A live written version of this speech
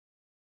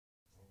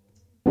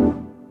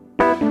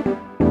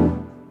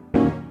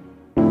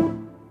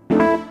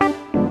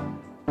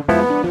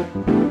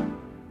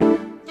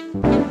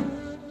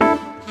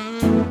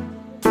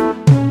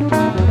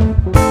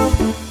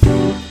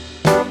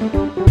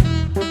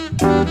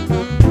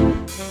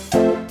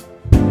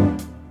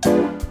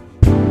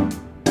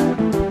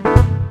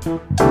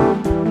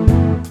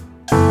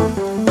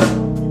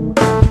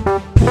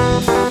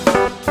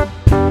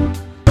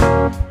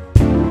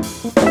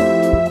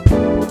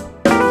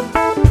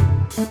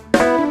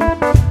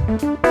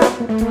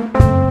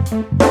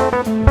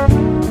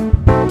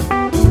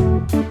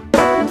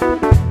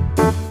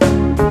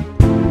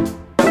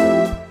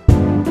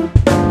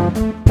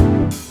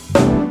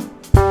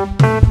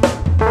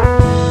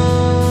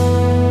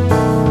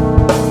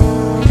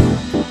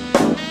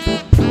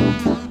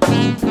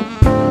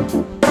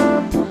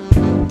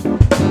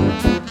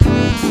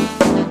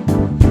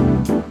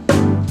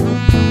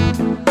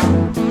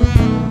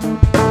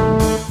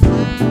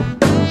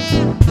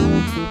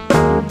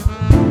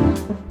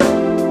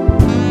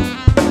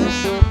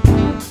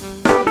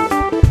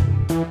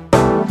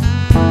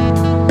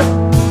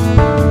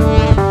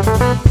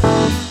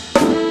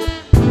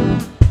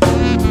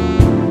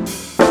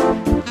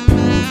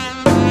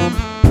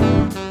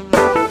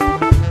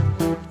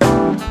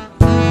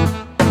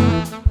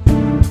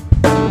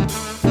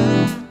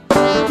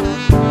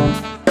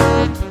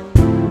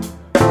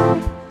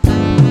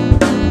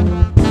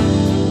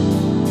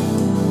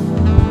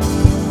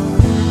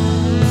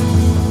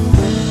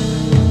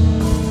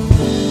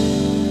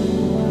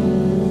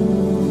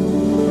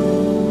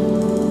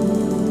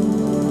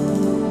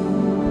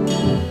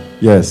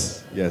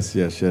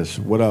Yes.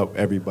 What up,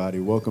 everybody?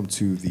 Welcome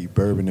to the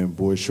Bourbon and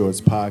Boy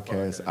Shorts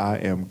podcast. I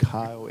am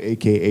Kyle,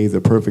 a.k.a. The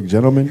Perfect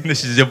Gentleman.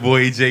 This is your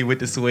boy Jay with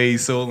the suede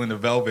soul and the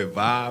velvet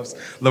vibes.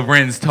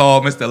 Lorenz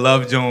Tall, Mr.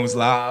 Love Jones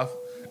live.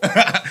 The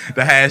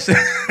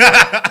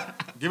hashtag.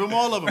 Give them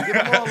all of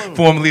them.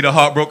 Formerly the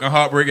Heartbroken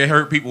Heartbreaker,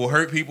 hurt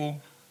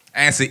people.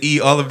 Answer E,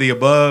 all of the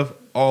above,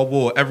 all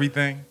war,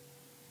 everything.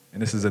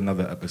 And this is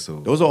another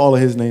episode. Those are all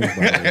of his names, by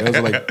the way. Those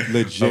are like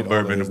legit.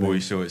 Bourbon and Boy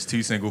Shorts.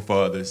 Two single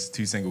fathers,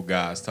 two single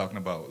guys talking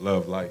about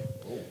love, life.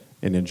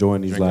 And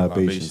enjoying these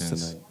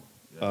libations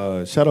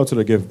tonight. Shout out to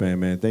the gift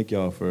band, man. Thank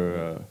y'all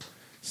for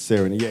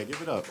serenity. Yeah,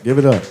 give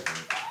it up.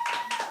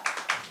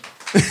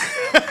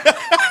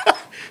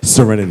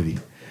 Serenity.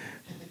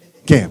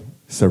 Cam,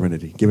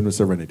 serenity. Giving them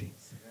serenity.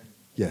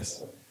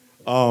 Yes.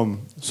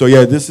 So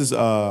yeah, this is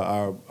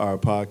our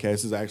podcast.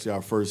 This is actually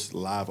our first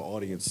live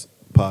audience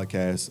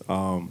podcast.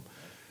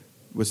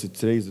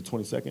 Today's the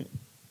 22nd?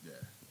 Yeah.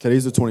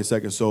 Today's the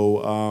 22nd.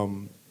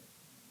 So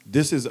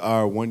this is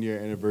our 1 year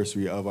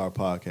anniversary of our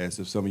podcast.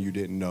 If some of you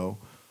didn't know,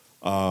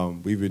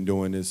 we've been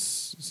doing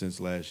this since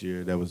last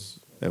year. That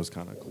was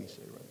kind of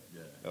cliche, right?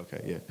 Yeah.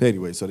 Okay, yeah.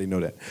 Anyway, so they know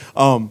that.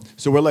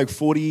 So we're like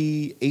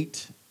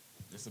 48.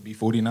 This will be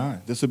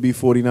 49. This will be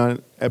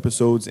 49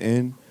 episodes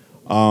in.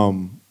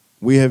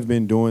 We have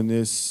been doing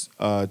this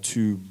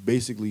to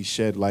basically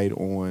shed light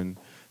on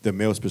the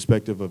male's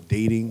perspective of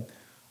dating,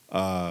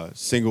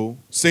 single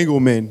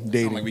men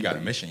dating. Sound like we got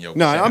a mission, yo.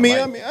 No, I mean,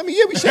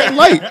 yeah, we shedding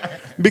light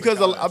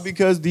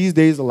because these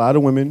days a lot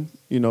of women,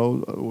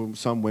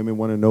 some women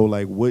want to know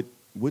like what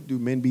do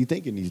men be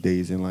thinking these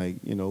days, and like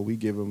we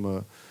give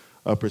them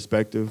a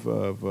perspective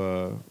of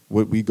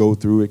what we go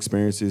through,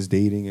 experiences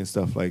dating and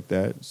stuff like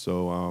that.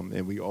 So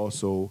and we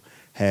also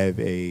have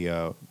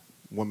a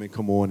woman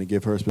come on and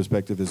give her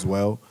perspective as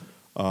well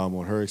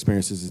on her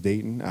experiences as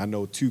dating. I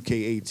know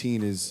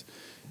 2K18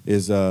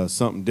 is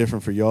something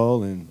different for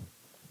y'all, and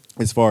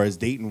as far as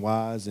dating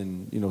wise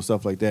and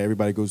stuff like that,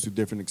 everybody goes through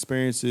different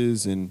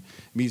experiences and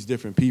meets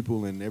different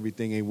people, and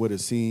everything ain't what it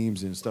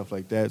seems and stuff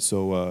like that.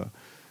 So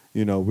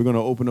we're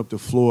gonna open up the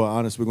floor.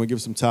 Honest, we're gonna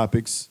give some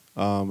topics.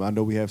 I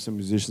know we have some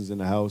musicians in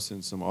the house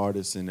and some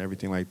artists and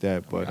everything like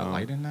that. But we got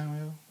lighting now,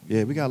 yo.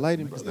 Yeah, we got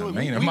lighting.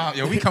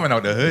 Yo, we coming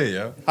out the hood,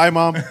 yo. Hi,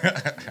 Mom.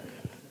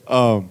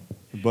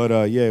 But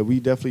we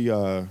definitely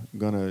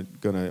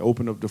gonna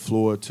open up the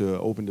floor to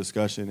open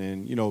discussion,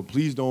 and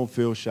please don't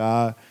feel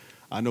shy.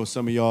 I know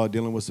some of y'all are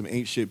dealing with some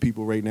ain't shit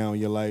people right now in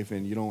your life,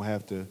 and you don't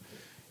have to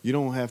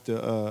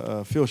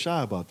feel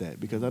shy about that,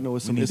 because I know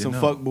there's some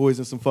fuck boys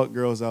and some fuck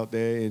girls out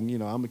there, and I'm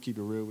gonna keep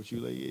it real with you.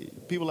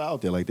 Like, people are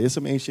out there like there's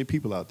some ain't shit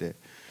people out there.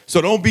 So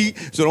don't be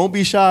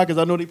shy, because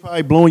I know they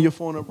probably blowing your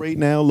phone up right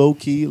now, low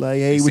key, like,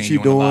 hey, what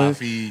you doing?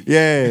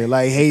 Yeah,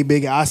 like, hey,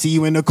 big, I see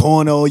you in the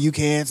corner. You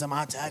can't answer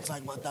my text.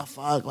 Like, what the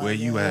fuck? Like, where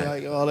you at?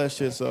 Like all that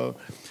shit. So,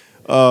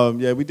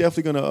 we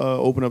definitely gonna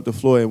open up the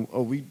floor. And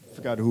we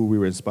forgot who we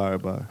were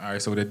inspired by. All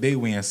right, so today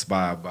we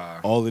inspired by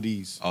all of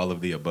these, all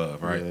of the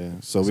above, right? Yeah.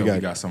 So we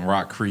got some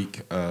Rock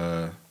Creek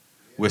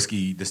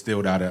whiskey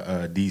distilled out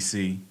of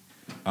DC.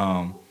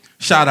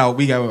 Shout out,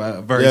 we got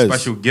a very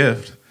special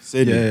gift.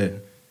 Sydney. Yeah.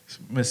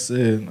 Miss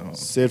Sid.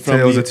 Sid from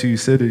Tales of Two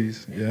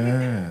Cities.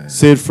 Yeah.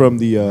 Sid from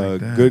the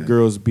Good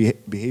Girls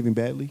Behaving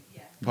Badly.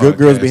 Yeah. Good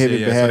Girls Behaving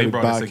Badly. So they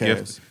brought us a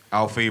gift.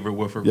 Our favorite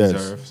Woodford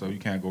Reserve, so you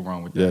can't go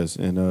wrong with that. Yes,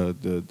 and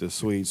the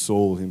Suede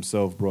Soul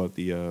himself brought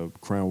the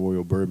Crown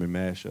Royal Bourbon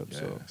mashup.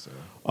 Yeah,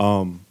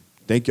 so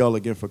thank y'all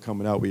again for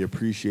coming out. We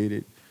appreciate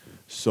it.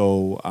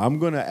 So I'm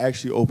gonna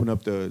actually open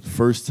up the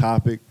first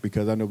topic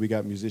because I know we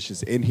got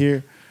musicians in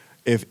here.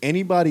 If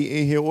anybody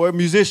in here or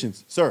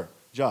musicians, sir,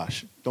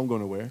 Josh, don't go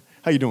nowhere.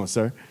 How you doing,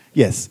 sir?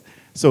 Yes.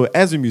 So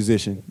as a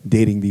musician,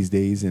 dating these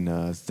days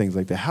and things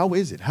like that, how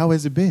is it? How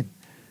has it been?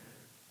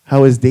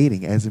 How is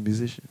dating as a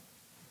musician?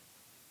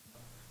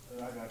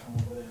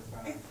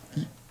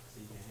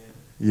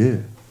 Yeah.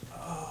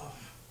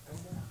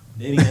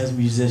 Dating as a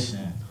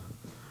musician.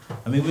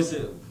 I mean,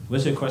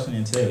 what's your question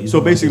entail?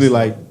 So basically,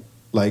 like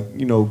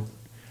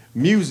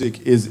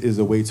music is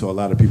a way to a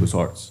lot of people's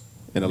hearts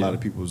and a lot of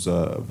people's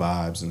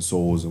vibes and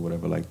souls and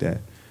whatever like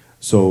that.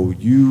 So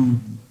you,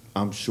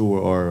 I'm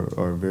sure,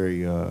 are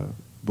very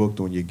booked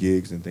on your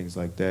gigs and things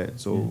like that.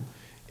 So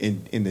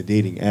in the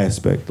dating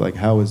aspect, like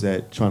how is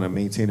that trying to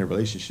maintain a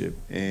relationship?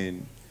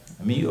 And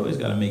I mean, you always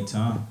gotta make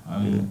time. I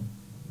mean,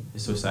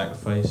 it's some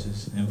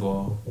sacrifices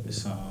involved.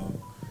 It's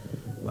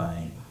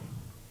like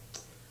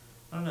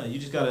I don't know. You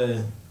just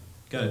gotta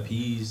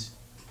appease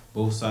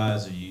both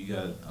sides of you. You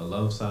got a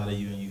love side of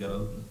you, and you got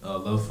a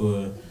love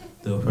for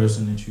the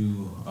person that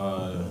you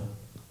are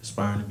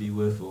aspiring to be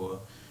with,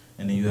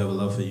 and then you have a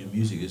love for your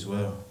music as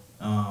well.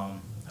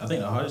 I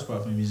think the hardest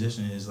part for a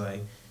musician is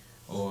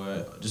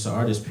or just an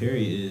artist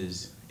period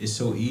is it's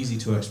so easy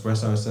to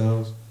express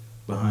ourselves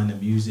behind the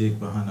music,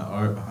 behind the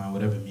art, behind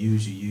whatever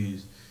muse you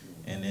use,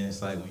 and then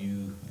it's like when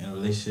you in a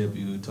relationship,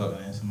 you talking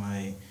to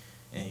somebody,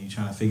 and you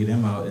trying to figure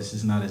them out. It's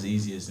just not as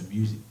easy as the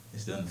music.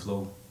 It doesn't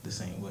flow the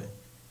same way.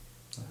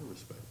 I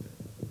respect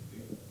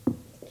that.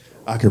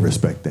 I can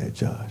respect that,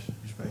 Josh.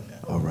 Respect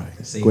that. All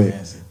right. Safe Go ahead.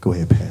 answer. Go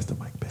ahead. Pass the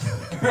mic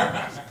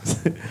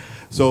back.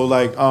 So,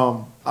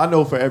 I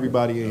know for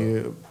everybody in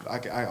here,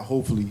 I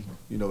hopefully,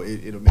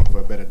 it'll make for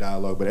a better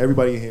dialogue. But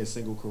everybody in here is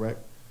single, correct?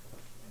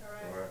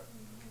 Correct.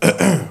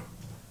 I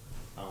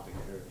don't think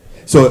I heard.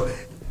 So,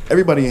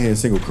 everybody in here is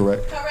single,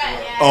 correct? Correct.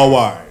 Yeah. Oh,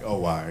 all right. Oh,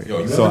 all right. Yo,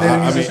 you So, ever dated a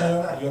I mean, musician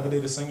or not? You ever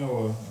dated a singer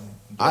or?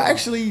 I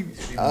actually,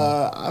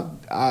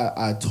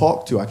 I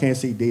talked to. I can't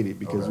say dated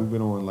because we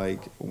went on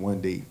like one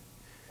date,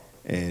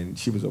 and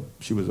she was a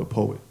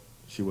poet.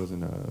 She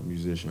wasn't a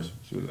musician.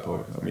 She was a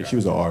poet. I mean, she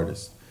was an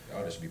artist.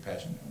 Artists should be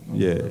passionate.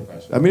 Yeah,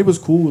 I mean, it was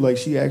cool. Like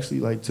she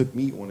actually took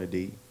me on a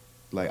date.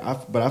 But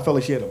I felt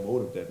like she had a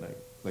motive that night.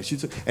 Like she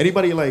took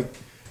anybody like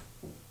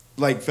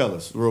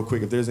fellas, real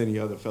quick. If there's any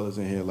other fellas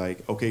in here,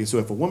 okay, so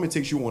if a woman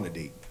takes you on a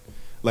date,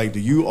 do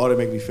you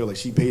automatically feel like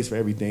she pays for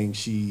everything?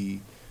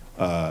 She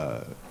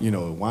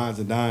wines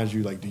and dines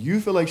you. Do you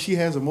feel like she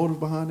has a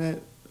motive behind that?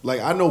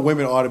 I know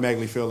women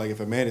automatically feel like if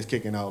a man is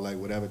kicking out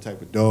whatever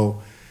type of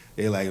dough,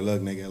 they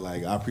look,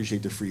 nigga, I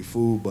appreciate the free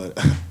food, but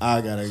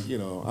I gotta,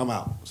 I'm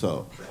out.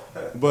 So,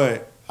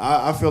 but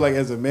I feel like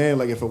as a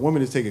man, if a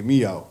woman is taking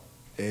me out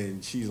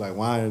and she's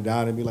whining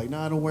down and be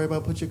nah, don't worry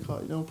about it, put your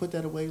car, put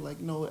that away.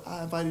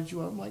 I invited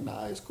you. I'm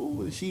nah, it's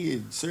cool. And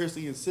she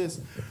seriously insists.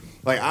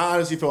 I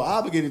honestly feel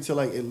obligated to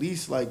at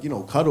least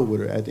cuddle with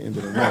her at the end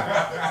of the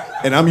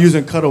night. And I'm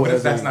using cuddle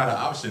as that's not an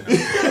option.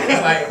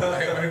 It's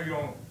what if you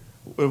don't?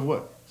 With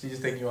what? She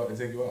just take you out to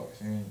take you out.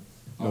 She ain't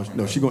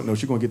She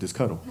gonna get this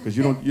cuddle because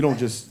you don't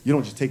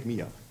just take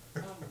me out.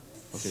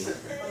 Okay.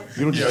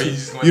 You don't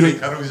just take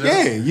cuddles,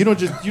 yeah. You don't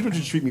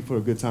just treat me for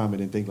a good time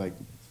and then think like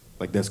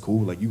that's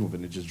cool. You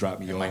gonna just drop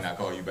me It off. might not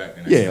call you back.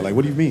 Yeah.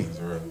 What do you mean? It's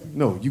real.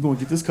 No, you gonna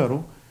get this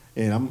cuddle,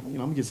 and I'm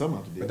gonna get something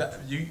out the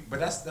day. But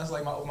that's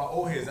like my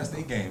old heads. That's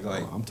their game.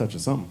 I'm touching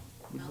something.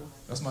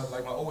 That's my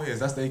old heads.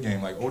 That's their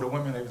game. Older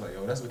women, they be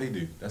yo, that's what they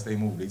do. That's their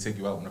move. They take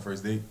you out on the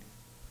first date.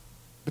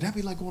 But that'd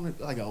be going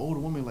to an older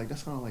woman.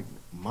 That's kind of like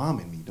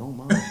momming me. Don't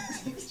mom.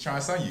 Trying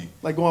to son you.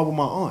 Going out with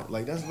my aunt.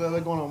 That's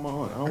like going out with my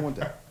aunt. I don't want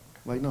that.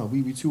 No,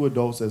 we two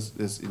adults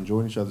that's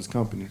enjoying each other's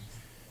company,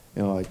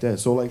 and all like that.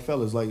 So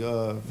fellas, how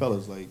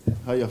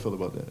y'all feel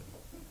about that?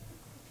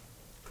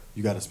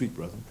 You got to speak,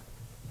 brother.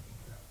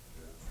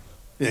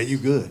 Yeah, you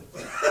good.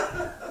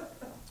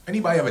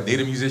 Anybody ever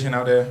dated a musician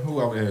out there?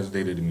 Who out there has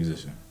dated a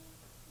musician?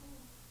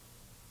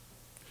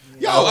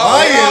 Y'all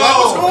lying.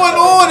 What's going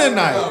on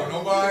tonight?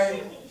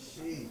 Nobody.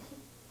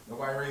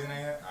 Nobody raising their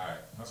hand? All right,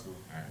 that's cool.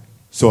 All right.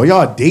 So are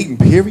y'all dating?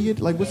 Period.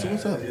 What's up?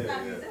 It's not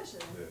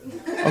musician.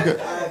 Okay.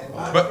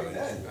 But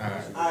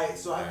Alright,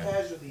 so I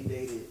casually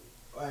dated.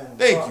 And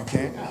Thank you,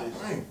 Ken.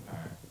 musicians,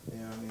 you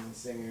know what I mean?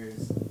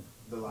 Singers,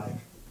 the like.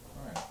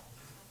 all right.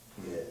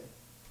 Yeah.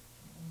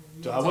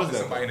 So how was that?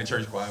 Somebody in the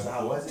church choir. So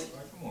how was it?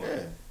 Come on.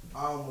 Yeah.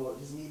 Well,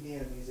 just me being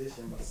a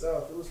musician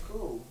myself, it was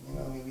cool. You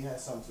know what I mean? We had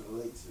something to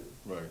relate to.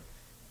 Right.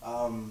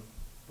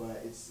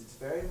 But it's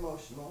very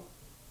emotional.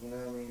 You know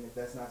what I mean? If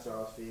that's not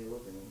y'all's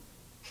field, then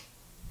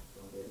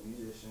don't date a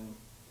musician.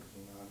 'Cause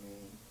you know what I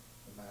mean?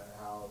 No matter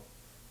how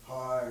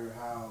hard or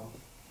how,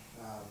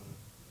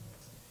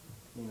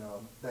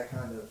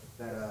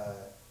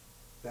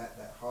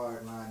 that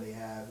hard line they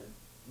have,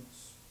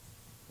 it's,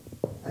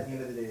 at the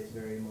end of the day, it's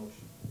very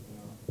emotional. You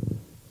know,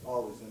 it's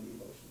always gonna be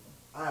emotional.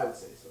 I would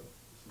say so.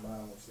 It's my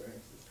own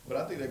experiences. But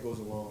I think that goes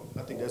along.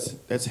 I think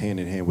that's hand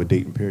in hand with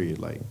dating. Period.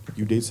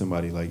 You date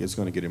somebody, it's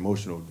gonna get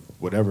emotional,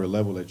 whatever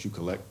level that you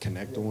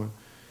connect on.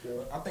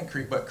 I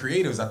think, but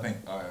creatives, I think,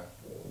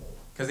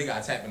 because they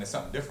got tapped into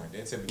something different.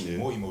 They're typically Yeah.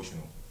 more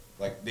emotional.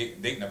 Like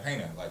dating a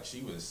painter, like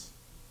she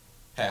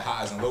had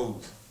highs and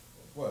lows.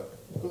 What?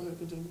 Go ahead,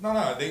 continue.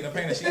 No, dating a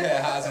painter, she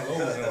had highs and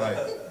lows, and like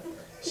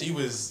she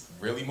was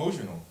really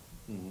emotional.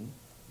 Mm-hmm.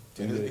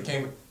 And it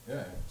became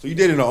So you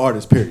dated an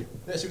artist, period.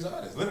 Yeah, she was an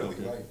artist, literally.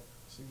 Okay. Like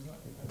she was not.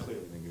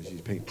 Clearly, nigga,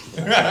 she's painting.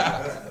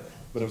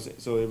 But I'm saying,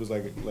 so it was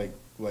like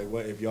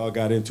what if y'all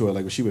got into it?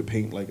 Like, she would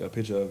paint like a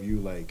picture of you,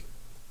 like.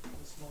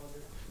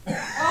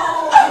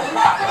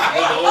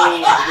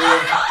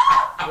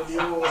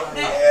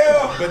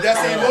 But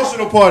that's the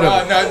emotional part of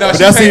it. No, But she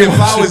that's the painted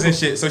emotional- flowers and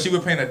shit. So she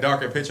would paint a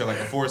darker picture, like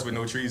a forest with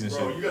no trees and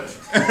shit.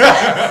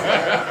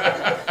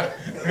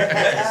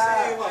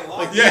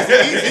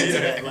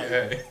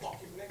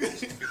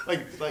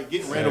 Like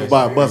getting ran over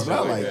by a bus, but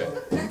I'm like,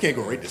 you can't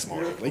go right this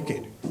morning. Like, you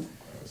can't do.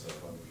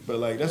 But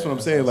like, that's what I'm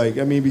saying. Like,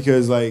 I mean,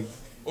 because like,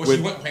 Or she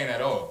wouldn't paint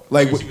at all.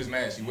 Like, Like when she was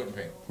mad, she wouldn't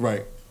paint.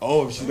 right?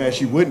 Oh, if she's mad,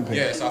 she wouldn't paint.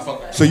 Yeah, so I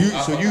fuck. So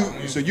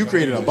you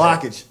created a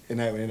blockage in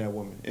that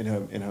woman in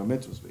her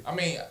mental space. I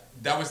mean,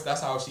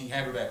 that's how she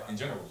handled that in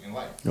general in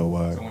life. Oh,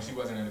 wow. So when she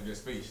wasn't in a good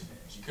space,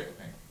 she couldn't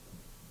paint.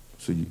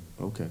 So you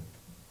okay?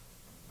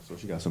 So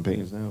she got some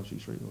paintings now.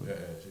 She's straight. Yeah,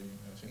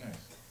 she nice.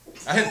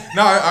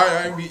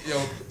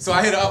 So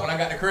I hit her up when I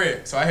got the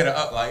crib. So I hit her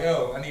up like,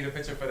 yo, I need a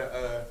picture for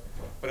the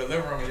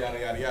living room and yada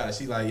yada yada.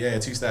 She like, yeah,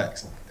 2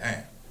 stacks.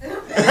 Damn.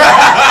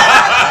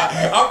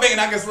 I'm thinking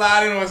I can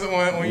slide in on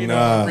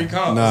free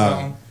comp or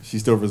something.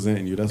 She's still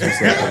resenting you. That's what's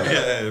up.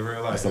 Yeah,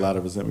 real life. That's a lot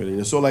of resentment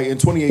there. So like in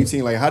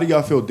 2018, like how do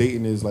y'all feel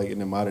dating is like in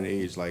the modern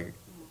age? Like,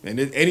 and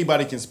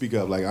anybody can speak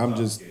up. Like I'm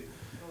just,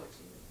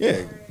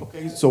 yeah,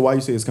 okay. So why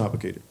you say it's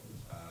complicated?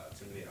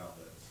 Too many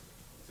outlets,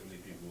 too many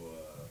people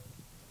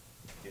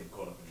getting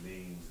caught up in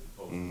memes and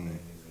posting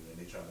things, and then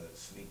they try to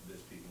sneak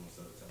this people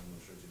instead of telling them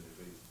straight to their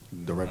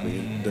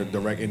face.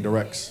 Direct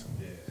indirects.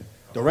 Yeah.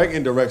 Direct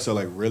indirects are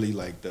like really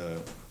like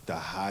the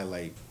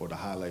highlight or the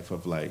highlight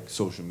of like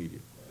social media.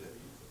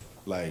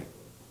 Like,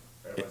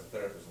 Everybody's a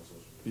therapist on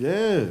social media.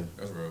 yeah.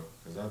 That's real.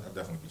 Cause I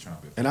definitely be trying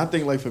to be. And I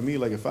think like for me,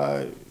 like if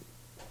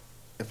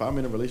I'm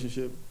in a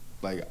relationship,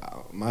 like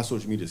my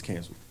social media is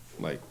canceled.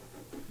 Like,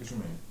 What you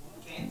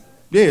mean?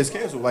 yeah, it's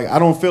canceled. Like I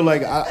don't feel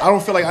like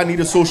I need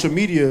a social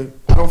media.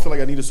 I don't feel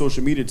like I need a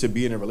social media to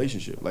be in a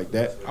relationship like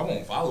that. I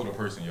won't follow the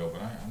person, yo,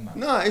 but I'm not.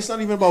 Nah, it's not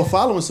even about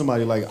following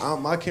somebody. Like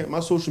my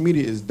social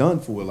media is done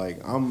for. Like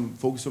I'm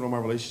focusing on my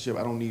relationship.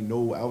 I don't need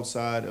no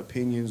outside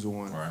opinions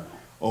on. Right.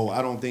 Oh,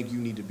 I don't think you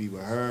need to be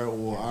with her,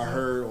 or I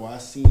heard, or I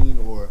seen,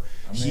 or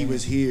he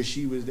was here,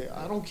 she was there.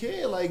 I don't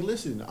care. Like,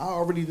 listen, I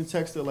already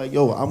texted her, like,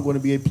 yo, I'm going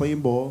to be playing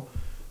ball.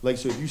 Like,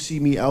 so if you see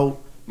me out,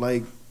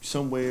 like,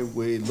 somewhere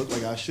where it looked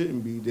like I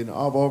shouldn't be, then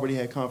I've already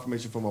had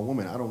confirmation from a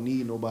woman. I don't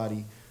need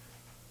nobody,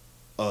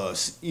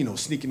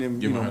 sneaking in,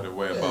 Giving her the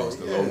whereabouts,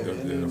 the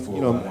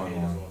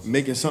 411.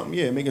 making something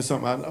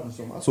out of nothing.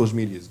 So my social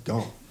media is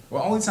gone.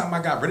 Well, only time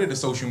I got rid of the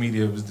social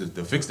media was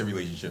to fix the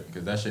relationship,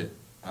 because that shit,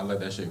 I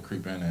let that shit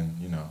creep in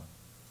and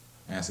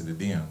answer the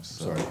DMs.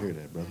 So, Sorry to hear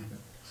that, brother.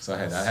 So I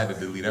had to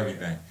delete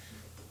everything.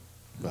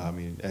 But I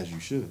mean, as you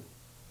should.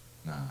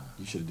 Nah,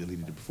 You should have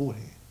deleted it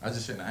beforehand. I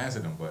just shouldn't have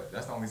answered them. But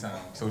that's the only time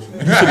social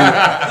media.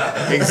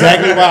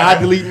 Exactly why I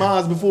delete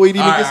mine before he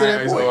even gets to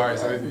that point. All right,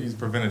 so he's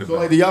preventative. So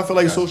like, do y'all feel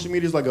like social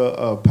media is like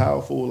a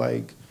powerful,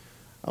 like,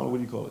 I don't know, what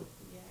do you call it?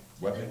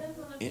 Weapon? Depends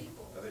on the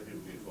people. I think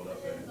people get caught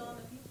up in it. Depends on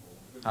the people.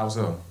 How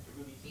so?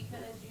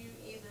 Because you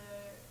either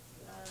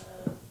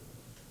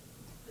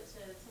put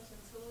your attention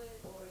to it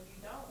or you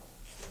don't.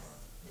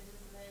 It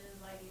just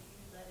like if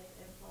you let it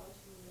influence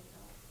you or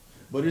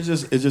don't. But it's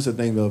just a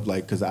thing of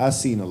like, cause I've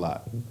seen a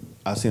lot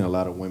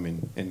of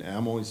women, and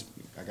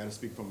I gotta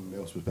speak from a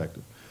male's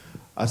perspective.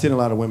 I've seen a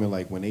lot of women,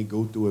 like when they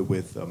go through it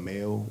with a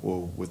male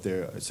or with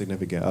their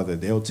significant other,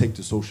 they'll take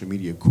to social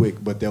media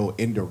quick, but they'll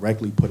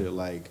indirectly put it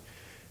like,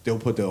 they'll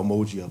put the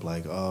emoji up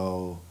like,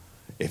 oh,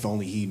 if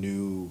only he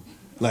knew,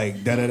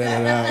 like da da da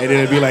da, and then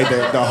it'd be like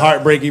the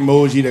heartbreak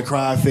emoji, the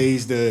cry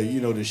face, the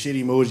shit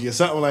emoji or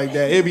something like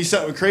that. It'd be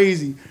something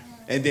crazy,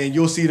 and then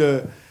you'll see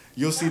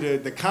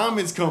the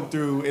comments come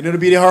through, and it'll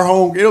be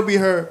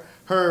her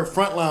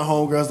frontline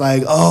homegirls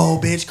like, oh,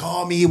 bitch,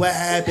 call me, what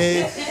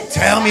happened?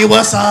 Tell me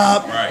what's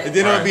up. Right, and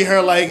then it'll be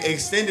her like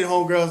extended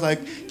homegirls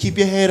like, keep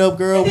your head up,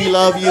 girl, we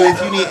love you. If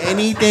you need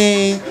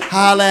anything,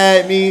 holla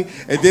at me.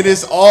 And then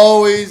it's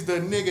always the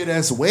nigga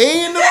that's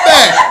way in the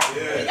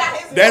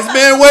back. That's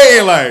been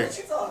waiting like.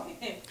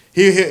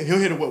 He'll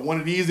hit it with one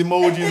of these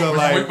emojis or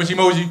like Which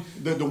emoji?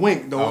 the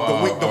wink, the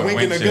wink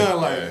in the shit.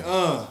 gun, like,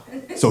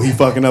 Yeah. So he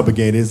fucking up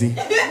again, is he?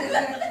 Yeah,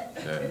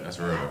 that's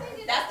real.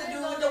 That's the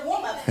dude with the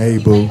warm up. Hey,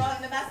 boo.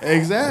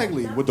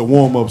 Exactly, with the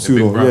warm up The suit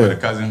big on, brother, yeah. the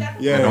cousin,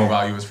 Yeah. that don't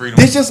value his freedom.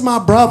 This just my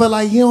brother,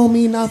 like he don't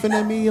mean nothing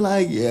to me,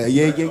 like yes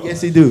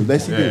he do, Yeah,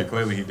 do.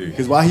 clearly he do.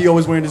 Cause why he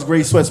always wearing this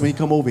gray sweats when he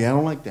come over here? I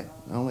don't like that.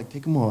 I don't like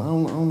take him off. I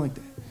don't like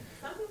that.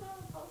 Some people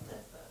don't post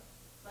that stuff.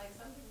 Like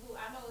some people,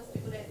 I know it's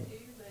people that do,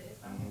 but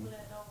it's some people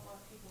that don't want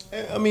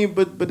people. I mean,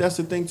 but that's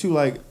the thing too.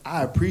 Like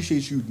I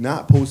appreciate you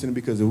not posting it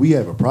because if we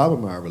have a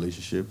problem in our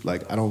relationship,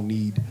 like I don't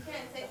need. You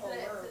can't take to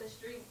the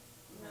street.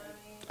 You know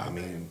what I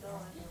mean? I mean,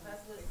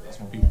 That's what That's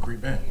when people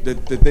creep in.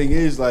 The thing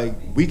is, like,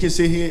 we can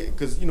sit here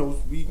because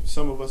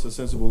some of us are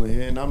sensible in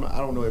here, and I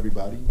don't know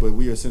everybody, but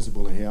we are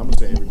sensible in here. I'm gonna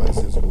say everybody's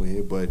sensible in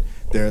here, but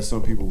there are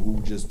some people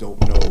who just don't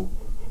know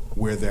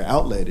where their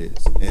outlet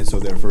is, and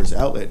so their first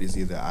outlet is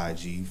either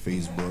IG,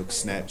 Facebook,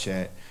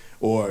 Snapchat,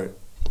 or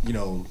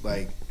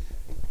like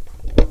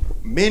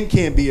men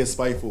can't be as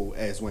spiteful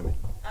as women,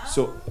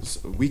 so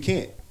we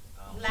can't.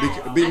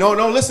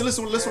 No, listen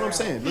what I'm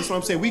saying. Listen what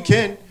I'm saying. We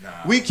can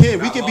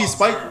be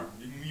spiteful.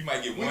 You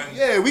might get one.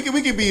 Yeah, we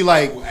can be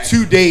like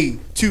 2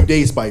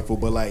 day spiteful,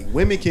 but like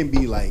women can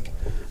be like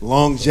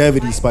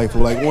longevity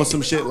spiteful. Like want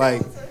some shit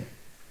like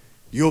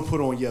you'll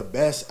put on your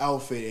best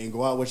outfit and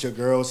go out with your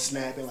girl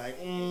snapping like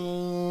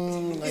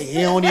he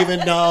don't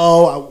even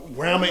know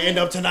where I'm gonna end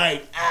up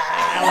tonight.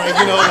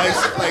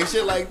 Like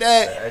shit like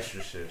that.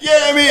 Extra shit. Yeah,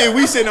 I mean,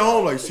 we sitting at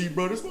home like, see,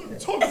 bro, this what we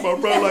talking about,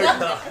 bro.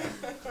 Like,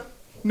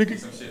 nigga.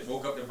 Some shit.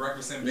 Woke up to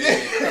breakfast in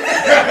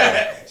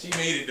bed. She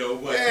made it though.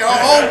 But Yeah,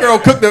 our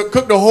homegirl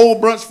cooked the whole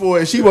brunch for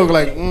her. She was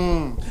like,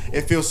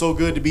 it feels so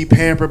good to be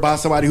pampered by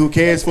somebody who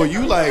cares for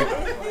you. Like,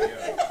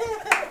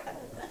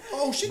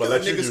 oh, she But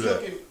got let you niggas do that.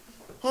 cooking.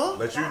 Huh?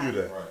 Let you do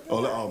that.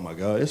 Oh my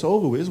God, it's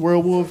over with. It's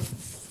World War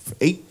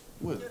 8.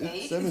 What?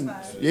 8, 7?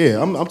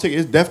 Yeah, I'm taking.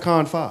 It's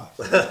DEFCON 5.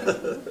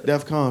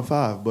 DEFCON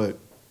 5. But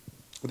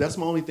that's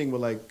my only thing. But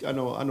like, I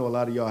know a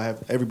lot of y'all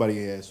have. Everybody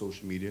here has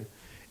social media,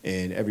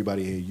 and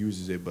everybody here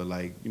uses it. But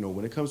like,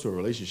 when it comes to a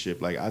relationship,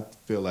 like I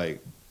feel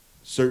like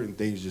certain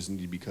things just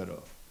need to be cut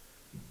off.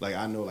 Like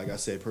I know, like I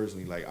said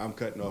personally, like I'm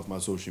cutting off my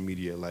social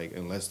media. Like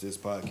unless this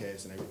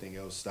podcast and everything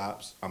else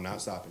stops, I'm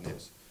not stopping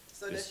this.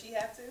 So does she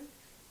have to?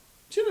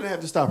 She doesn't have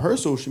to stop her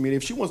social media.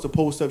 If she wants to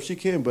post up, she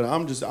can. But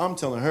I'm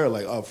telling her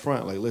like up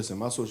front, like listen,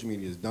 my social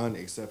media is done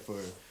except for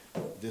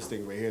this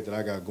thing right here that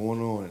I got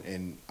going on,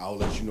 and I'll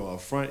let you know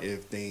up front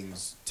if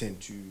things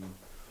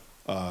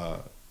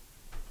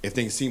if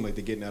things seem like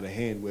they're getting out of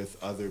hand with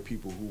other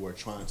people who are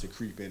trying to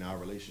creep in our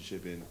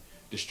relationship and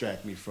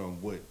distract me from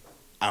what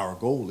our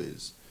goal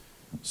is.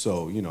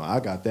 So I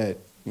got that.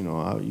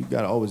 You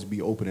gotta always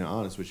be open and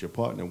honest with your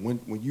partner.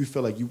 When you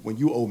feel like when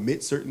you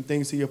omit certain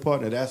things to your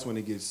partner, that's when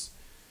it gets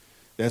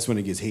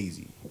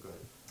hazy. Okay.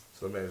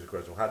 So let me ask you a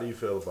question. How do you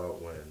feel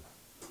about when,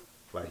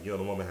 like, you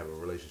and a woman have a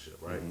relationship,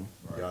 right?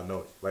 Mm-hmm. Y'all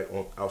know, like,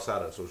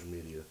 outside of social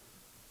media,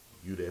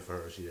 you there for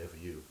her, she there for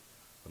you.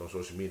 But on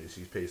social media,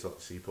 she posts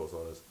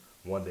all this.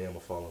 One day I'm gonna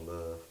fall in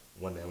love.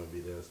 One day I'm gonna be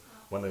this.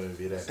 One day I'm gonna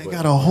be that. They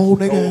got a whole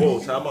nigga. Oh,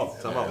 time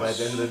out. But at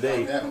the end of the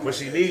day, when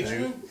she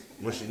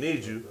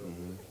needs you,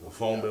 a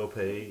phone bill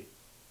paid,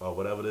 or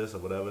whatever this,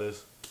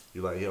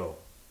 you're like, yo,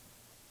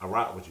 I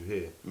rock with you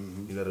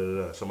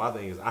here. So my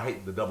thing is, I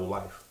hate the double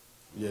life.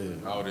 Yeah.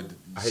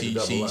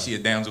 She a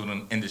damsel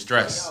in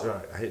distress.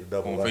 Right. I hate the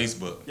double on life.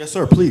 Facebook. Yes,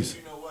 sir. Please.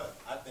 You know what?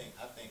 I think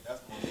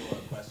that's more so a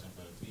question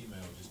for the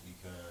female, just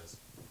because,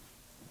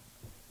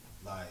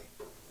 like,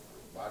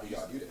 Why do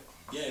y'all do that?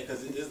 yeah,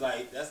 because it's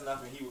like that's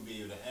nothing he would be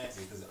able to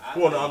answer. Because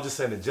I'm just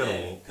saying in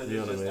general. Because You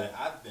know it's what I just mean? like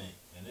I think,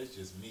 and it's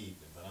just me,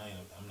 but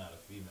I'm not a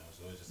female,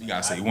 so it's just You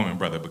like, gotta say woman,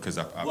 brother, because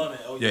I Woman,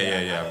 oh, yeah.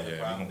 yeah, I had a We're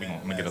problem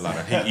gonna with get a that. lot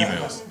of hate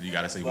emails. You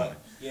gotta say woman.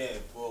 But yeah,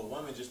 for a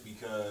woman, just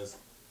because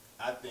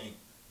I think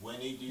when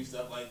they do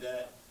stuff like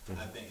that,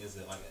 I think it's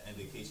like an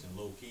indication,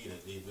 low key,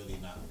 that they really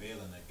not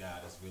feeling the guy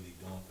that's really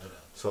doing for them.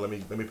 So let me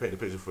paint the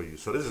picture for you.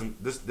 So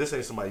this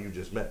ain't somebody you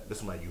just met. This is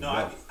somebody you No,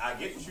 met. I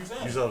get what you're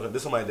saying. You know what I'm saying? This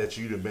is somebody that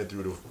you done been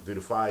through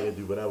the fire,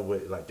 do whatever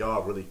with. Like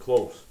y'all really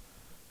close,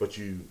 but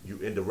you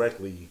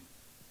indirectly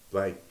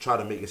like try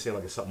to make it seem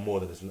like it's something more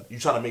than it's not. You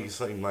try to make it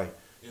seem like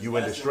It's you in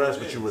less than distress,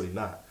 what it but you is. really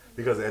not.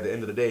 Because at the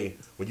end of the day,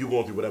 when you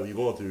going through whatever you're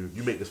going through,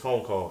 you make this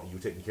phone call and you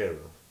taken care of.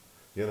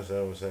 You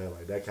understand what I'm saying?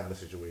 Like that kind of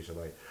situation.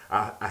 Like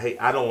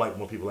I don't like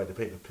when people like to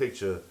paint a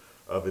picture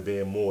of it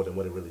being more than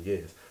what it really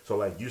is. So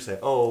like you say,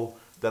 oh,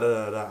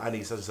 I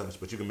need such and such,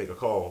 but you can make a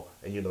call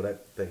and you know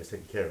that thing is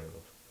taken care of.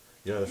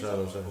 You understand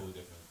what I'm saying?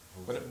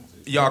 But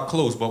y'all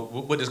close, but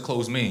what does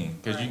close mean?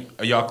 Because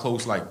are y'all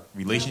close like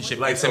relationship,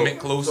 Like, so- intimate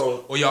close,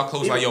 so- or y'all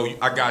close like yo,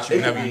 I got you It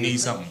whenever could you be- need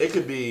something? It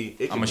could be.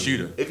 I'm a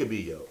shooter. It could be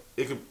yo.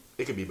 It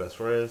could be best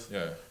friends.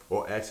 Yeah.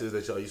 Or exes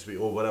that y'all used to be,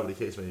 or whatever the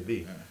case may be.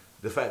 Yeah.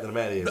 The fact of the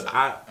matter is,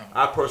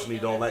 I personally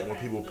don't like when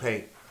people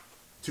paint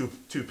two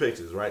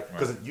pictures, right?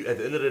 Because at the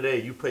end of the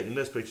day, you painting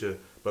this picture,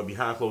 but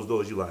behind closed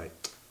doors, you like,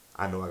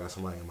 I know I got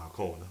somebody in my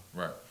corner.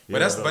 Right. You But know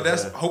that's what I'm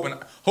that's saying?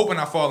 hoping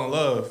I fall in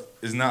love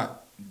is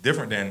not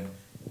different than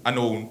I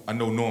know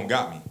Norm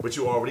got me. But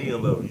you already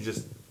in love. You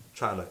just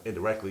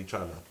indirectly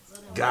trying to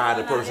guide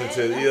the person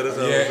to. You know what I'm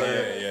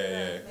saying?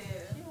 Yeah.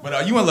 But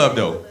are you in love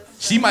though?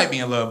 She might be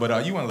in love, but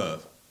are you in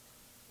love?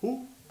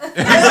 Who?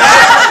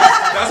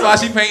 That's why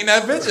she painting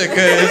that picture,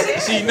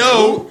 because she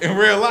know in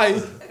real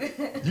life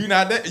you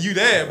not that you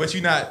there, but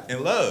you not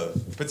in love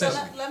So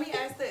potentially. let me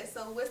ask this.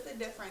 So what's the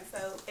difference?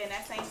 So in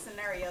that same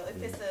scenario,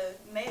 if it's a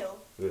male,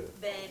 Yeah.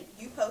 then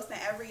you posting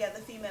every other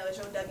female as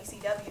your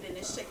WCW, then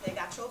this chick that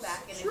got your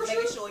back and is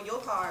making sure your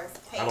car is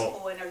paid I don't-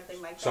 for and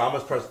everything like that. So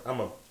I'm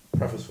a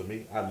preface for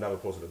me, I've never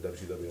posted a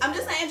WCW. I'm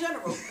just saying in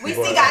general. We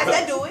see guys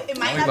that do it. It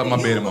might I not my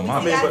be bed you, in my but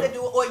mom. we see I mean, guys that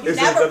do it. Or you is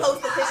it never the- post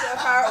a picture of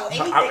her or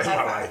anything in of my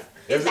her. life.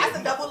 If that's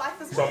a double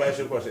life as So I'm well.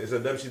 asking you a question. Is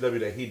it a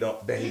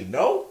WCW that he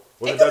know?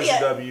 Or It is it could be a-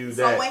 WCW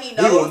that someone he he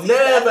knows, will he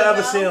never doesn't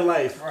ever know. see in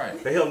life?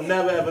 Right. That he'll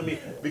never ever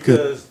meet.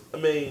 Because, I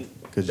mean,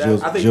 Because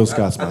that- Jill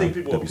Scott's I think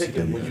my people are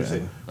picking WCW when you say.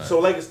 fan. So,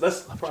 like,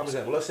 let's, prime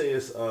example, let's say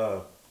it's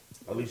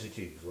Alicia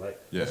Keys, right?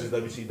 Yeah. This is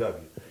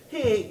WCW. He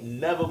ain't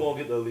never going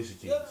to get to Alicia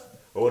Keys.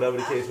 Or whatever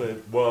the case may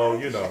be. Well,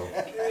 you know.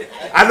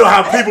 I know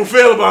how people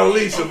feel about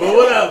Alicia, but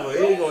whatever.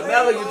 He ain't going to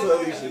never get to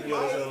Alicia. You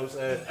understand what I'm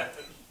saying?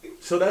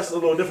 So that's a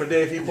little different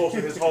than if he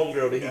posted his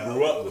homegirl that he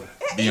grew up with.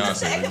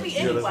 Beyonce. It could be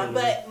Yeah, that's anyone,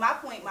 what it but my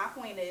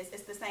point is,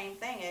 it's the same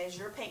thing as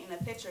you're painting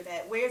a picture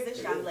that where's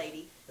this young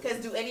lady?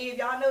 Because do any of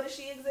y'all know that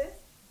she exists?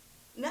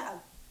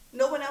 No,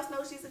 no one else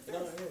knows she's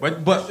exists.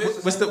 But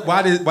what's the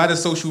why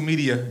does social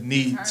media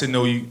need to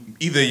know you?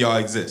 Either of y'all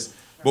exist,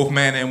 both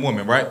man and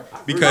woman, right?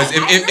 Because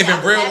Right, I if agree.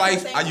 in real I was life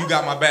asking the same you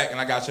got my back and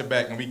I got your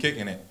back and we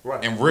kicking it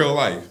Right. in real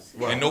life,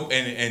 Right.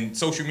 and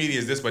social media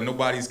is this, but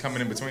nobody's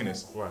coming in between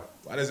us. Right.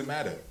 Why does it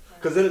matter?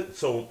 Because then,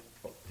 so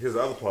here's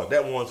the other part.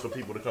 That one's for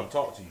people to come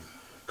talk to you.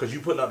 Because you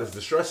putting out this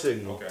distress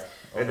signal, Okay.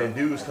 and then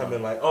dudes come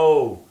in like,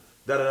 oh,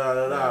 da da da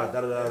da da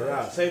da da da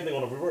da. Same thing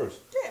on the reverse.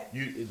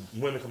 Yeah.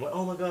 Women come like,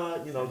 oh my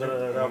God, you know, da da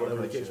da da,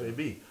 whatever the case may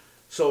be.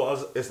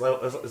 So it's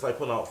like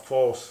putting out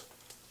false,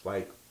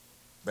 like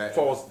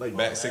false, like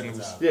back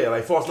signals. yeah,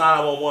 like false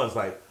 911s,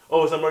 like,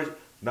 oh, it's an emergency.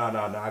 No,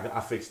 I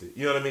fixed it.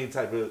 You know what I mean?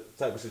 Type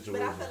of situation.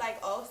 But I feel like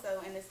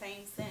also in the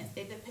same sense,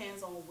 it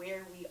depends on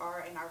where we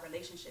are in our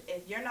relationship.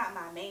 If you're not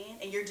my man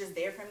and you're just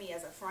there for me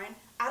as a friend,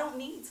 I don't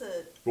need to.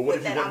 But what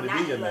put if you that want I'm to be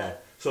not your in man? love.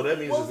 So that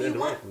means Well, it's if you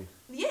want- indirectly.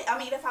 Yeah, I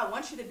mean, if I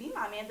want you to be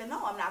my man, then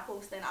no, I'm not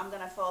posting. I'm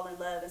gonna fall in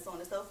love and so on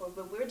and so forth.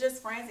 But we're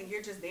just friends, and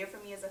you're just there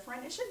for me as a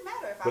friend. It shouldn't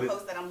matter if I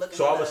post that I'm looking.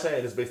 So for I was love.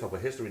 saying it's based off a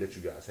history that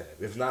you guys have.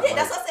 If not, Yeah, like,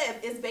 that's what I said.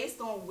 It's based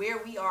on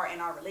where we are in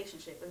our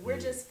relationship. If we're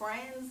just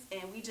friends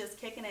and we just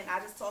kicking it, and I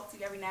just talk to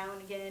you every now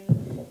and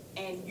again,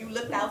 and you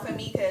looked out for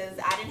me because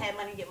I didn't have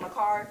money to get my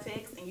car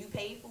fixed and you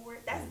paid for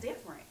it, that's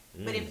different.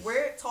 But if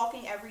we're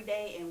talking every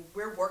day and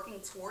we're working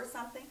towards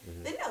something,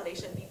 then no, they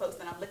shouldn't be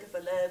posting I'm looking for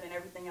love and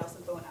everything else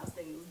and throwing out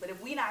signals. But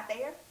if we not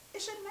there,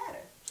 it shouldn't matter.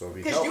 So if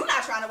he Because help- you're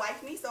not trying to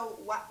wife me, so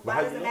But why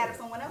how does you it know matter that? if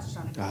someone else is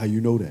trying to do How it?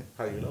 you know that?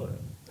 How you know that?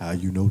 How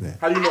you know that?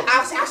 How do you know?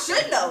 I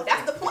should know.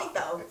 That's the point,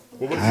 though.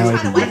 Well, what How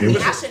if Trying to do wife you me, know?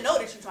 I should know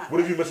that you're trying to what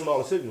if wife you missing all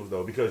the signals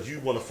though because you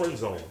want a friend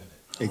zone?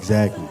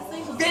 Exactly.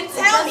 Then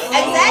tell me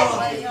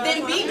exactly.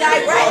 Then be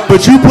direct.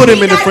 But you put him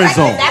Be in the friend direct,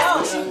 zone. that's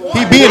what you want.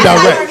 He being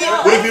That's how direct. you get What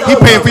if friend you- He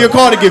zone. paying for your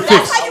car to get That's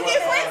fixed. how you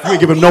get friend You ain't zone.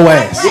 give him no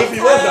ass. What if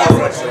you was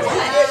direct?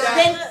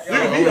 Then You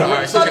can be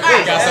direct. so, all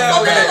right,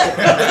 so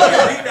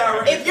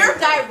look, if you're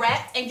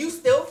direct and you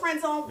still friend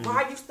zone,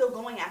 why are you still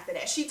going after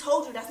that? She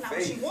told you that's not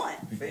what she want.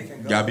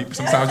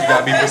 Sometimes you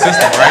gotta be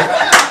persistent, right?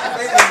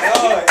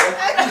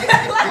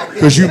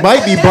 Because you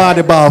might be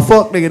blinded by a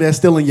fuck nigga that's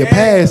still in your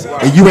past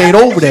and you ain't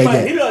over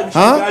that He yet. doesn't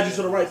Huh? guide you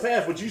to the right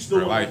path, but you still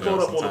Real want to be life,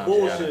 caught up on the sometimes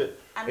you gotta- bullshit.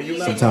 I And mean, you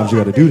not Sometimes you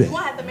gotta do that. You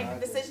gonna have to make a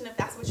decision if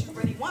that's what you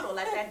really want or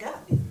let that go.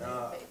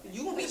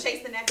 You gonna be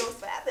chasing that ghost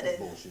forever then.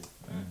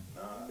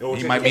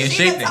 He might be in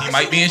shape then. He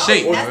might be in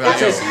shape. That's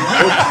not what you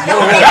want. You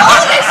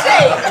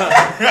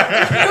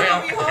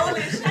gonna be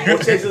holding shape. Or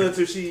chasing her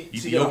until she got her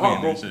Ethiopian heart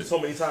and broke shit. so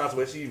many times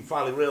where she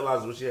finally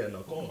realizes what she had in her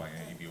corner.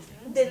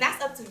 Then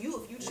that's up to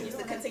you if you choose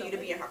to continue to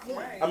be in her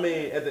corner. I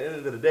mean, at the end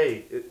of the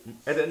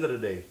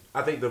day,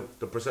 I think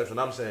the perception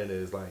I'm saying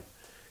is like,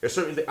 it's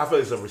certain. I feel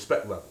it's a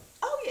respect level,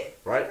 Oh yeah,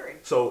 right? I agree.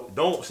 So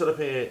don't sit up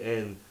here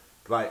and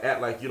like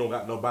act like you don't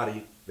got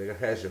nobody that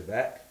has your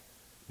back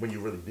when you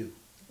really do.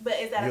 But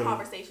is that You a know-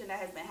 conversation that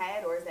has been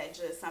had, or is that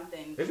just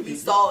something It could be- you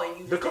saw and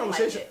you The just didn't like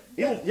conversation,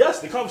 it? yes,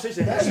 the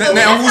conversation has.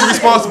 Now who's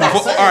responsible?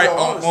 For, That's all right,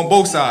 honestly. on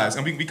both sides,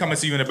 and we coming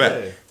to you in the back.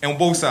 Yeah. And on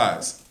both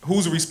sides,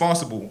 who's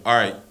responsible? All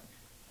right,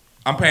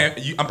 I'm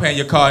paying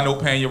your car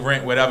note, paying your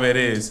rent, whatever it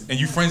is, and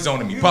you friend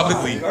zoning me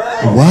publicly.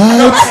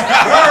 What?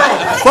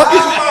 Fuck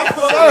is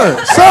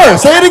Sir,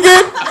 say it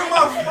again.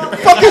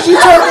 Fuck is you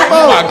talking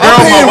about? My girl,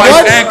 I'm paying my wife,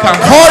 what? and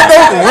company. Car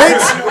note, rent.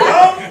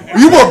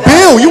 You a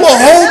bill. You a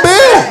whole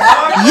bill.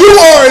 You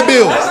are a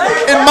bill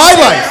in my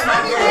life.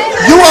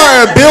 You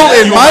are a bill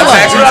in my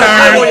Tax life.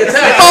 return.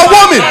 A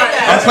woman.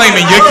 I'm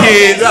claiming your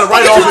kids. You gotta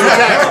write off your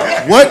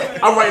taxes. What?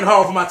 I'm writing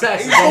hard for my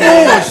taxes. Come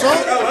on, son.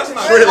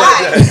 Straight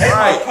like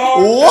that.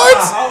 What?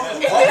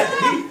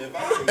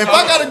 If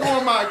I gotta go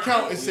on my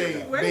account and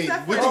say, babe,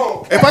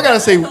 if I gotta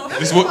say,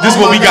 This is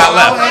what we got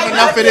I don't left. have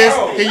enough of this,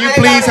 can you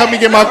please help me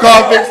get my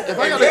car fixed? If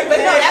I gotta, But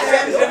no,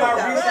 that's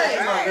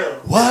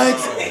what?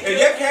 If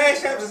your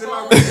cash app is in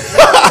my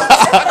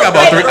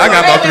I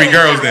got about three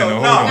girls then. Though.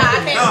 Hold on. I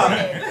can't do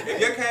that. if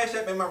your cash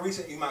app in my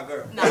recent, you my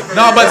girl. No,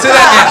 but to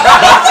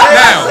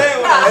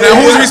that end, now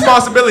whose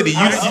responsibility?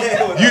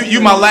 You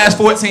my last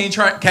 14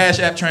 Cash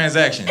App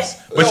transactions,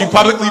 but you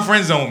publicly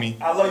friend zone me.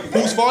 I love you.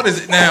 Whose fault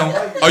is it now?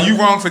 Are you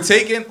wrong for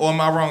taking or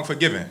am I wrong for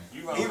giving?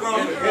 He wrong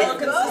for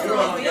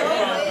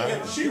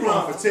She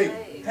wrong for taking.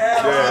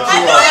 Hell,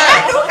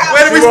 Wait,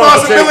 Where the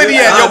responsibility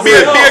at? Yo, be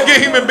a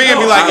good human being.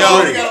 Be like,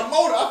 yo, got a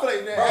motor. I feel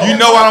like that. you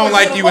know I don't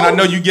like you, and I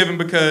know you giving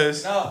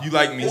because you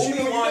like me. Fool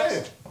me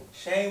once,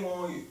 shame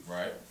on you.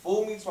 Right.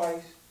 Fool me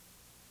twice.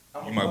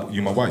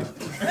 You my wife.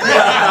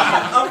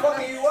 I'm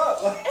fucking you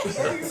up. Like, what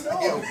are you doing?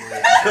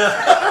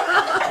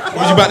 What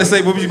was you about to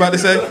say? What was you about to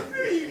say?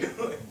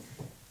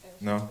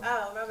 No.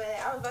 Oh, my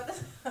bad. I was about to.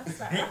 I'm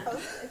sorry.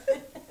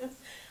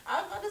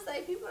 I was about to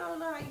say people don't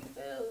know how you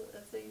feel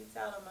until you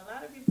tell them. A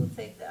lot of people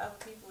take the other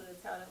people to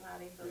tell them how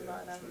they feel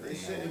about them. It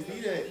shouldn't be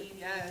that.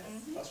 Yes.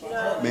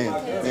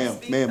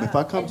 Ma'am, if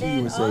I come to you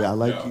and say I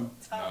like you,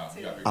 Talk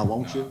to you. I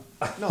want you.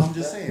 No, I'm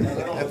just saying.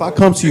 If I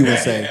come to you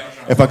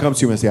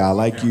and say I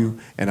like you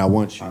and I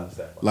want you,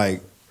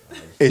 like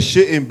it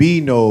shouldn't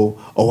be no,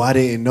 oh I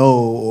didn't know,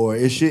 or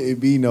it shouldn't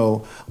be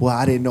no, well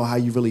I didn't know how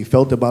you really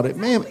felt about it,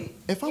 ma'am.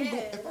 If I'm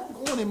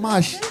going in my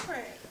Different.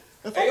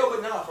 Hey, yo,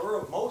 but nah, for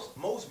real,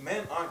 most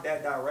men aren't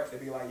that direct to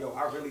be like, yo,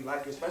 I really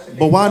like you, especially.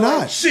 but why you know, not?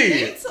 like,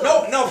 Shit.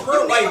 No, for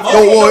real, like, most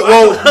No,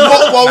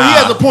 people, well, he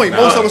has a point.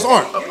 Most of us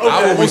aren't.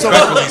 I will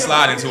respectfully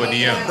slide into a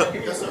DM.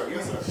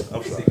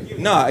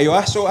 Nah, yo,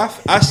 I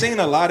seen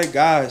a lot of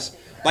guys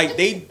like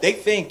they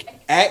think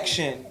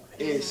action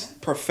is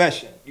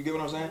profession. You get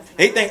what I'm saying?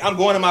 They think I'm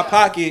going in my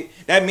pocket.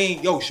 That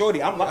mean, yo,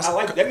 shorty, I like.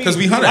 That means 'Cause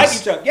we like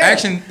hunters. each other. Yeah.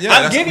 Action, yeah,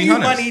 I'm that's giving we you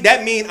hunters. money.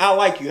 That mean I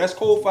like you. That's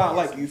cold for I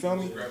like you. You feel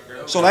me?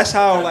 So that's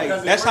how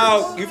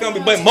you feel me.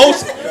 But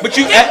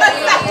you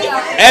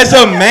as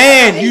a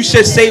man, you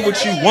should say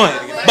what you want.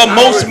 But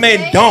most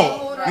men don't.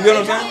 You get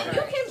what I'm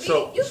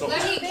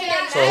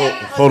saying?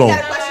 Hold on.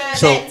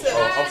 So,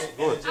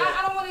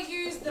 I don't want to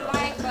use the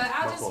mic, but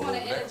I just want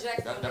to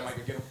interject.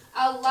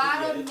 A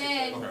lot of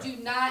men do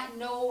not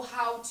know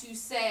how to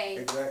say,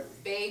 Exactly.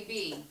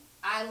 baby,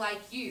 I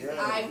like you.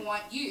 I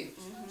want you.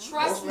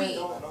 Trust me,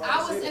 don't know I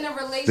how to was say in a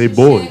They relationship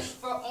boys.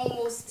 for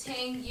almost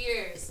 10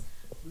 years,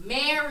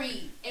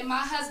 married, and my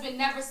husband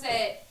never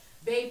said,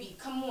 baby,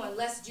 come on,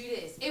 let's do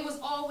this. It was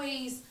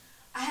always,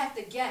 I have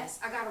to guess.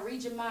 I got to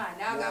read your mind.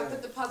 Now I got to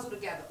put the puzzle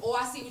together. Oh,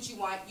 I see what you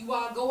want. You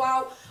want to go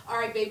out? All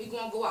right, baby, we're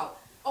going to go out.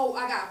 Oh,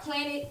 I got to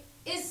plan it.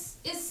 It's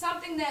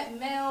something that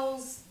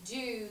males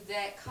do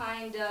that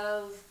kind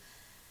of,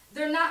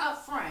 they're not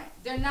upfront.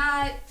 They're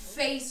not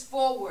face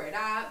forward.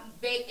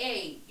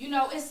 You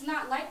know, it's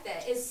not like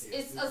that. It's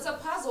a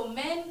puzzle.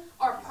 Men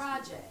are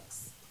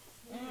projects.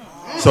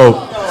 so No,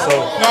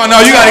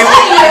 you got to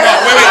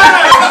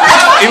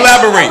wait.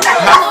 Elaborate.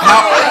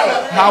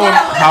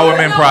 How are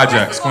men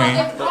projects, Queen?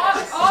 If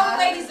all the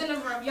ladies in the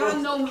room, y'all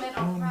know men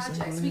are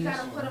projects. We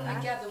gotta put them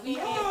together. We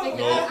have to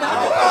figure it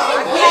out.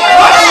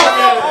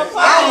 I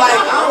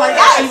don't like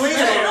how she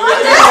leaning.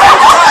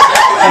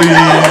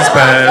 Please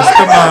pass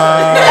the mic.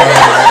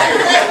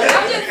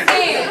 I'm just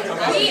saying,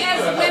 we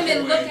as women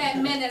look at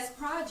men as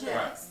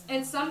projects,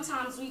 and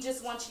sometimes we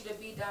just want you to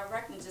be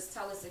direct and just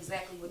tell us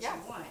exactly what you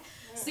want.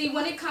 See,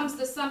 when it comes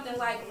to something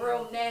like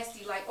real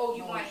nasty, like, oh,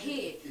 you want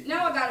head.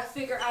 Now I gotta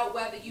figure out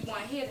whether you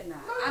want head or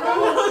not. I don't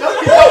know.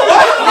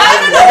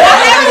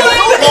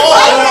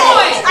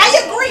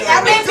 I agree. I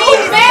And be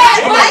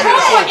mad,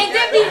 and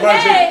then be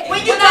mad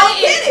When you don't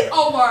get it.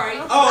 Oh, worry.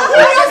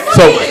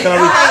 So can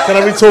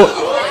I retort?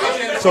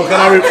 So can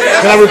I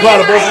reply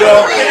to both of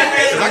y'all?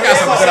 I got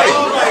something to say.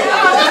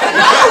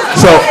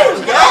 So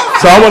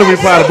I want to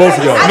reply to both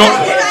of y'all.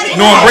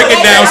 No, break it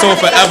down so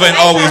forever and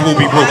always will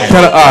be broken.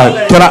 Can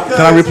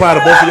I reply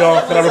to both of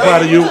y'all? Can I reply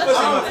to you?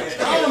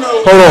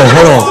 Hold on.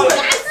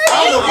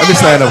 Let me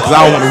stand up because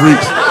I don't want to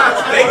reach.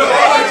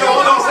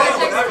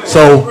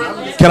 So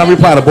can I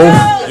reply to both?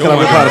 Can I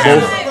reply to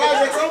both?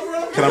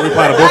 Can I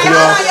reply to both of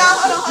y'all?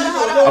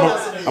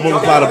 I'm gonna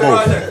reply to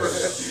both.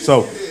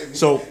 So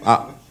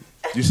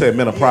you said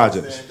men are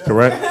projects,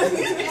 correct?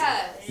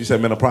 Yes. You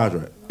said men are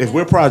projects. If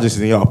we're projects,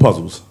 then y'all are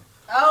puzzles.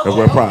 If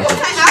we're projects.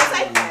 I'll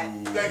take that.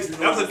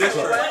 That was a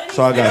district.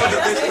 So I got you.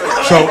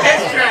 So,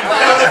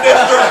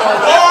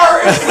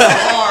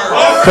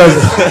 cause,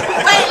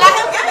 Wait, let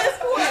him get his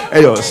point.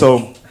 hey yo,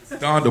 so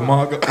Don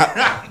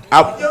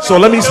DeMarco. so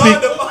let me speak.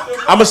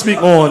 I'm gonna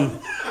speak on.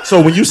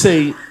 So when you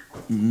say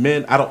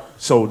men,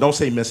 don't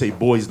say men. Say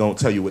boys don't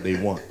tell you what they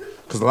want,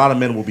 because a lot of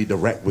men will be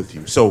direct with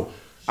you. So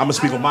I'm gonna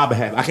speak on my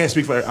behalf. I can't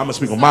speak for. I'm gonna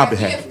speak on my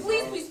behalf.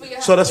 Please for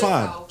your So that's help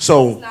fine. yourself.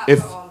 So It's not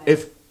for all men.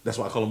 if that's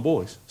why I call them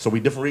boys. So we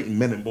differentiate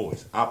men and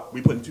boys.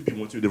 We putting two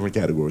people in two different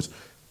categories,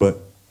 but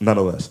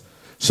nonetheless.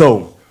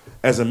 So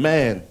as a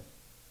man,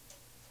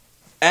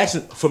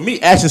 action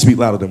speak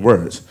louder than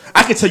words.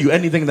 I can tell you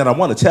anything that I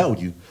want to tell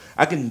you.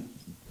 I can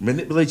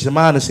manipulate your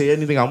mind and say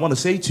anything I want to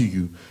say to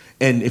you.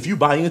 And if you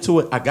buy into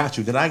it, I got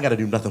you. Then I ain't got to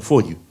do nothing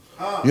for you.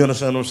 You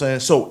understand what I'm saying?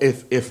 So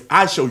if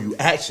I show you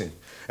action,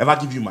 if I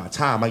give you my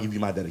time, I give you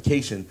my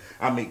dedication,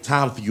 I make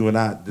time for you, and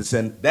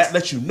that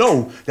lets you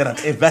know that I'm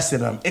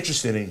invested and I'm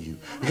interested in you.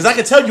 Because I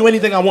can tell you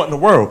anything I want in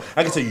the world.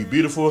 I can tell you you're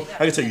beautiful.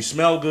 I can tell you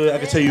smell good. I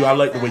can tell you I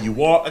like the way you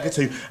walk. I can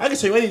tell you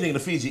anything to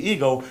feed your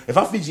ego. If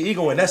I feed your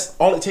ego and that's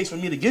all it takes for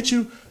me to get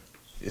you,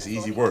 it's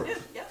easy work.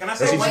 Can I That's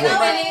say easy one work.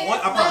 thing? Men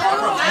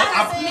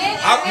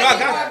I got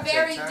you. are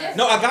very different.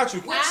 No, I got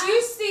you. What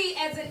you see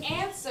as an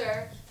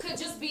answer could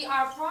just be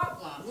our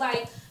problem.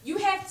 Like, You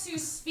have to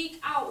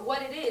speak out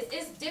what it is.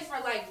 It's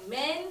different. Like,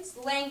 men's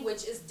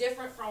language is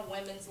different from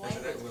women's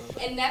language.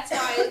 And that's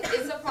why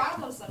it's a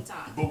problem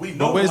sometimes. But we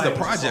know. But where's the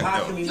language, project, so how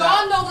though? can we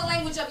Y'all not- know the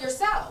language of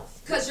yourself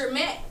because you're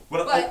men.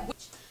 But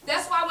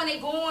that's why when they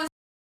go on.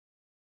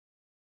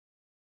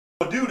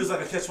 A dude is like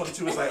a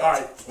catch-22. It's like, all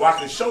right, well, I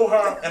can show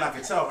her and I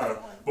can tell her,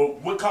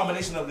 but what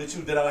combination of the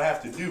two that I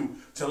have to do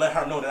to let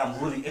her know that I'm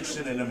really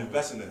interested in them,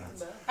 investing in her?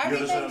 You understand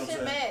Everything what I'm should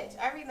saying? match.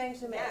 Everything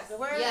should match. The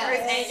word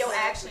Yes. And your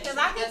actions. Because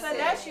I can That's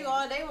finesse it. you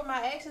all day with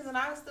my actions, and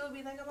I can still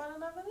be thinking about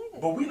another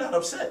nigga. But we not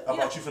upset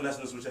about you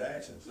finessing us with your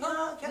actions. No,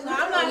 I'm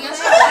not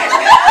Yes.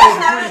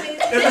 saying.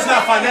 If it's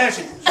not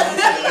financial,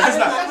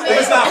 if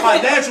it's not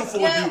financial for a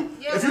dude,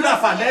 if you're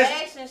not financial,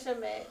 action should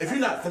match. if you're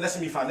not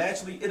finessing me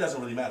financially, it doesn't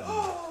really matter to me.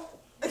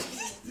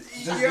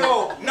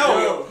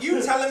 Yo,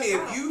 you telling me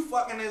if you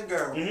fucking this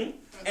girl Mhm.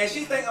 and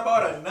she think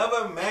about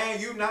another man,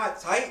 you not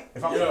tight?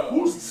 If I'm,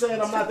 who's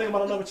saying I'm not thinking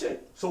about another chick?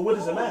 So what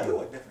does it matter?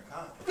 You a different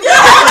kind.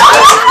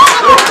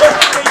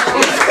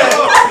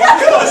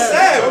 You're a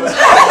savage.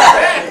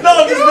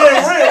 No, I'm just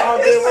being real. I'm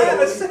being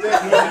real.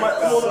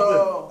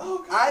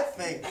 So I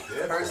think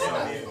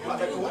personally,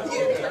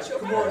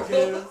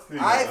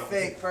 I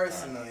think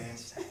personally,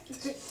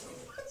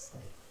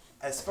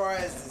 as far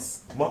as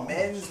this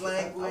men's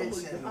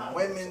language and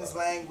women's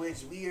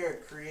language, we are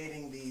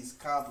creating these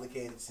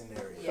complicated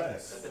scenarios.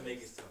 Facts.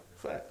 make it tough.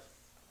 Facts.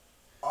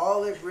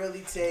 All it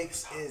really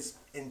takes is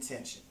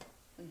intention.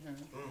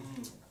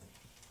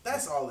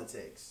 That's all it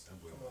takes.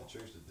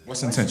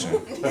 What's intention?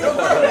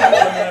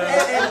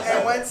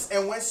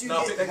 And once you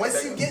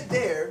get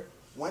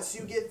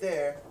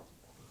there,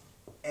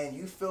 and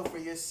you feel for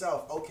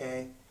yourself,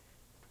 okay,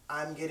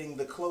 I'm getting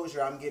the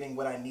closure, I'm getting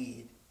what I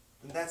need,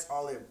 and that's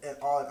all it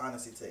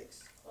honestly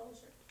takes.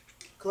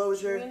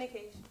 Closure,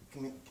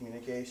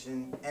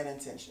 communication, and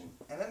intention,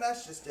 and then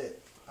that's just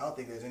it. I don't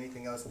think there's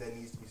anything else that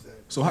needs to be said.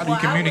 So how do you Well,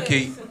 I would-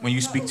 communicate when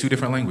you speak two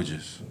different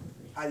languages?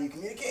 How do you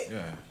communicate?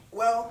 Yeah.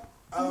 Well,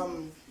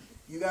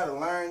 you gotta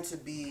learn to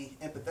be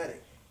empathetic.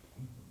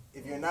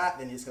 If you're not,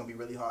 then it's gonna be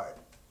really hard.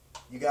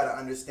 You gotta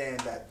understand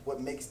that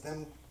what makes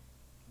them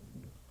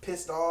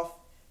pissed off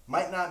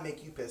might not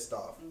make you pissed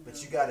off,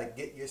 but you gotta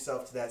get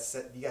yourself to that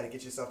you gotta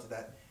get yourself to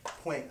that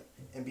point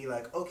and be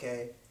like,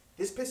 okay,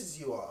 this pisses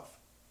you off,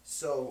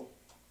 so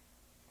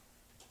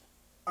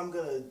I'm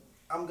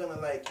gonna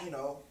like, you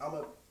know, I'm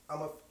a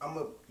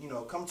you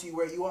know, come to you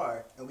where you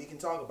are and we can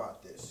talk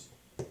about this.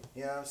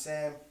 You know what I'm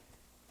saying?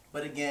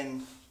 But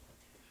again,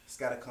 it's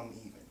gotta come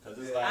even. Cause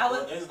it's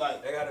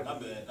like, They gotta my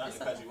be- bad, not to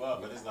cut you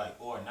off, but it's like,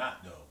 or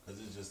not though. Cause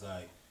it's just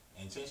like,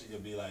 intention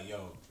could be like,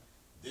 yo,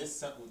 this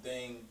simple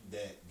thing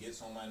that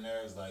gets on my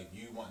nerves, like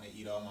you wanting to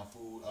eat all my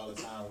food all the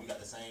time, we got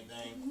the same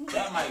thing,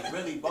 that might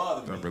really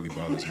bother me. That really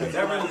bothers me.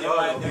 That really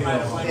bothers me. It might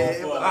have went on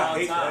for a I long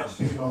hate that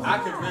time. shit. I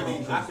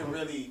could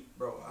really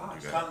Bro,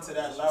 come to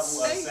that level of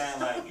saying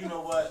like, you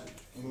know what,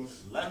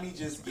 let me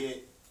just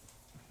get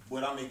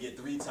what I'm gonna get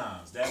 3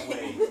 times. That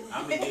way,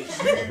 I'm gonna get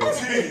 2.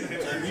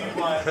 And you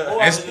want,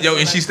 or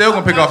And she's still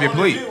gonna pick off your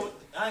plate.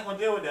 I ain't gonna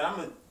deal with that. I'm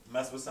gonna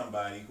mess with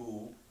somebody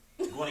who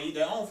gonna eat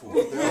their own food.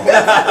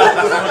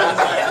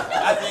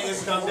 I think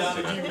it's come down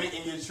to you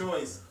making your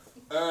choice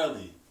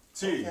early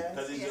too,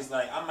 because it's just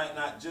like I might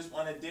not just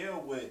want to deal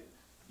with.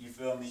 You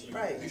feel me?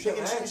 Right. You You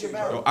shouldn't should have to, your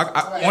Yo,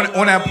 balance.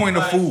 on that point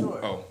of food.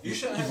 Oh, You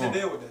shouldn't have to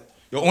deal with that.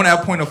 Yo, on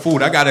that point of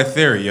food, I got a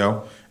theory,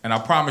 yo, and I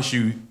promise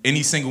you,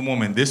 any single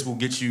woman, this will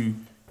get you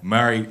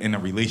married in a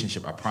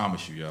relationship. I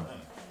promise you, yo.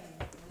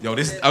 Yo,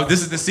 this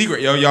is the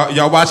secret, yo.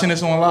 Y'all watching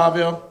this on live,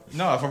 yo?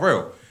 No, for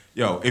real.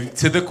 Yo, if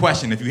to the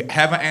question, if you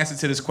have an answer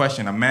to this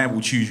question, a man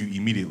will choose you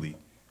immediately.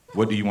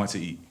 What do you want to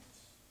eat?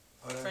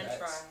 French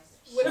fries.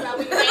 What about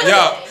when Yo,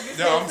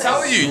 I'm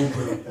telling you. You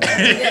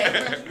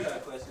got a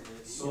question.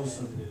 So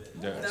simple.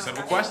 Yeah,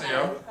 simple question,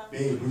 yo.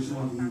 Babe, what you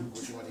want to eat?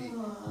 What you want to eat?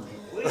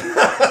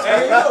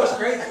 Hey, you know what's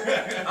crazy? I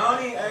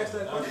don't even ask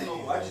that question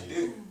on what you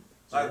do.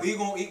 Like, we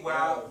gonna eat where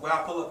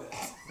I pull up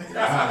at.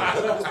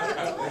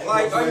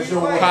 Like, are you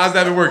like, How's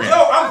that been working?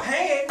 yo, I'm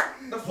paying.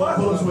 The fuck?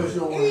 Pull us what you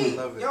don't want to Eat. eat.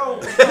 Yo,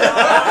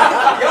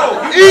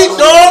 Eat,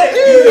 dog.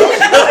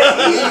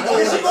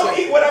 she gonna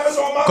eat whatever's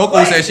on my Coco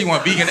plate. said she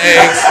want vegan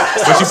eggs,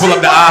 but she pull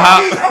up the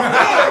IHOP.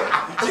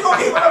 She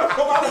gonna eat whatever's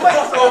on my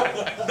plate. So,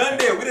 done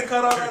deal. We didn't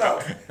cut all that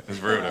out. It's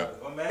real though.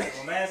 My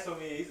man told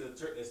me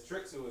it's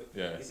trick to it.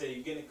 Yeah. He said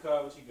you get in the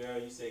car with your girl,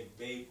 you say,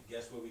 babe,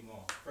 guess where we going?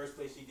 First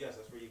place she guess,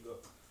 that's where you go.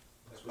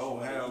 That's what Oh,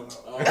 she hell wanna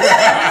no. eat.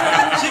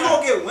 She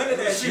gonna get wind of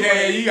that shit.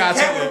 Yeah, you got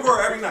Can't to. with a girl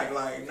every night.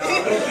 Like, nah.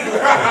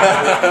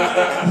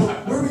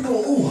 Where we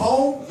going? Ooh,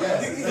 home?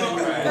 Yes.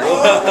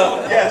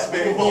 Yes,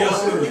 baby. You go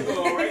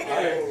right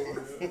there.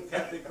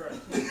 Captain Crunch.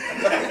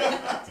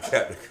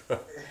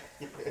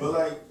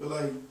 But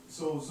like,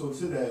 so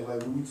to that,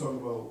 like when we talk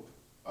about,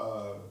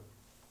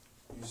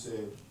 you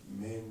said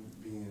men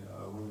being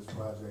women's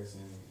projects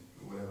and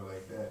whatever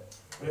like that.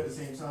 But at the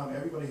same time,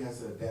 everybody has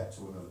to adapt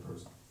to another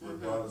person,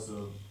 regardless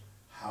of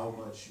how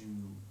much you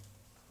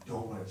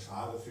don't want to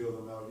try to feel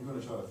them out. You're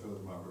going to try to feel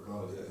them out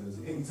regardless. Because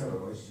any type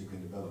of relationship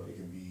can develop. It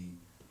can be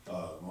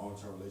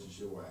long-term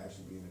relationship or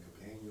actually being a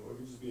companion, or it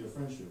could just be a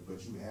friendship,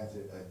 but you have to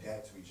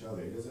adapt to each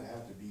other. It doesn't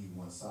have to be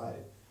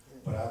one-sided.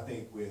 But I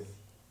think with,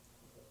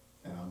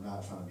 and I'm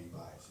not trying to be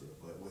biased here,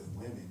 but with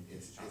women,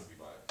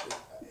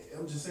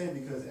 I'm just saying,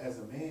 because as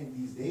a man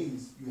these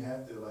days, you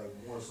have to like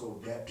more so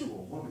adapt to a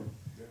woman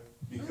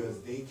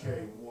because they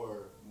carry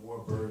more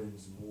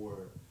burdens, more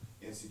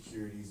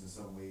insecurities in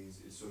some ways.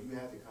 So you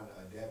have to kind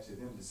of adapt to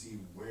them to see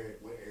what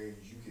areas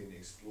you can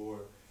explore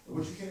and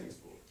what you can't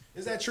explore.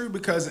 Is that true?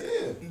 Because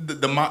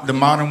the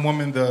modern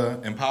woman, the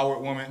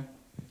empowered woman,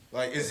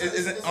 like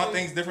aren't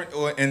things different,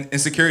 or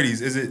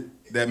insecurities? Is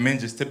it that men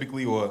just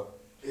typically or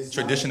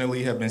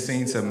traditionally have been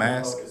seen to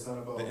mask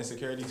the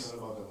insecurities? It's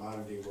not about the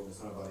modern day woman.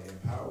 It's not about the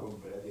empowered woman.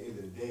 But at the end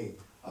of the day,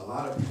 a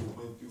lot of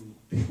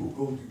people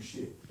go through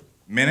shit.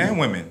 Men and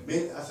women.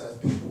 I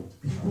said people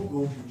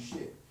go through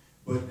shit.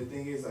 But the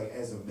thing is, like,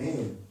 as a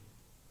man,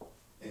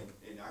 and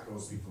I can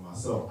only speak for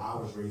myself, I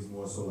was raised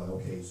more so like,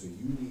 okay, so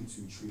you need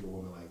to treat a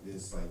woman like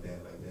this, like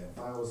that, like that.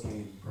 Flowers,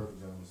 candy, perfect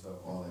gentleman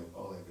stuff, all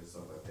that good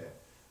stuff like that.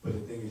 But the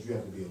thing is, you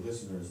have to be a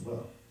listener as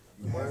well.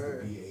 You have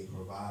to be a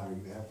provider.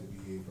 You have to be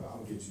I'm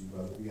gonna get you,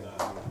 brother. You have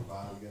to be a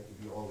provider. You have to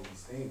be all of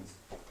these things,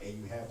 and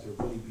you have to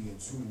really be in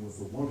tune with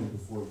a woman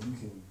before you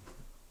can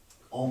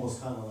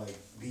almost kind of like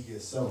be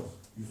yourself.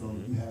 You feel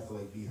me? You have to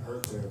like be her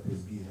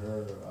therapist, be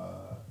her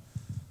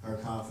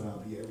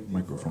confidant, be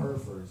everything for her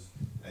first.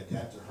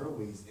 Adapt to her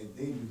ways, and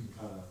then you can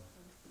kind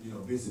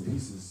of, bits and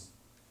pieces,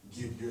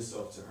 give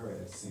yourself to her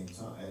at the same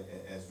time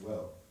as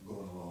well,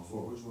 going along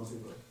forward. What you want to say,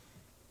 bro?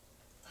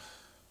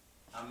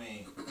 I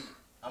mean,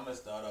 I'm gonna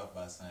start off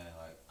by saying,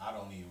 like, I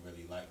don't even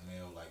really like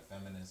male like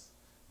feminists,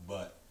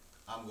 but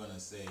I'm gonna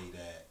say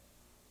that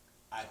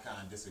I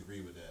kind of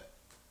disagree with that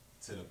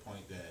to the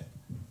point that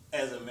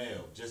as a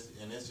male,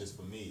 and it's just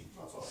for me,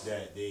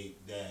 that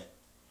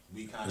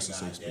we kind of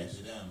got adapt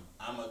to them.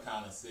 I'm gonna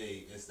kind of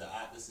say it's the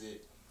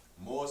opposite.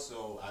 More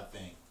so, I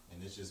think,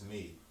 and it's just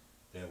me,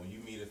 that when you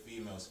meet a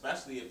female,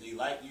 especially if they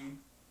like you,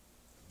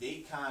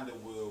 they kind of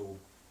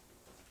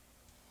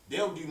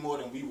they'll do more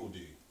than we will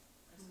do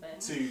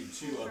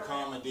to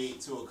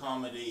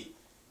accommodate.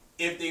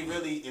 If they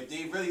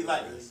really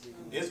like us,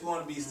 it's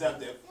going to be stuff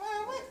that,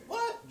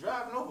 what?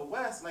 Driving over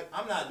west? Like,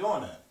 I'm not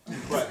doing that.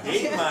 But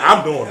they might.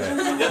 I'm doing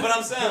that. Yeah, but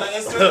I'm saying, like,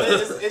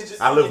 it's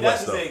just, I live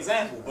that's west, just an though.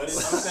 example. But I'm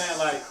saying,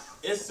 like,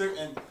 it's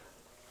certain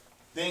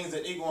things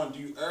that they're going to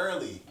do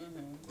early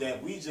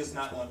that we just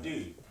not going to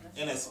do.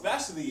 And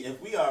especially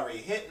if we already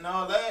hitting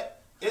all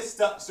that, it's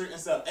certain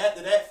stuff.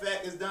 After that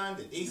fact is done,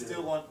 that they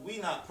still want, we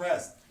not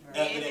pressed.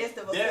 It's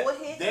the before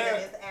hit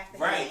and it's after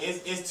right.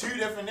 hit. It's two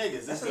different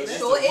niggas. It's It the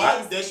sure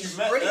one is. that you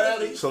met Really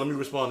early. So let me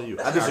respond to you.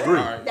 I disagree.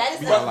 That is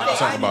We got a lot to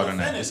talk about I on ain't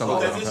that. even It's a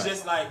lot. finished, because it's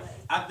just like,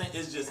 I think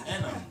it's just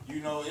in them.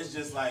 It's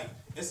just like,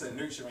 it's a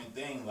nurturing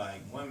thing.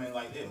 Like, women,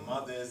 like their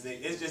mothers,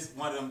 it's just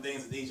one of them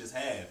things that they just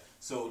have.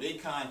 So they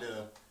kind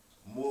of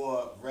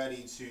more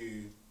ready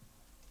to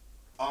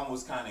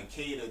almost kind of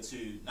cater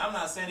to. I'm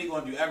not saying they're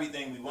going to do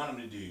everything we want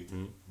them to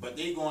do, but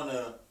they're going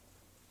to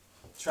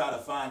try to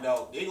find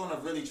out. They're going to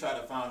really try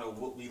to find out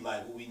what we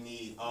like, what we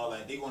need, all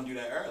that. They're going to do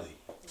that early.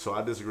 So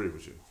I disagree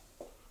with you,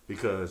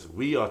 because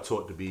we are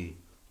taught to be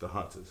the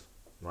hunters,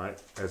 right?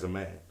 As a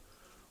man,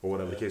 or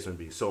whatever the case may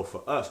be. So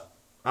for us,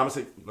 let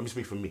me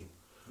speak for me.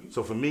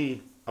 So for me,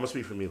 I'm gonna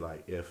speak for me.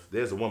 Like, if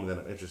there's a woman that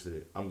I'm interested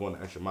in, I'm going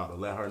to extra mile to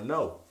let her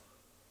know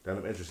that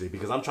I'm interested,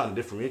 because I'm trying to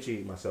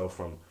differentiate myself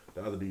from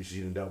the other dudes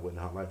she done dealt with in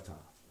her lifetime.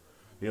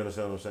 You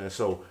understand what I'm saying?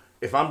 So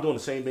if I'm doing the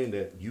same thing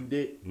that you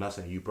did, I'm not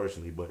saying you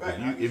personally, but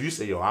if you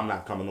say, yo, I'm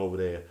not coming over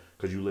there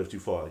because you live too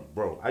far,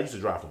 bro. I used to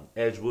drive from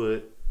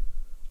Edgewood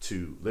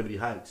to Liberty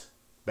Heights,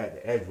 back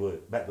to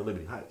Edgewood, back to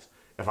Liberty Heights.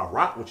 If I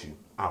rock with you,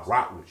 I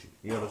rock with you.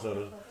 You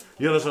understand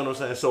what I'm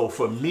saying? So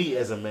for me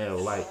as a male,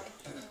 like,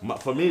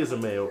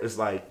 it's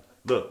like,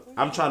 look,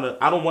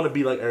 I don't want to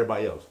be like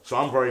everybody else. So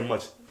I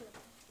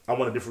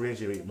want to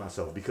differentiate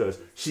myself, because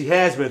she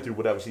has been through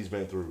whatever she's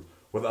been through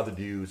with other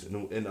dudes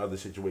in other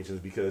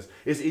situations, because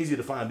it's easy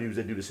to find dudes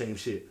that do the same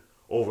shit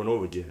over and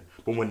over again.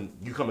 But when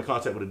you come in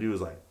contact with a dude,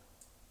 it's like,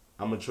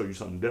 I'm going to show you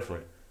something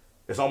different.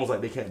 It's almost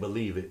like they can't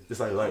believe it. It's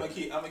like, I'm gonna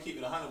keep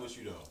it 100 with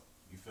you though.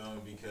 You feel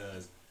me?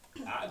 Because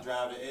I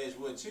drive to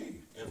Edgewood too.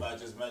 If I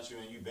just met you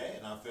and you bad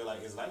and I feel like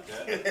it's like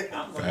that,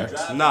 I'm gonna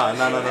drive.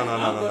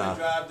 No.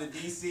 Drive to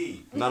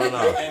DC. No.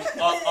 And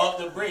off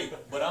the break.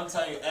 But I'm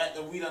telling you,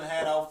 after we done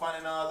had our fun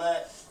and all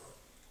that,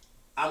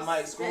 I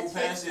might scroll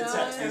past your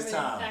text this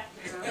time.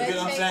 You know what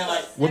I'm saying?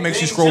 Like, What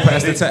makes you scroll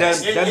past the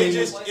text? That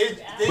means,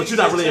 but you're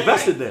not really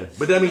invested then.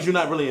 But that means you're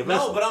not really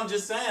invested. No, but I'm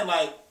just saying,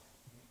 like,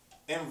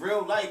 in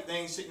real life,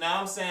 things shit. Now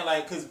I'm saying,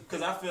 like, cause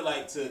I feel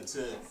like to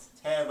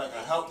have like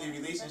a healthy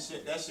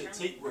relationship, that shit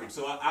take work.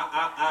 So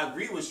I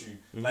agree with you.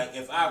 Mm-hmm. Like,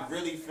 if I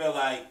really feel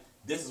like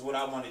this is what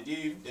I want to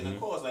do, then of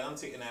course, like, I'm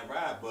taking that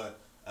ride. But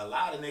a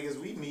lot of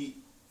niggas we meet,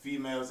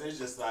 females, it's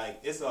just like,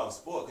 it's all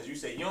sport. Because you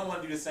say you don't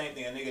want to do the same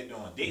thing a nigga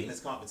doing. Dating is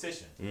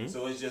competition.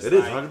 So it's just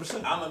like,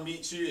 100%. I'm going to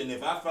meet you, and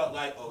if I felt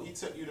like, oh, he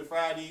took you to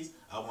Fridays,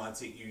 I want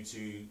to take you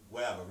to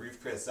whatever, Ruth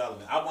Chris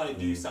Sullivan. I want to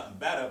do something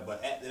better,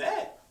 but after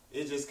that,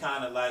 it's just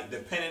kind of like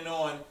depending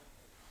on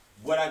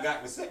what I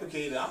got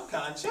reciprocated, I'm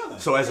kind of chilling.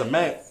 So as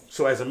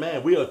a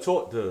man, we are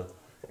taught to,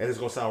 and it's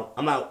gonna sound,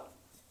 I'm not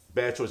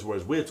bad choice of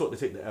words. We're taught to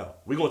take the L.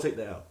 We're gonna take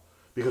the L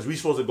because we're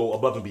supposed to go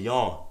above and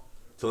beyond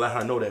to let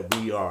her know that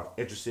we are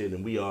interested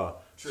and we are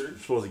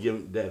supposed to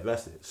give that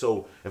vested.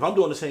 So if I'm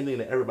doing the same thing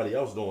that everybody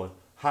else doing,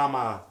 how am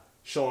I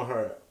showing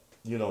her,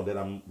 that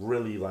I'm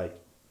really like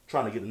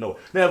trying to get to know her?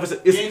 Now, but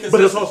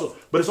it's also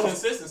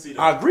consistency.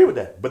 Though. I agree with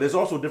that, but it's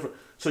also different.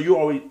 So you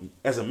always,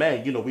 as a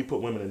man, we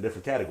put women in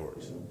different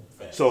categories.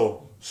 Fact.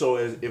 So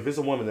if it's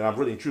a woman that I'm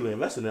really truly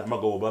invested in, I'm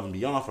gonna go above and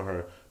beyond for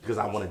her because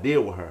I want to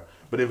deal with her.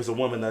 But if it's a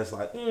woman that's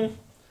like,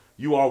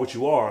 you are what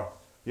you are,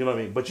 you know what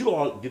I mean. But you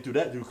all get through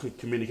that through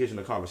communication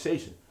and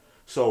conversation.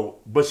 So,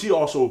 but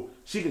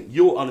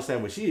you'll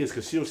understand where she is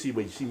because she'll see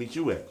where she meets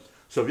you at.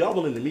 So if y'all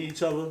willing to meet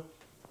each other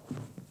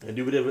and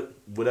do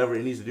whatever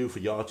it needs to do for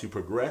y'all to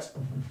progress,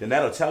 then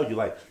that'll tell you,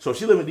 like, so if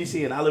she live in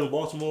DC and I live in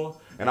Baltimore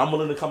and I'm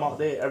willing to come out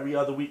there every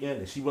other weekend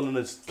and she willing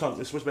to come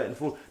and switch back and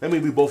forth, that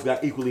means we both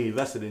got equally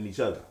invested in each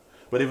other.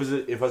 But if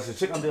it's a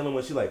chick I'm dealing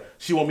with,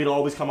 she want me to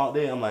always come out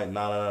there, I'm like,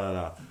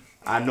 nah.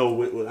 I know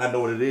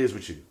what it is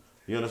with you.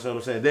 You understand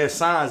what I'm saying? There's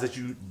signs that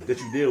you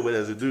deal with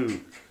as a dude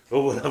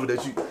or whatever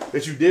that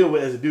you deal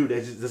with as a dude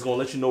that's gonna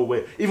let you know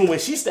where, even when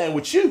she's standing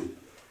with you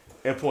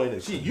and pointing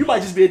at you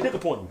might just be a dick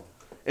appointment.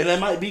 And that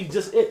might be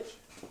just it.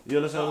 You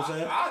understand what I'm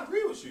saying? I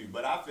agree with you,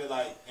 but I feel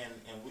like, and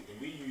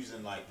we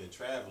using like the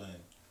traveling,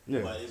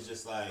 but it's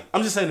just like.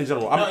 I'm just saying in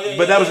general.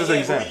 That was just an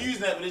example. We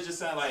using that, but it's just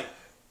sound like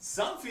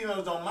some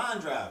females don't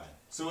mind driving.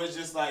 So it's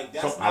just like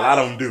that's a lot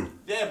of them do.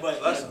 Yeah,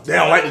 but they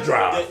don't like to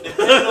drive.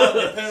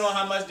 Depending on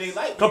how much they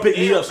like. Come pick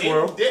me up,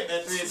 squirrel. Dip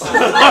at 3 o'clock.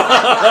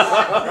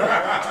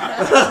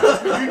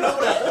 You know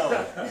that though.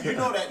 You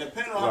know that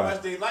depending on how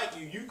much they like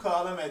you, you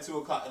call them at 2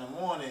 o'clock in the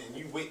morning and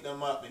you wake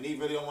them up and they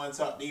really don't want to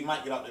talk. They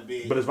might get out the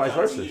bed. But it's vice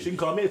versa. She can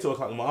call me at 2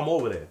 o'clock in the morning. I'm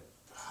over there.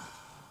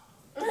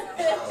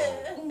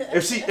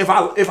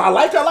 If I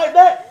like her like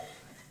that.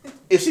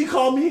 If she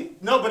call me,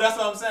 no, but that's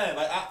what I'm saying.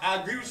 Like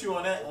I agree with you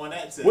on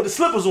that tip. With the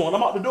slippers on,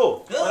 I'm out the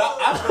door. But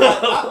I feel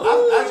like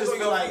I just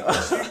feel like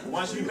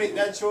once you make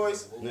that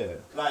choice,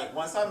 like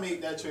once I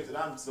make that choice, that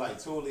I'm just like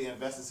totally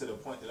invested to the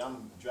point that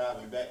I'm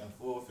driving back and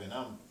forth and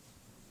I'm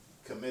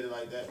committed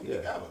like that. We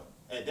together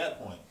at that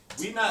point.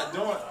 We not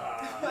doing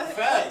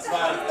facts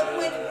like.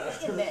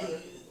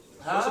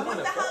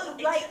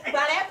 Like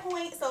by that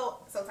point, so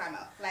time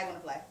out. Flag on the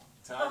play.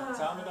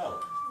 Time it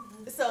out.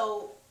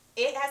 So.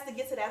 It has to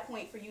get to that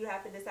point for you to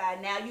have to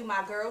decide. Now you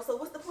my girl. So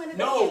what's the point of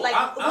dating?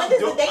 When does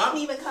the dating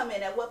even come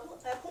in? At what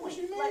point? What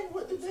you mean?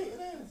 What the dating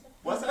is?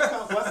 Once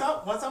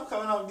I'm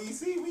coming out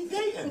DC, we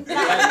dating. No.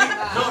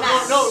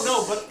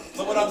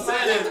 But what I'm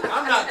saying is,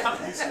 I'm not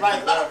coming.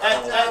 Like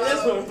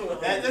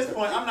at this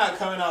point, I'm not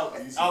coming out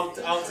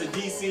to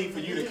DC for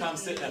you to come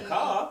sit in a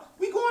car.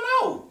 We going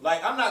out.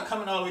 Like I'm not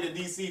coming all the way to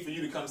DC for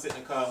you to come sit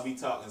in a car and we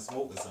talk and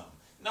smoke or something.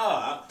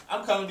 No,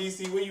 I'm coming to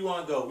DC. Where you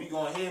want to go? We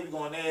going here. We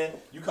going there.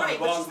 You come to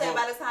Baltimore. But you said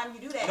by the time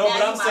you do that, no, now but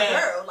you I'm my saying,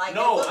 girl. Like,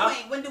 at what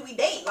point? When do we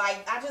date?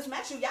 Like, I just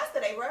met you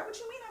yesterday, bro. What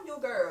you mean I'm your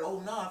girl?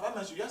 Oh no, if I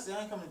met you yesterday,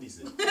 I ain't coming to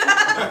DC.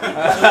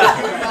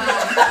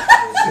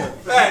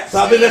 Facts. So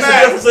I think that's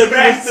the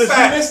difference.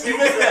 Facts. You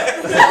missed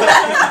that.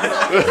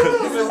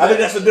 I think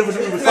that's the difference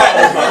we were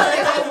talking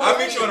about. I'll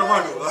meet you on a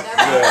rendezvous.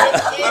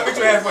 I'll meet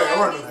you halfway. A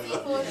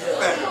rendezvous.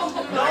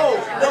 No.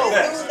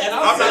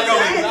 I'm not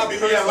going. I'll be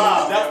here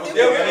live.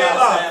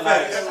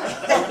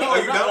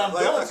 I'm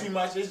doing too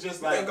much. It's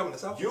just like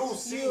you'll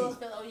see. You don't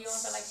feel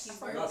like she's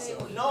worth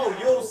it? No,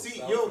 you'll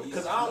see.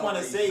 Because I don't want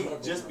to say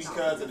just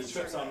because of the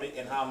trips I'm making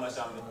and how much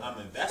I'm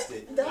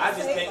invested. I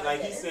just think,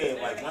 like he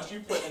said, like once you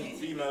put in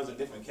females in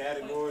different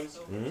categories,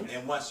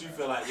 and once you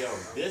feel like, yo,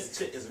 this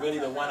chick is really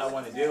the one I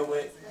want to deal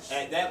with,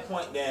 at that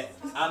point that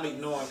I'm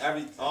ignoring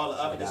all the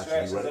other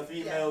distractions of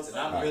females, and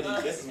I'm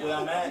really, this is where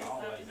I'm at.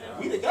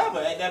 We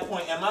together at that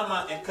point in my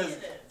mind, and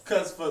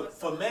because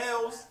for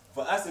males,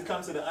 for us to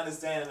come to the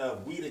understanding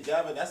of we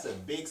together, that's a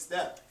big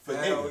step for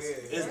niggas.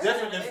 Yeah. It's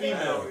different than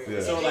females.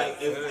 Yeah. So like,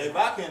 if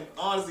I can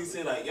honestly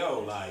say like, yo,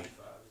 like,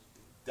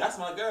 that's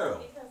my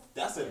girl.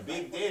 That's a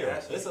big deal.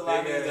 It's a lot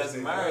of niggas that's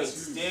married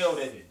still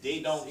that they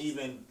don't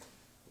even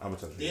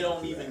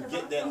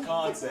get that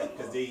concept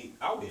because they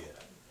out there.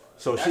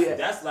 So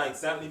that's like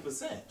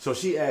 70%. So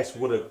she asked,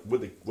 what are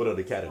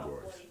the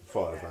categories as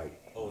far as like?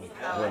 So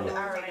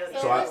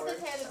what's the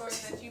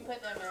categories that you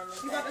put them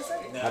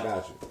in? I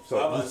got you. So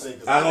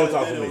I know what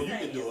talking to me.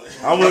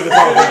 I'm looking to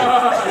talk to me.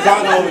 I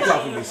know what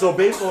talking to me. So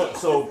based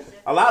on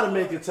a lot of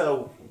men can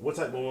tell what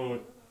type of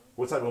women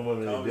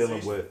they're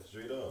dealing with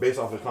based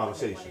off of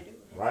conversation,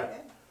 right?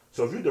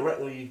 So if you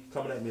directly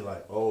coming at me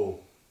like, oh,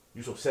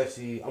 you so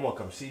sexy, I'm gonna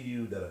come see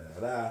you,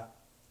 I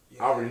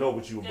already know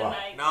what you about.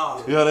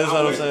 No. You know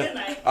what I'm saying?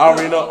 I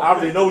already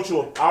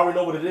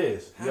know what it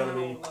is. You know what I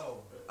mean?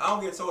 I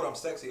don't get told I'm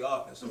sexy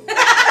often, so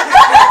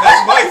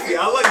that's wifey.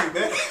 I love you,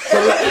 man.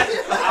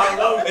 I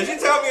love you. If you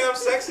tell me I'm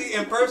sexy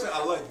in person,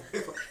 I love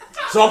you.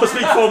 So I'm gonna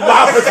speak from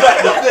my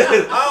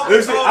perspective.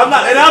 I'm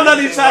not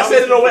even trying to say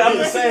it in no way. I'm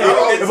just saying,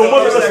 if a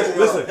woman,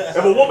 listen,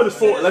 if a woman is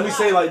forward, let me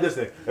say it like this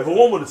then. If a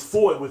woman is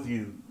forward with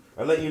you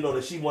and letting you know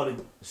that she want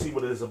to see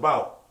what it is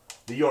about,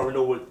 then you already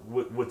know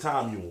what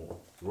time you want,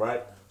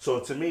 right? So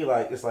to me,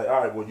 like, it's like,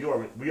 all right, well, we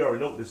already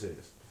know what this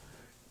is.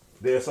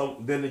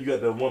 Then you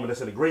got the woman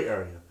that's in the gray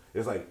area.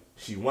 It's like,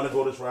 she want to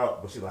go this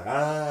route, but she's like,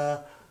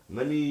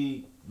 let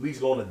me at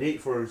least go on a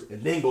date first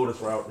and then go this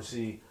route to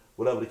see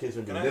whatever the case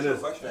may be. Can I ask you a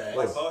question?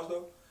 Like, pause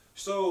though.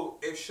 So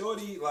if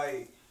shorty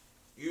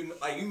you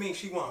mean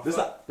she want to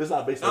fuck? This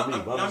not based on me.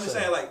 I'm just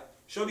saying like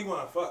shorty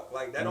want to fuck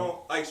like that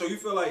don't like so you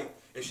feel like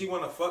if she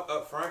want to fuck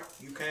up front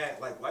you can't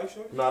like wife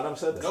shorty? No, I never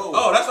said that. No.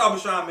 Oh, that's what I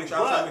was trying to make sure.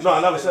 No,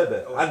 I never said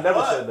that. I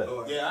never said that.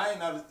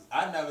 Yeah,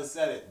 I never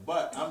said it,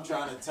 but I'm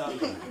trying to tell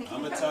you.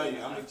 I'm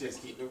gonna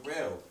just keep it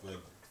real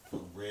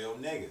for real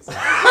niggas.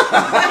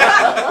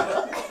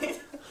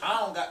 I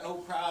don't got no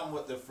problem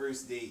with the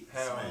first date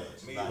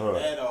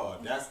smash at all.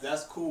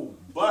 That's cool.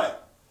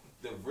 But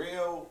the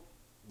real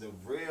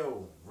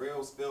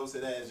spill to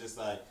that is just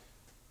like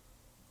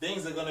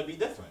things are gonna be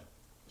different.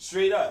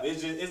 Straight up,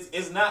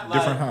 it's not like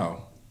different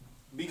how.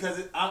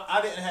 Because I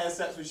didn't have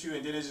sex with you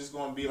and then it's just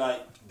gonna be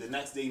like the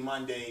next day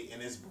Monday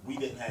and we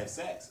didn't have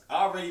sex.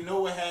 I already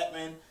know what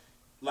happened.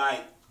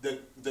 Like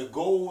the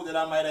goal that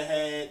I might have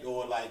had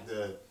or like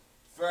the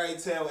fairy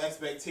tale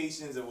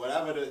expectations or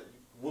whatever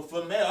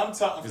for male, I'm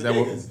talking for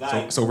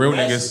niggas. So real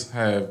niggas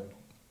have,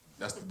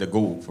 that's the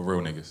goal for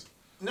real niggas.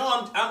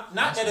 No, I'm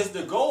not that it's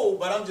the goal,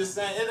 but I'm just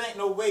saying it ain't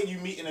no way you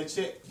meeting a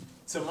chick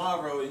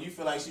tomorrow and you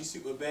feel like she's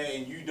super bad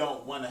and you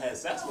don't want to have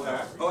sex with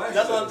her.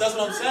 That's what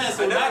I'm saying.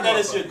 So not that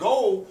it's your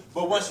goal,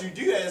 but once you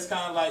do that, it's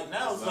kind of like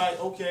now it's like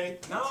okay.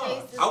 No,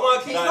 I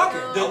want to keep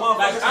fucking.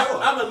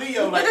 I'm a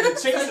Leo. Like the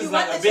chase is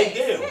like a big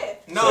deal.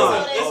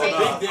 No, it's a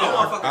big deal.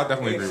 I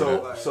definitely agree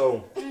with that.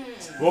 So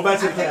going back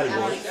to the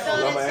category,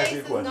 I'm gonna ask you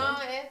a question.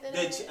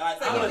 It's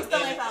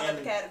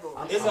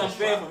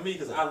unfair for me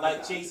because I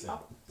like chasing.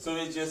 So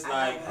it's just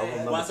like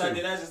once I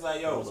did that, just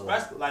like yo,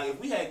 like if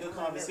we had good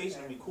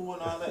conversation and we cool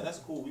and all that, that's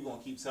cool. We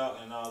gonna keep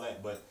talking and all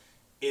that. But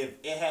if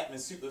it happened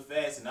super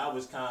fast and I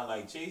was kind of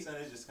like chasing,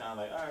 it's just kind of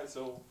like all right.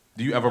 So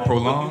do you ever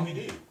prolong?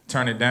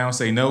 Turn it down,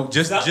 say no,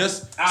 just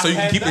so you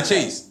can keep the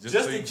chase.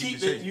 Just to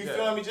keep it, you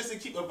feel me? Just to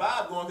keep a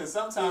vibe going, because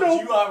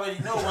sometimes you already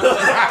know.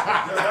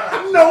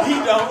 No, he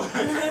don't.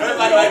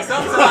 like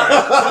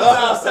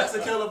sometimes sex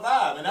will kill a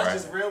vibe, and that's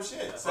just real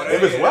shit. So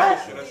if it's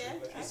whack,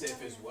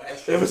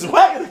 if it's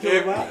whack, it'll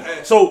kill a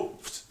vibe.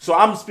 So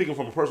I'm speaking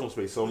from a personal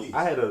space. So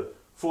I had a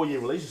 4-year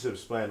relationship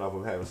span off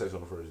of having sex on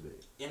the first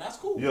date. And that's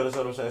cool. You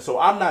understand what I'm saying? So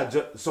I'm not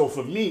just. So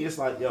for me, it's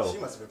like, yo. She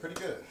must have been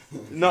pretty good.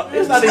 No,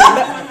 it's not even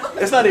that.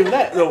 It's not even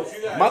that. Yo,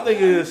 my thing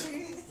is,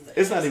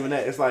 it's not even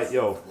that. It's like,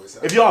 yo,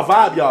 if y'all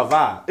vibe, y'all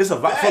vibe. It's a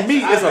vibe. For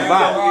me, it's a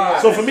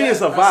vibe. So for me, it's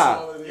a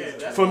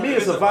vibe. For me,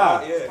 it's a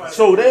vibe.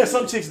 So there's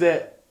some chicks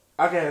that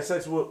I can have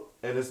sex with,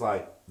 and it's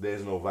like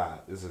there's no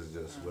vibe. This is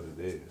just what it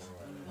is.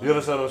 You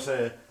understand what I'm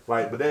saying?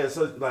 Like, but there's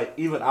such, like,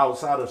 even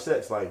outside of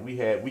sex, like we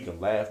can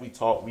laugh, we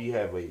talk, we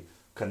have a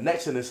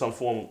connection in some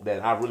form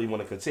that I really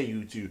want to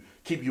continue to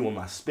keep you in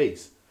my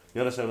space.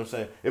 You understand what I'm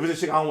saying? If it's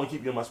a chick, I don't want to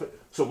keep you in my space.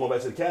 So going back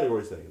to the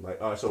categories thing,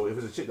 like, all right, so if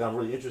it's a chick that I'm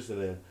really interested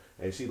in,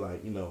 and she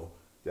like, you know,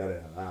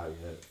 then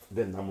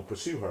I'm gonna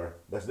pursue her.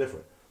 That's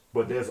different.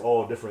 But there's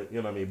all different, you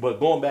know what I mean? But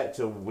going back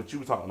to what you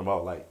were talking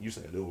about, like you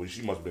said,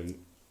 she must have been,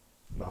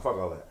 nah, fuck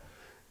all that.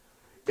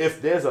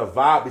 If there's a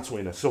vibe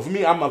between us, so for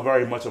me, I'm a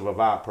very much of a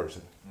vibe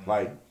person. Mm-hmm.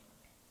 Like,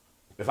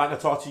 if I can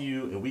talk to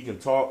you and we can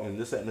talk and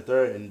this, that, and the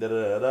third and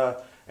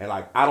da-da-da-da, and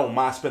like, I don't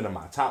mind spending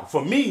my time.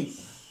 For me,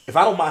 if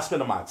I don't mind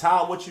spending my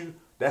time with you,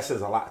 that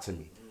says a lot to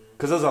me.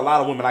 Because there's a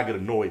lot of women I get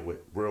annoyed with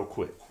real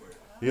quick.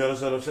 You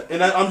understand what I'm saying?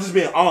 And I'm just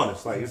being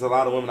honest. Like, there's a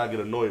lot of women I get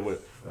annoyed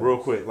with real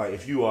quick. Like,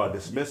 if you are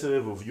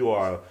dismissive, if you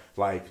are,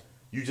 like,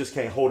 you just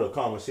can't hold a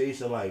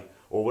conversation, like,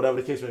 or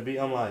whatever the case may be,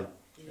 I'm like,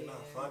 you're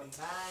not funny.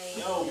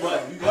 Yo,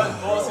 but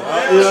also, you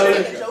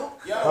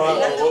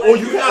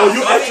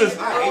extra,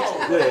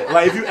 yeah.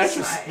 Like if you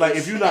extra, like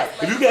if you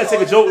can't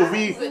take a joke, if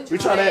we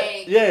try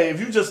that, yeah. If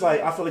you just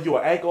like, I feel like you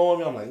an anchor on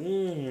me. I'm like,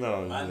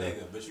 no. My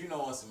nigga, but you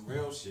know on some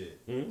real shit.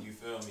 You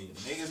feel me?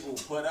 Niggas will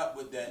put up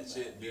with that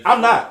shit.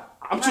 I'm not.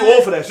 I'm too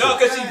old for that shit. No,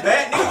 cause she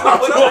bad. Niggas put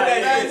up with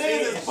that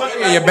shit.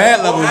 Yeah, your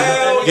bad levels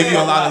give you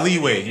a lot of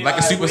leeway, like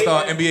a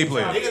superstar NBA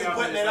player. Niggas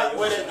putting it up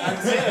with it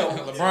until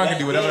LeBron can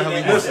do whatever the hell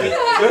he wants. Listen.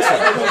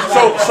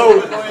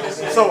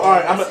 So all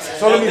right.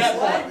 So let me.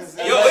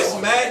 Yo, it's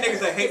mad niggas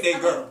that hate their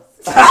girl.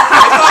 It's like, yo,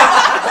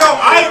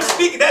 I ain't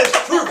speaking. That's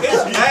true.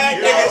 It's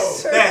mad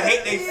niggas that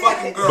hate their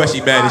fucking girl. But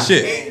she bad as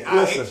shit.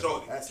 Listen.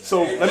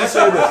 So let me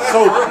say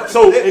this.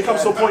 So it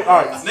comes to a point.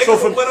 All right. So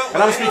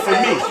and I'm speaking for me.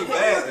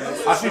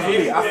 I speak for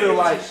me. I feel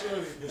like.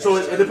 So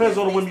it depends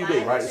on the women you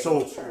date, right?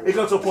 So it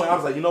comes to a point. I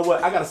was like, you know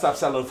what? I gotta stop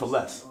settling for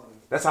less.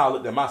 That's how I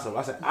looked at myself.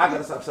 I said, I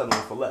gotta stop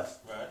settling for less.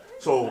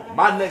 So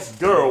my next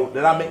girl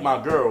that I make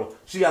my girl,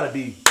 she gotta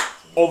be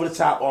over the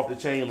top, off the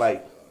chain,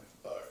 like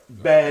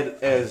bad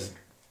as,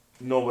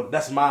 you know. But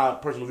that's my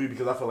personal view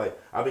because I feel like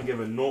I've been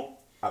given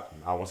I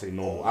won't say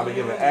normal. I've been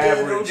giving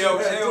average. Yo,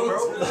 bro.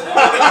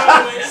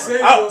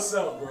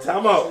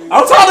 Time out.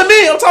 I'm talking to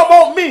me. I'm talking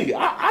about me.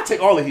 I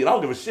take all the heat. I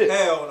don't give a shit.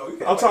 Hell no. You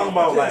can't I'm talking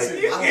about like.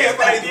 You can't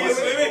fight these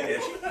women.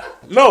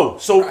 No,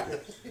 so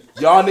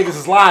y'all niggas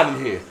is lying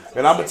in here.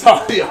 And I'm gonna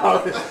talk to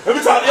y'all. Let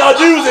me talk to y'all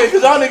dudes in,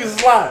 because y'all niggas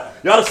is lying.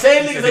 Y'all the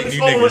same niggas that be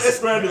scrolling on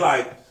Instagram be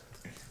like,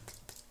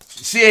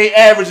 she ain't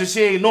average and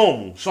she ain't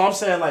normal. So I'm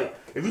saying, like,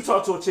 if you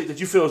talk to a chick that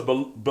you feel is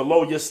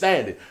below your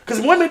standard, because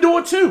women do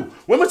it too.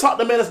 Women talk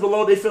to men that's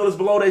below, they feel is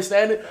below their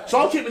standard.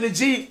 So I'm keeping the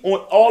G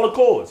on all the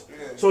chords.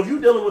 So if you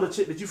dealing with a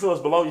chick that you feel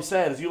is below your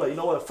standards, you like, you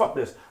know what, fuck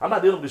this. I'm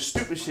not dealing with this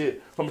stupid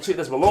shit from a chick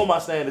that's below my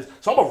standards.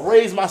 So I'm gonna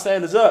raise my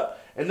standards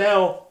up. And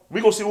now we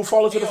gonna see who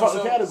fall into the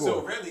fucking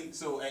category.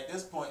 So at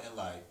this point in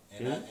life,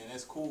 and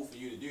it's cool for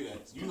you to do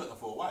that, you looking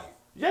for a wife.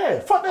 Yeah,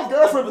 fuck that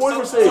girlfriend,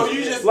 boyfriend stage. So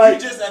you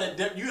just at a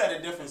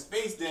different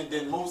space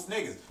than most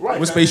niggas. Right.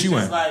 What space you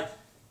in? Like,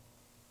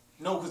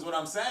 no, because what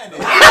I'm saying is.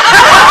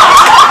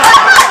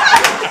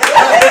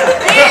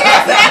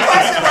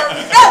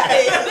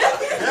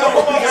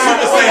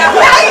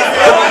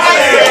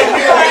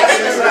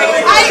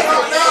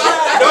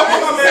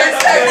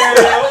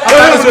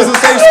 This was the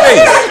same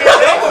space.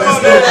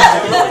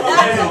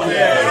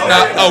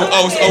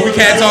 Oh, we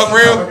can't talk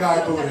real?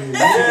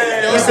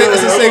 Yo, it's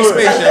the same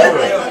space, yo.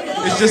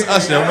 It's just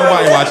us, yo.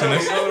 Nobody watching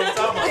this.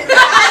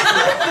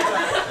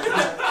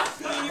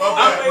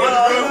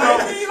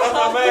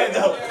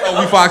 Oh,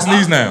 we Fox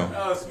News now.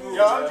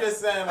 Yo, I'm just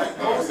saying, like,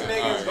 most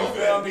niggas, you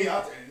feel me?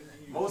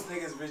 Most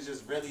niggas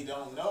just really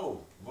don't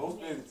know. Most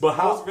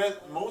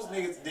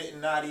niggas did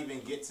not even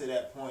get to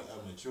that point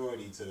of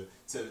maturity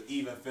to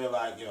even feel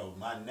like, yo,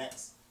 my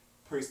next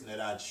person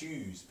that I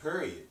choose,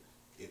 period,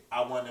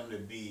 I want them to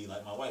be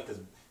like my wife.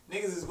 Because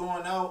niggas is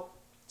going out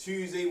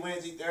Tuesday,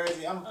 Wednesday,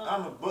 Thursday. I'm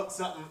going to book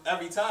something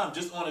every time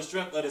just on the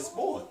strength of the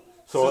sport.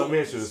 So let me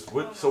ask you this.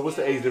 What's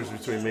the age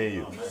difference between me and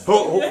you?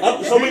 So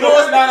we know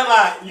it's not a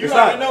lot. You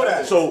already know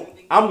that. So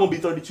I'm going to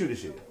be 32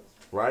 this year,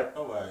 right?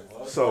 All right.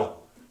 Well, so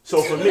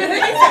for me,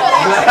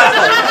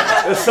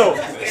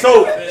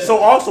 so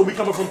also we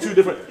coming from two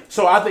different.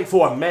 So I think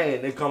for a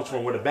man, it comes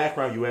from where the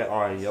background you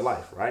are in your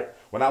life, right?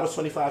 When I was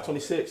 25,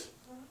 26,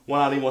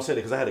 well, I didn't want to say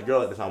that because I had a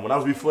girl at the time. When I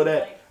was before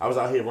that, I was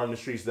out here running the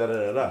streets,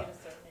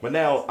 But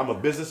now I'm a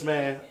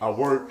businessman. I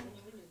work.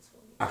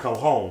 I come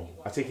home.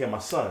 I take care of my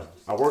son.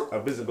 I work. I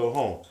visit. Go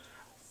home.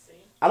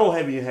 I don't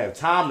even have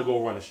time to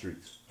go run the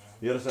streets.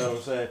 You understand what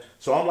I'm saying?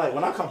 So I'm like,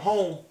 when I come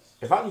home,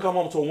 if I can come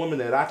home to a woman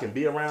that I can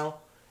be around,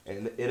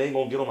 and it ain't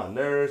gonna get on my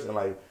nerves, and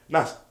like,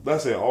 not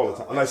saying all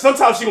the time. Like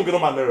sometimes she gonna get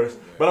on my nerves,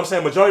 but I'm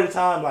saying majority of the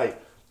time, like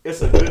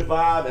it's a good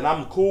vibe, and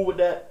I'm cool with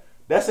that.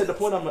 That's at the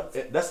point I'm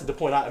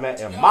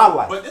at in my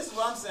life. But this is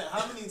what I'm saying.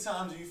 How many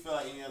times do you feel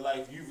like in your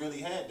life you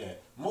really had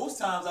that? Most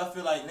times I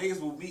feel like niggas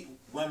will meet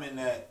women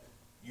that,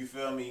 you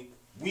feel me,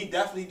 we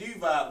definitely do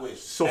vibe with.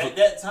 So at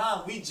that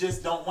time, we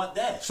just don't want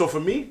that. So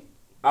for me,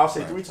 I'll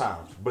say 3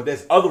 times, but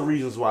there's other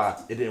reasons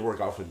why it didn't work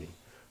out for me.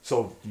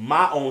 So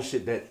my own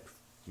shit that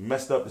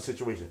messed up the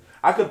situation.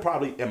 I could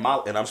probably, and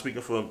I'm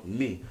speaking for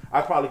me,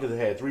 I probably could have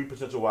had 3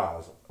 potential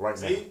wives right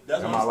now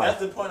in my life.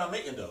 That's the point I'm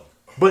making though.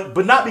 But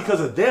not because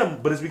of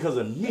them, but it's because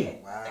of me.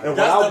 Wow. And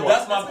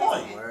that's my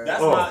point.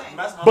 That's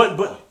my point.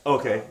 But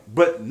okay,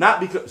 but not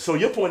because. So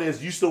your point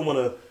is you still want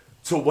to.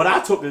 So what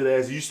I took it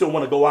as, you still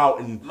want to go out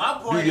and my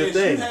point do your is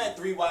thing. You had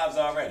 3 wives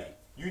already.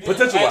 You didn't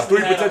potential wives,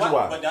 3 potential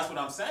wives. But that's what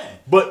I'm saying.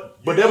 But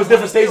there was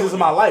different stages in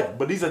my life.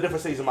 But these are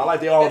different stages in my life.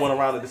 They all went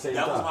around at the same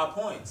time. That was my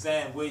point.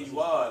 Saying where you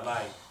are,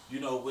 like. You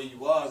know where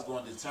you are is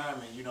going to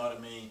determine, you know what I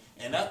mean,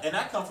 and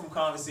that come from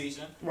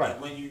conversation. Right. Like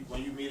when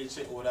you meet a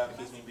chick or whatever the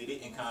case may be, they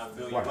can kind of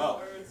feel you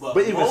out. But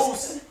even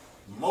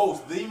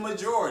the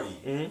majority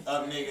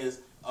of niggas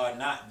are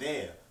not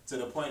there to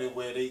the point of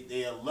where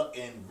they are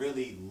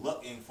really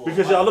looking for.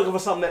 Because y'all looking for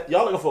something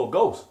y'all looking for a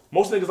ghost.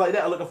 Most niggas like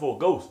that are looking for a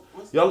ghost.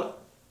 Let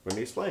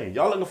me explain.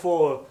 Y'all looking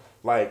for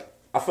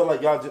I feel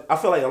like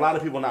a lot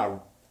of people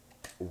not.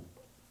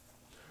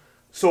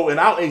 So in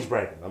our age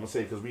bracket, I'm gonna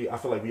say because I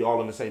feel like we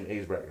all in the same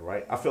age bracket,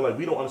 right? I feel like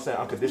we don't understand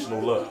unconditional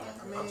love.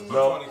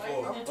 No.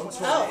 I'm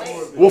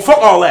 24. Well, fuck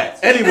all that.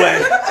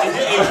 Anyway,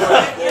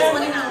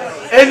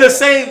 in the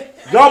same,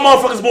 y'all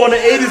motherfuckers born in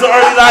the 80s or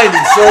early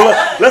 90s. So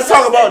let's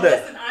talk about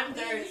that. Listen, I'm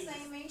 30.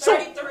 So,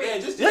 33.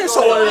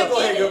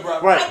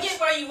 Right. I get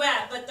where you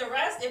at, but the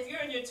rest, if you're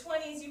in your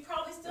 20s, you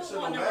probably still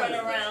want to run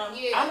around.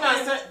 Yeah. I'm not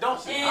saying I'm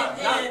not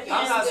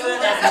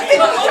saying that.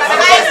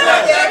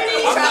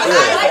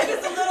 Life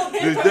is a little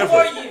different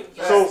for you.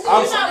 So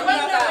I'm saying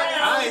like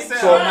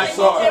this.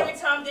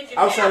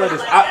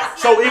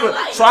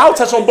 So I'll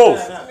touch on both.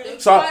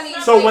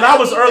 So when I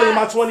was early in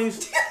my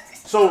 20s,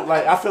 so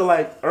like I feel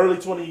like early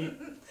 20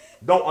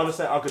 don't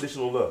understand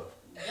unconditional love.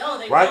 No,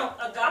 they right?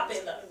 don't.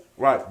 Agape love.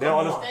 Right. They don't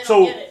understand. They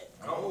don't get it.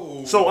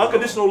 So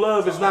unconditional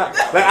love is not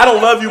like I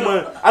don't love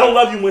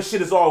you when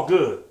shit is all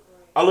good.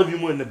 I love you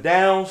when the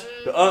downs,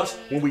 the ups,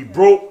 when we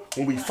broke,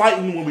 when we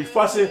fighting, when we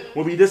fussing,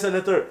 when we this and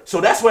the third. So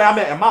that's where I'm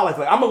at in my life.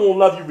 Like, I'm gonna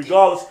love you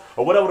regardless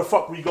of whatever the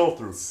fuck we go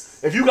through.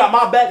 If you got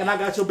my back and I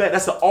got your back,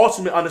 that's the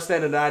ultimate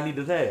understanding that I need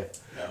to have.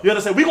 You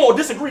understand? We gonna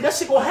disagree. That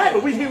shit gonna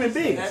happen. We human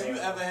beings. Have you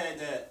ever had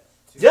that?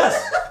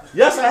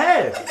 Yes, I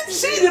have.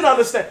 She didn't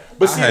understand,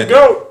 but see, the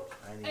girl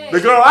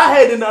I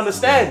had didn't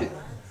understand it.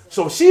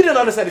 So she didn't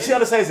understand it. She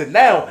understands it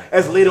now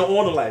as later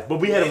on in life. But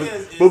we have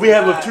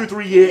a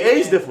 2-3 year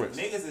age difference.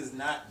 Niggas is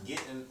not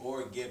getting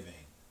or giving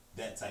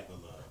that type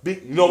of love.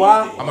 You know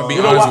why? I'm gonna be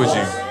honest with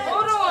you.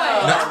 Hold on.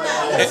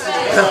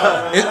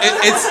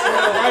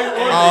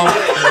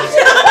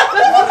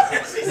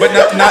 But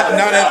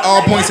not at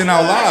all points in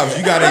our lives.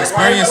 You gotta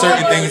experience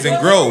certain things and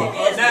grow.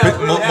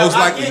 Most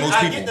likely, most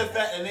people. I get the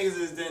fact that niggas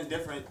is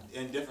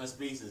in different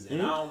species,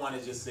 and I don't want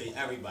to just say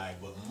everybody,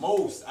 but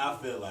most, I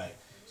feel like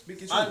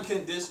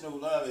unconditional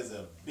love is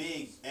a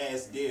big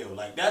ass deal.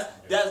 Like that's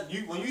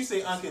you when you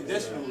say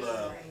unconditional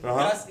love,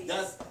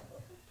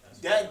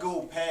 that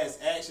go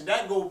past action.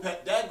 That go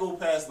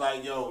past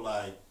like, yo,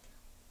 like,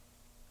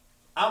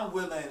 I'm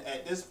willing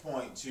at this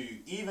point to,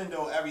 even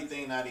though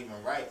everything not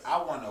even right, I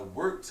want to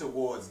work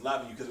towards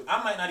loving you, because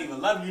I might not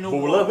even love you no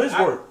more. But love is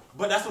work.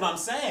 But that's what I'm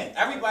saying.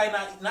 Everybody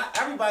not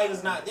everybody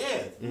is not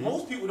there. Mm-hmm.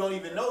 Most people don't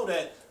even know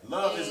that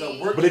love is a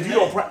work. But if you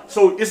don't practice,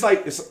 so it's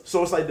like this.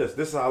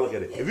 This is how I look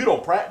at it. If you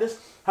don't practice,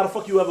 how the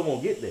fuck you ever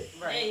gonna get there?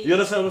 Right. You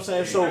understand what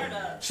I'm saying? How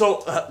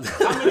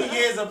many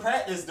years of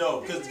practice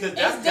though? Because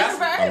that's it's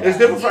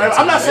different for everybody.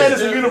 I'm not saying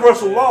it's a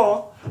universal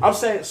law. I'm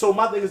saying, so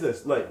my thing is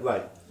this. Like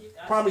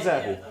prime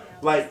example.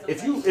 Like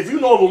if you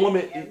know of a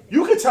woman,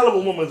 you can tell if a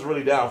woman's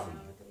really down for you,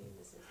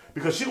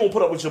 because she gonna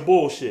put up with your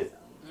bullshit.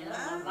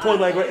 Point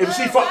blank, if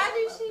she fuck.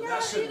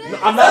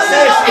 I'm not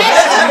saying she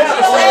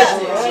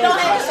don't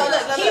have to. So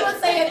look, he was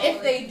saying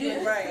if they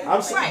do. Right.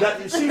 I'm saying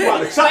that she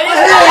about to chop my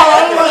head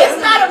off. It's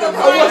not a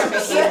requirement.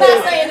 He's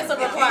not saying it's a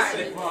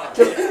requirement.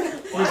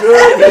 You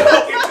good?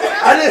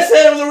 I didn't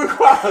say it was a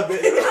requirement.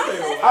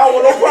 I don't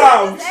want no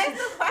problems.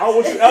 I don't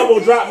want you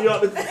elbow drop me on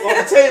the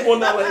table or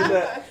nothing like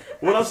that.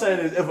 What I'm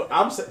saying is, if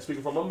I'm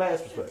speaking from a man's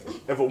perspective,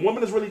 if a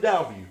woman is really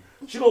down for you,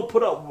 she gonna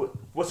put up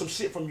with some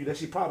shit from you that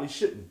she probably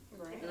shouldn't,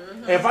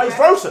 and vice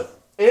versa.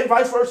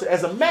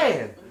 As a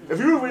man, if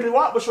you really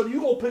want, but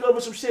you gonna pick up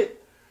with some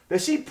shit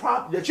that you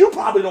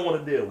probably don't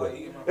want to deal with.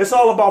 It's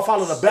all about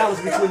finding a balance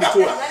between the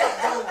two.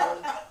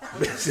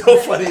 It's so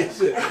funny as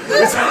shit.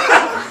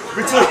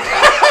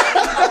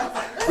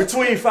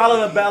 Between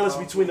finding a balance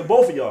between the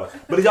both of y'all.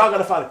 But y'all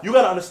gotta find it. You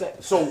gotta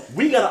understand. So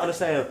we gotta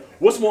understand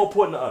what's more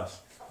important to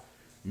us.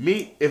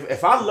 Me,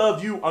 if I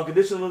love you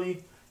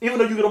unconditionally, even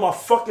though you get on my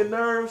fucking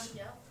nerves,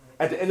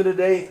 at the end of the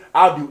day,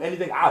 I'll do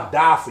anything. I'll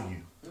die for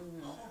you.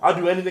 I'll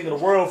do anything in the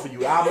world for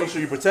you. I'll make sure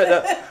you protect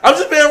that. I'm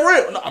just being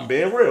real. No, I'm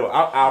being real.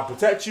 I'll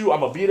protect you. I'm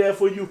going to be there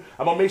for you.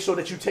 I'm going to make sure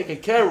that you're taken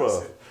care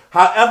of.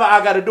 However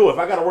I got to do it. If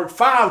I got to work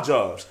 5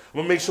 jobs, I'm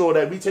going to make sure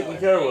that we taken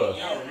care of.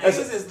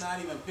 Niggas is not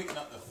even picking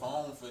up the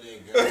phone for their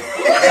girl.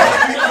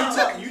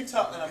 you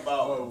talking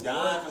about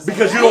dying for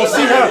because you don't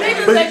see her.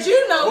 Niggas that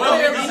you know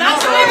clearly not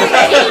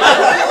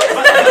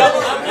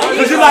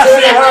because you're not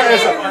seeing her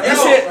as you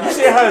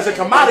see her as a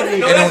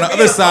commodity. And on the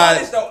other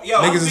side,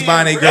 niggas is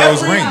buying their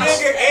girls rings.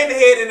 Nigga in the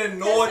head and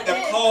ignored the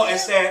call and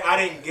said, I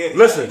didn't get it.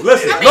 Listen. No.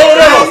 Exactly.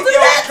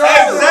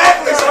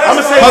 I'm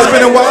gonna say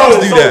husband and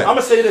wives do that. I'm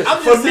gonna say this. I'm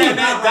for just me, saying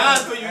that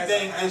dying for you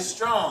thing is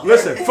strong.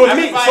 Listen, for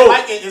me,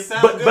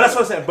 but that's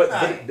what I'm saying. But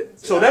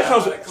so that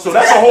comes. So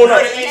that's a whole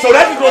nother. So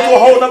that can go to a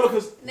whole nother.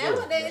 Because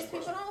nowadays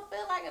people don't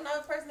feel like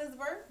another person's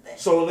birthday.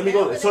 So let me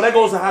go. So that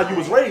goes to how you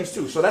was raised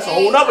too. So that's a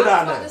whole nother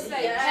dynamic. So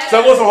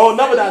that goes to a whole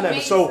nother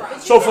dynamic. So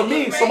for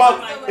me,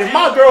 if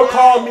my girl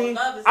called me,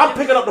 I'm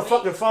picking up the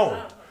fucking phone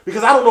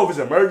because I don't know if it's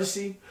an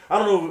emergency. I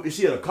don't know if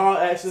she had a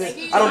car accident.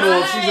 I don't know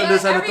if she's in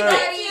this and the third.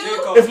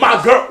 If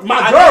my girl.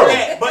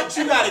 But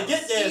you gotta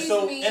get there.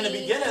 So in the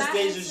beginning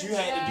stages, you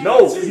had to do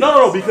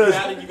No, because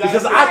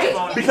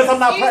I'm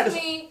not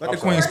practicing. Let the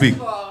queen speak.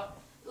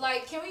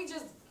 Like, can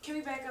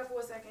we back up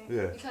for a second?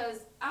 Yeah.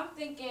 Because I'm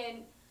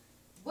thinking,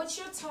 what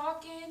you're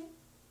talking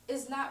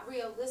is not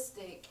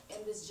realistic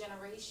in this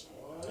generation.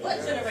 What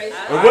generation?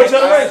 What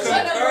generation?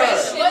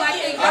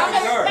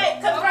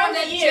 Confirm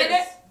the years.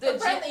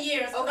 Confirm the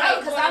years. Okay,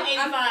 because I'm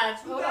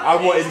 85. I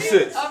was born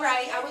 86. All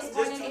right, I was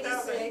born in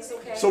 86.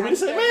 Okay. So we the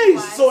same age.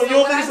 So you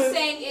don't what think I'm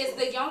saying is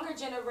the younger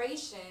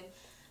generation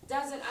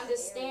doesn't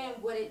understand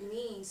what it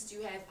means to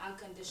have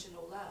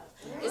unconditional love.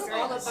 It's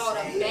all about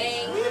a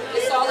bang.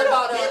 It's all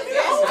about a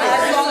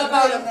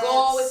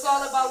goal. It's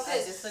all about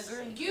this.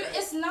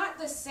 It's not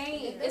the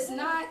same. It's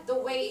not the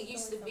way it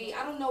used to be.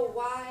 I don't know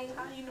why.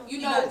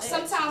 You know,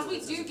 sometimes we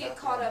do get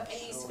caught up in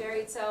these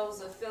fairy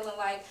tales of feeling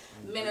like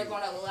men are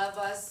gonna love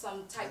us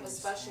some type of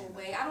special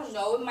way. I don't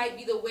know. It might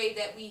be the way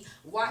that we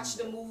watched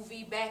the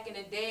movie back in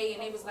the day,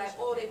 and it was like,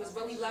 oh, they was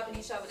really loving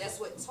each other. That's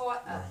what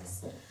taught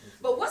us.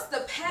 But what's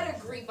the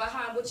pedigree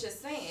behind what you're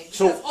saying?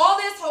 Because all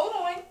this, hold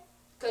on,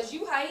 because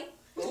you hype,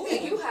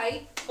 and you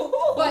hype,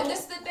 but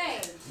this the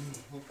thing.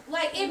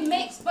 Like,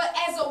 but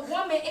as a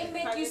woman, it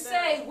makes you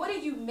say, what are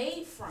you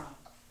made from?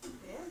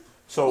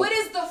 So what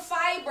is the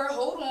fiber,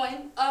 hold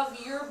on,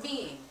 of your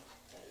being?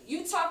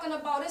 You talking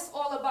about it's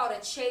all about a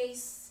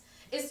chase.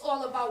 It's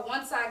all about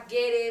once I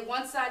get it,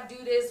 once I do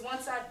this,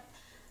 once I...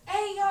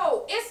 Hey,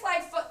 yo, it's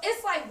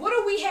like, what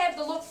do we have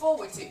to look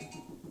forward to?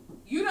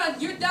 You're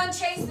done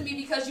chasing me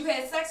because you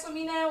had sex with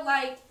me now?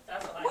 Like,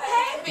 what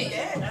happened?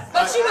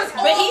 But you was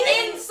all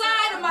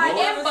inside of my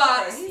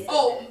inbox.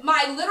 Oh,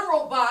 my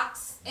literal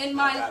box in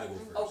my...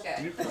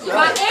 Okay.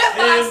 My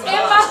inbox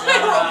in my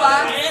literal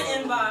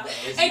box.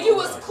 And you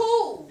was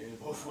cool.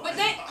 But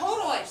then, hold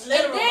on.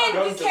 And then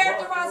you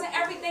characterizing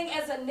everything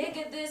as a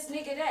nigga this,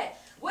 nigga that.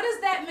 What is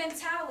that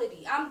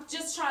mentality? I'm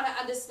just trying to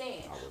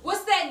understand.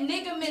 What's that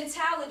nigga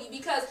mentality?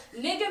 Because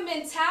nigga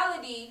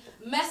mentality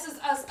messes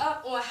us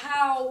up on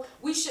how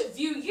we should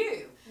view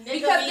you.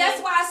 Because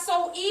that's why it's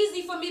so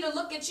easy for me to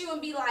look at you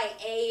and be like,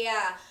 hey,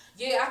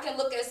 yeah, I can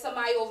look at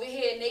somebody over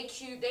here and they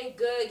cute, they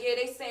good, yeah,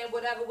 they saying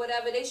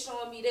whatever, they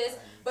showing me this.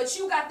 But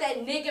you got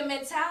that nigga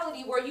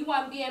mentality where you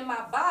want to be in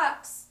my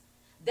box.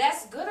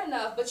 That's good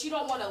enough, but you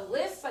don't want to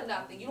live for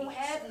nothing. You don't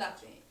have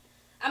nothing.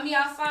 I mean,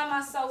 I find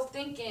myself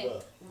thinking,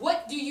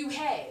 what do you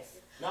have?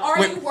 Are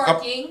you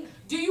working?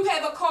 Do you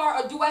have a car,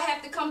 or do I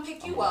have to come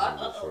pick you up?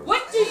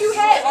 What do you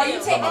have? Are you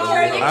taking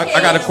care of your kids? I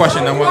got a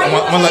question. I want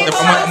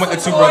the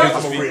two brothers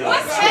to speak.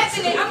 What's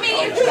happening? I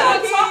mean, if you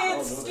want to talk,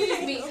 excuse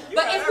me,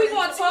 but if we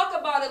want to talk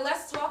about it,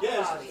 let's talk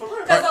about it.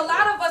 Because a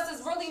lot of us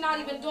is really not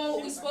even doing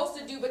what we're supposed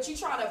to do, but you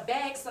trying to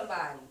bag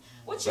somebody.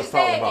 What you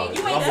bagging?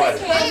 You ain't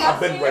taking care of your I've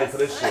been ready for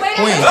this shit.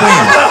 Queen.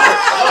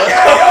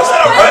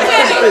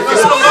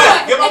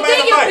 And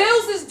then your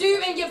bills is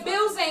due and your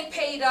bills ain't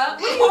paid up.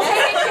 What you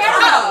taking care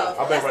of?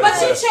 But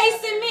you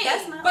chasing me.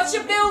 But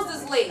your bills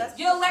is late.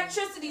 Your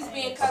electricity's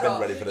being cut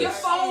off. Your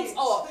phone's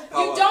off.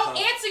 You don't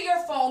answer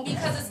your phone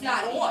because it's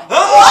not on.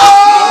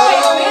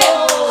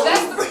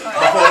 That's the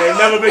ain't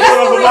never been cut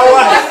off in my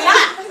life.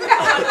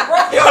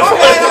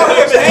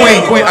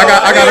 Queen, I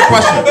got a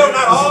question.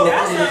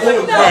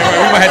 Right,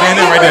 we might have to end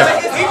it right there.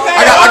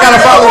 I got a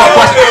follow-up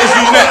question. It's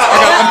you next.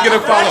 I'm gonna get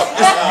a follow-up.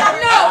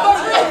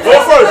 Go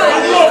first.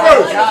 Go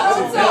first. I'm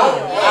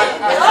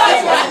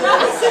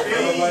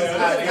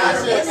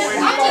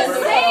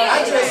just saying.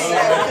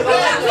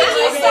 We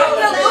need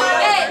something to look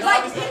at.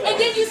 Like, and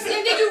then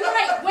you're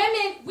right.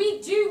 Women,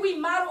 we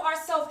model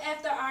ourselves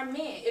after our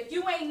men. If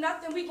you ain't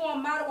nothing, we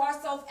gonna model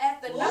ourselves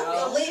after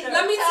nothing.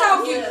 Let me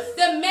tell you,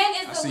 the men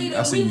is the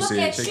leader. We look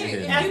at you.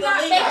 If you're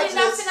not making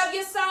nothing of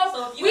yourself,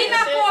 we're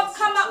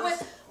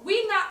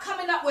not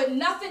coming up with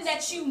nothing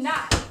that you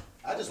not.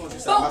 I just want you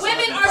to But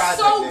women are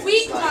so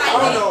weak-minded.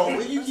 I don't know.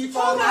 When you keep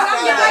falling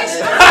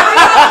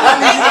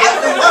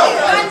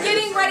I'm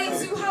getting ready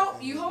to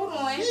help you. Hold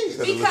on.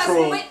 Because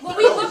when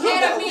we look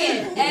at a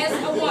man as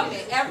a woman,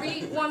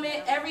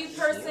 every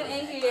person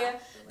in here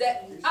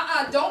that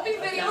don't be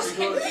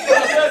videotaping.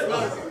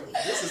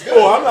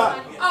 I'm not.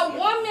 A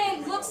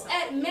woman looks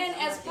at men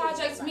as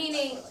projects,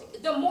 meaning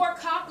the more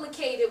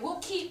complicated, we'll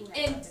keep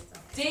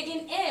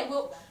digging in.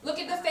 We'll look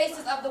at the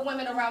faces of the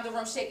women around the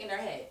room shaking their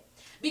head.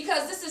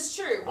 Because this is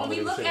true. When we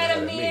look at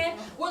a man,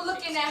 we're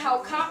looking at how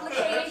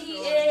complicated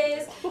he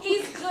is.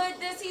 He's good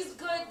this, he's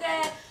good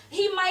that.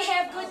 He might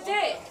have good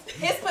dick.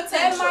 His potential.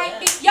 That might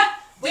be, yep.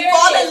 We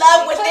fall in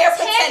love with their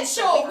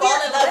potential. We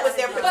fall in love with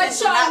their potential. But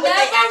y'all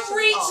never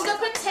reach the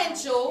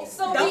potential,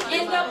 so we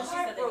end up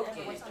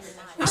heartbroken.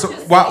 So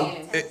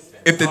why,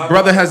 if the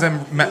brother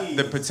hasn't met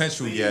the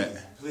potential yet,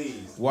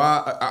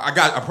 why?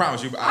 I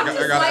promise you. I got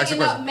to ask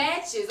you a question.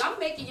 Matches. I'm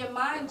making your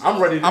mind.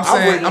 I'm ready. I'm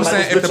saying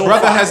if the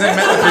brother hasn't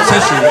met the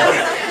potential,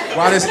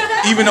 why does,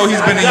 even though he's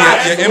been in your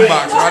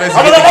inbox, why does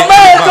he get to get in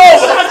your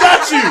inbox? I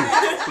got you.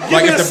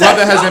 Like if the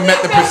brother hasn't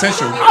met the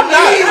potential.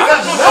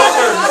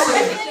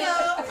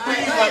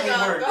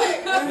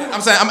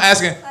 I'm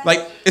asking,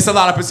 like, it's a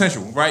lot of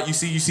potential, right? You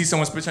see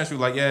someone's potential,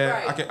 like,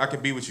 yeah, right. I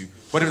could be with you.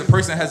 But if the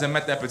person hasn't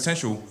met that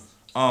potential,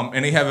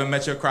 and they haven't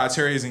met your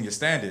criteria and your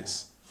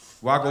standards,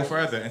 why go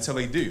further until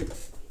they do?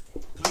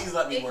 Please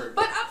let me work.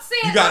 But I'm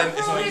saying, you got it.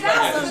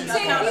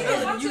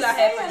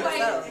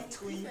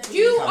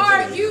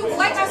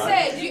 Like I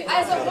said,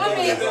 as a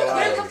woman,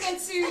 we're looking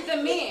to the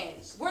men.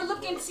 We're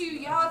looking to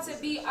y'all to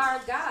be our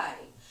guide.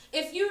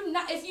 If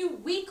you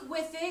weak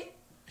with it,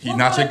 he's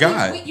not your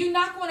guy. You're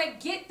not going to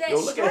get that. Yo,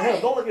 look at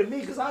him. Don't look at me,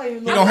 because I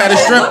ain't. He don't have the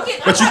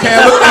strength, but you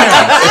can't look at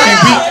him. If he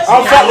weak,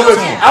 I'm fucking with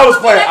you. I was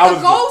playing. I was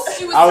the ghost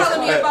you was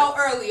telling me about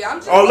earlier. I'm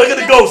just look at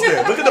the ghost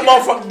there. Look at the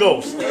motherfucking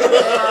ghost.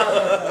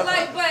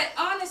 But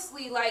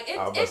honestly,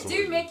 it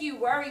do make you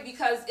worry,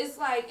 because it's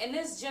like in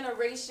this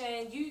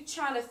generation, you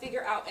trying to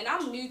figure out, and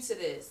I'm new to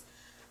this.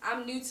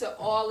 I'm new to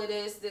all of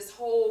this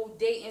whole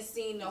dating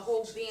scene, the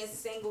whole being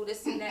single,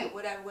 this and that,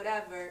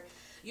 whatever.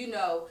 You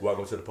know.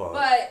 Welcome to the party.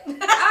 But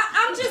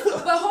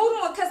but hold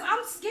on, because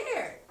I'm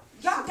scared.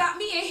 Y'all got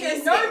me in here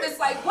nervous.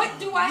 Like, what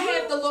do I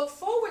have to look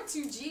forward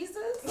to,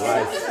 Jesus?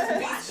 Right.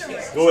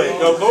 Go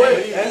ahead. Go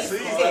ahead.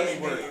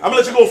 I'm going to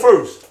let you go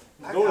first.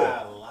 Go ahead. I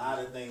got a lot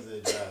of things to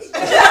adjust. I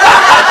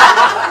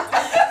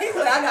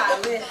got a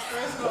list.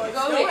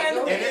 Go ahead.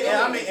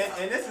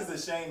 And this is a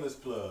shameless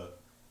plug.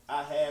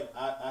 I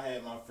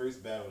had my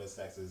first battle of the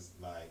sexes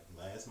like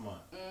last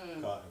month.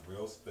 Caught a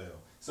real spell.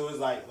 So it's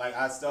like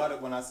I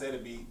started when I said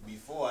it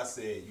before. I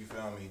said, you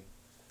feel me?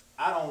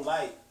 I don't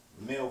like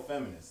male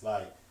feminists.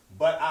 Like,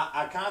 but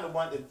I kind of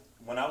wanted,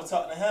 when I was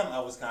talking to him, I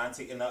was kind of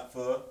taking up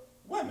for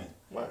women.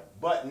 Right.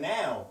 But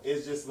now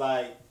it's just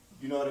like,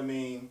 you know what I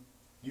mean?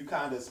 You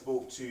kind of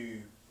spoke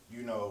to,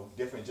 you know,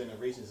 different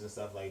generations and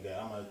stuff like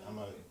that. I'm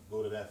gonna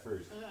go to that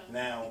first.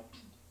 Now,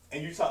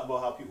 and you talk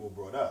about how people were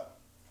brought up.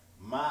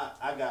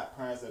 I got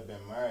parents that have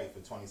been married for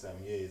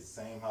 27 years,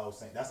 same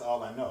house, that's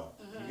all I know.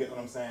 You get what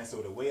I'm saying?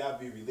 So the way I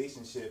view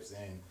relationships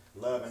and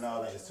love and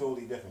all that is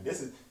totally different.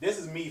 This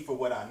is me for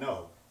what I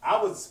know. I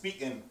was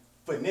speaking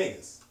for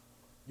niggas.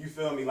 You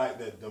feel me? Like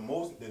the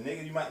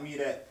nigga you might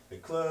meet at the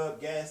club,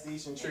 gas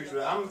station, church.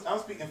 I'm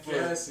speaking for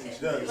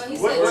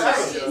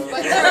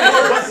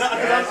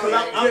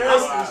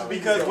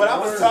because what I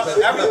was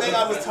talking, everything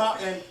I was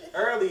talking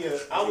earlier,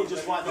 I was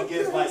just wanting to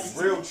give like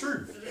real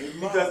truth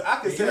because I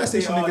could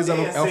say all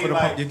day and say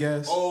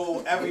like,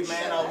 oh, every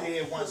man out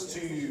here wants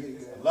to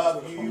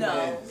love you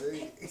and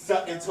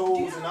sucking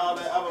toes and all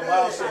that other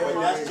wild shit, but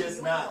that's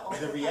just not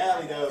the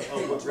reality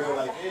of what real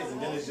life is.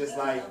 And then it's just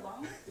like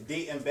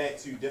dating back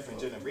to different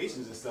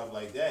generations and stuff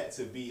like that.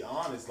 To be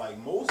honest, like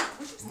most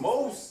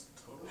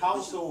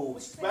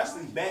households,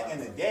 especially back in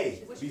the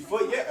day,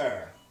 before your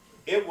era,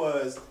 it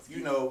was,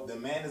 you know, the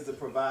man is the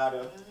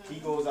provider. He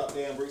goes out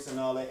there and works and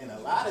all that. And a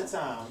lot of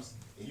times,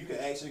 and you can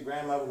ask your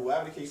grandmother,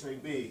 whoever the case may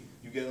be,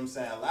 you get what I'm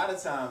saying? A lot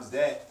of times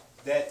that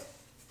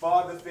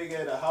father figure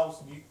of the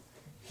house,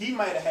 he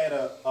might have had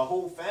a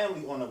whole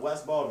family on the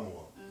West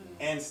Baltimore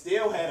and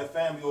still had a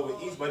family over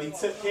east, but he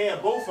took care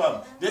of both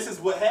of them. This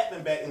is what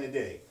happened back in the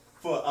day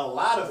for a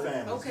lot of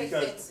families. Okay,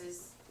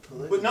 fences.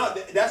 But no,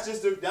 that's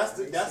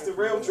the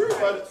real truth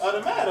of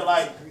the matter.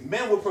 Like,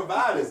 men were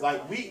providers.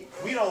 Like, we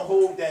don't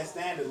hold that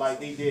standard like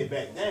they did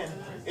back then.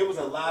 It was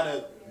a lot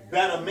of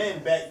better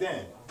men back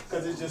then.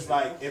 Because it's just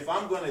like, if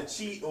I'm going to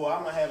cheat or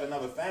I'm going to have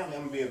another family,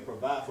 I'm going to be able to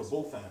provide for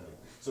both families.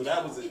 So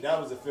that was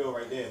a feel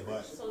right there.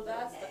 But so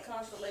that's the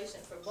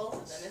consolation for both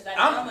of them. Is that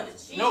I'm going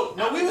to cheat. No,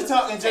 we were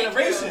talking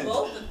generations.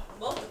 Both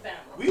the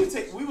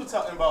families. We were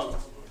talking about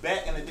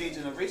back in the day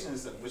generations and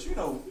stuff. But you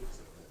know,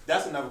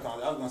 that's another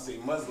conversation. I was gonna say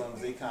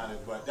Muslims, they kind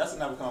of, but that's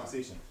another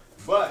conversation.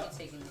 But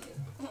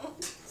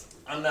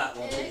I'm not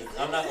gonna take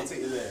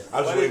it there.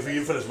 I was waiting for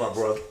you to finish, my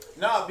brother.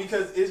 No,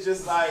 because it's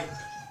just like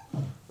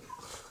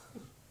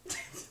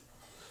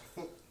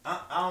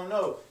I don't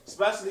know.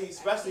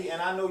 Especially,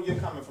 and I know you're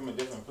coming from a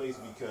different place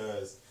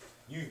because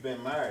you've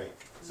been married,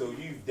 so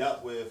you've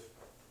dealt with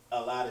a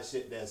lot of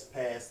shit that's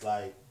past,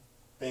 like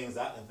things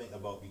I can think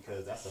about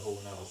because that's a whole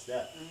nother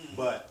step.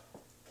 But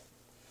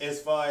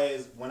as far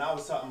as when I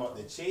was talking about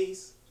the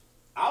chase,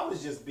 I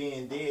was just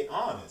being dead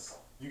honest.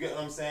 You get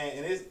what I'm saying?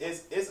 And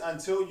it's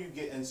until you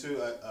get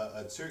into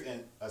a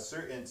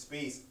certain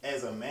space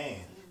as a man,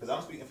 because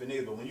I'm speaking for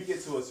niggas, but when you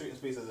get to a certain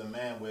space as a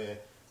man where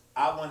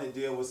I want to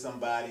deal with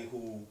somebody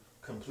who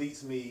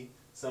completes me,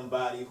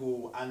 somebody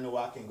who I know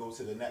I can go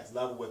to the next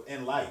level with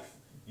in life.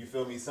 You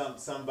feel me?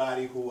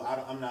 Somebody who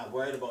I'm not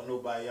worried about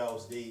nobody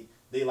else.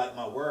 They like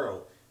my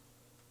world.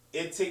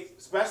 It takes,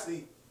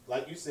 especially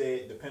like you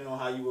said, depending on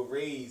how you were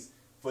raised,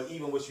 for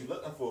even what you're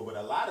looking for. But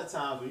a lot of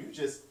times when you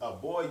just a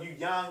boy, you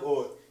young,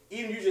 or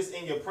even you just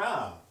in your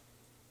prime,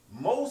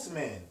 most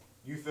men,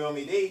 you feel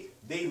me,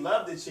 they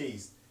love the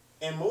chase.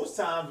 And most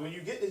times when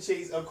you get the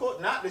chase, of course,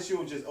 not that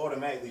you'll just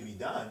automatically be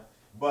done,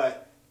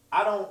 but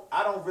I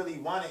don't really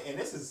want it. And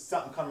this is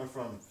something coming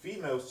from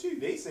females too.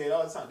 They say it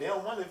all the time. They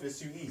don't want it if it's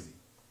too easy.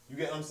 You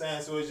get what I'm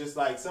saying? So it's just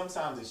like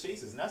sometimes the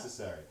chase is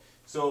necessary.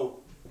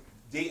 So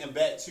dating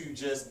back to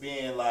just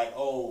being like,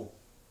 oh,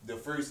 the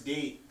first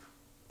date,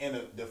 and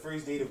the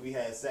first date if we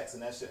had sex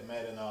and that shit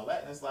mattered and all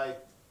that, and it's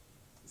like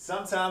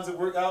sometimes it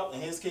worked out.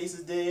 In his case,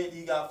 it did.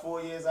 He got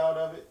 4 years out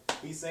of it.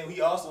 He's saying he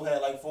also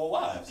had like 4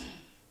 wives.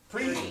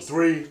 Three.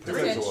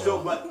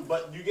 So,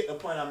 but you get the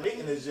point I'm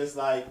making is just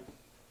like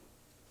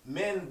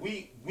men,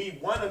 we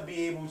want to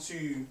be able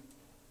to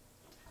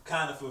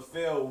kind of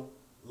fulfill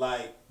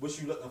like what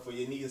you looking for,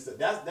 your needs.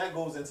 That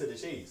goes into the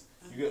chase.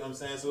 You get what I'm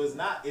saying? So it's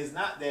not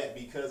that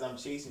because I'm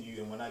chasing you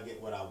and when I get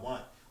what I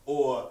want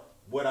or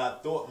what I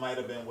thought might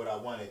have been what I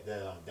wanted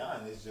that I'm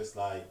done. It's just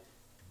like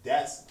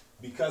that's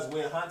because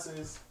we're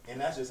hunters and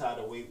that's just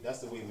that's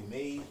the way we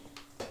made.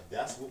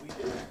 That's what we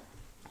do.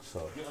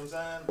 So you know what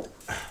I'm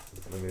saying?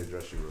 Let me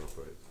address you real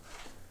quick.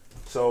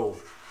 So,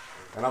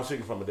 and I'm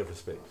speaking from a different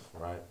space,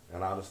 right?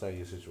 And I understand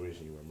your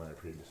situation. You were married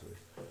previously.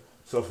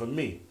 So for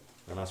me,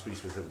 and I speak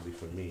specifically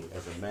for me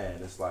as a man,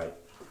 it's like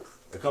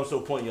it comes to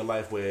a point in your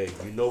life where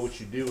you know what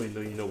you do and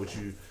you know what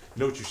you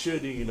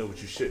should do, you know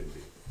what you shouldn't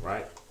do.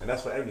 Right? And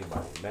that's for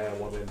everybody, man,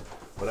 woman,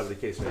 whatever the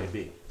case may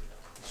be.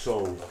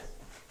 So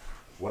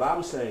what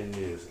I'm saying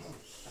is,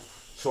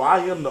 so I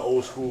am the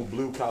old school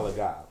blue collar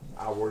guy.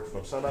 I work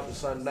from sun up to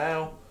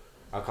sundown.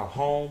 I come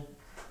home,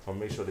 I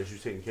make sure that you're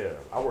taken care of.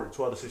 I work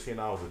 12 to 16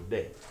 hours a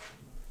day.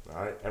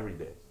 All right? Every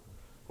day.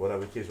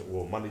 Whatever the case,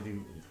 well, Monday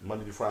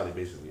through Friday,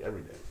 basically,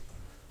 every day.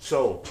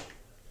 So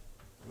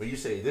when you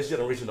say this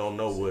generation don't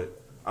know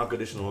what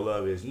unconditional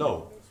love is,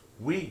 no,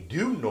 we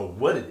do know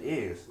what it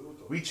is.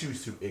 We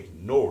choose to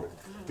ignore it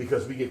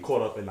because we get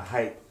caught up in the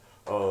hype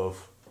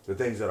of the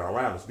things that are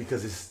around us.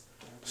 Because it's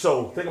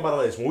so. Think about it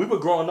like this: when we were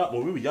growing up,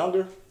 when we were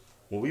younger,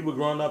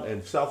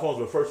 and cell phones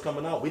were first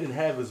coming out, we didn't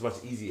have as much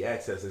easy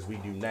access as we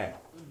do now,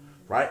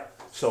 right?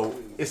 So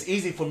it's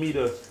easy for me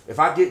to, if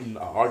I get in an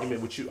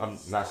argument with you, I'm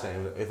not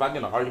saying, if I get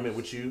in an argument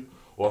with you,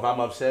 or if I'm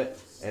upset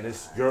and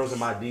it's girls in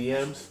my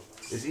DMs,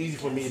 it's easy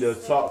for me to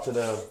talk to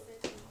them.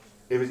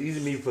 It was easy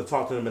for me to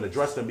talk to them and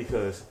address them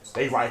because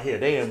they right here,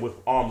 they in with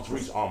arm's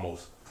reach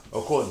almost,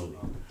 accordingly,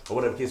 or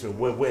whatever the case may be.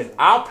 When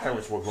our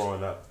parents were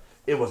growing up,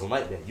 it wasn't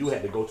like that. You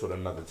had to go to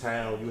another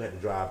town, you had to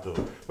drive to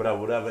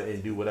whatever,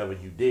 and do whatever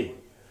you did.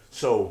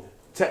 So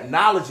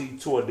technology,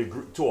 to a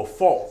degree, to a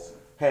fault,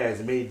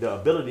 has made the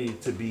ability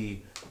to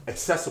be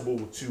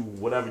accessible to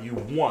whatever you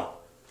want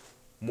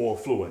more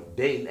fluent.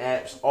 Dating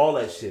apps, all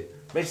that shit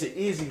makes it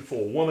easy for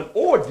a woman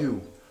or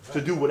dude to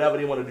do whatever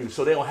they want to do.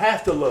 So they don't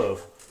have to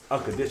love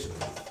unconditionally.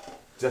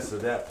 Just to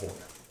that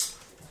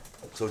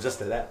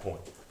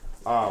point.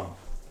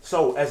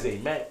 So as a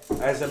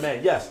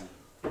man, yes,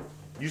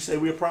 you say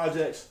we're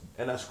projects,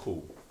 and that's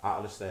cool. I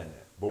understand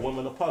that. But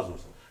women are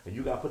puzzles, and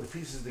you got to put the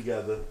pieces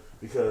together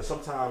because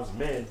sometimes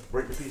men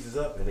break the pieces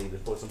up and they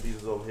just put some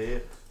pieces over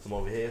here, some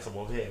over here, some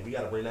over here. And we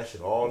got to bring that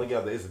shit all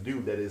together. It's a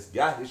dude that has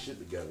got his shit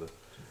together.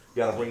 You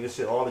got to bring this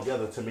shit all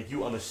together to make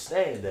you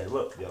understand that,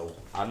 look, yo,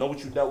 I know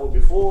what you dealt with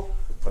before,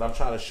 but I'm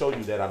trying to show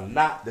you that I'm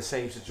not the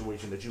same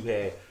situation that you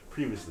had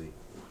previously.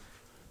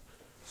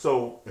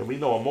 So, and we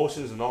know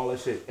emotions and all that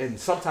shit. And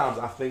sometimes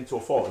I think to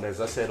a fault, and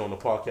as I said on the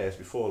podcast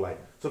before, like,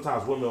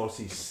 sometimes women don't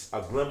see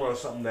a glimmer of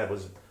something that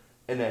was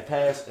in that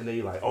past, and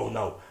they like, oh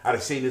no,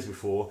 I've seen this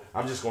before.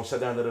 I'm just going to shut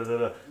down,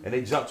 and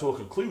they jump to a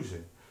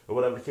conclusion, or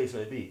whatever the case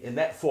may be. And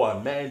that, for a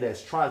man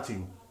that's trying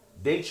to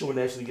date you and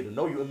actually get to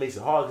know you, it makes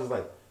it hard, because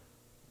like,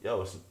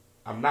 yo,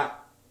 I'm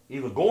not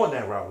even going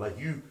that route. Like,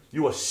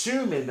 you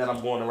assuming that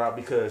I'm going that route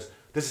because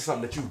this is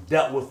something that you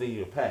dealt with in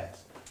your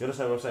past. You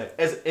understand what I'm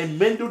saying? And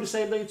men do the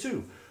same thing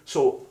too.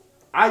 So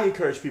I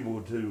encourage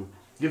people to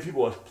give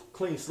people a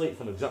clean slate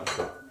from the jump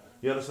start.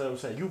 You understand what I'm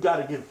saying? You got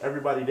to give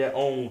everybody their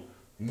own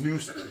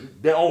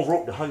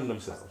rope to hang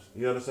themselves.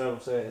 You understand what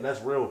I'm saying? And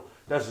that's real.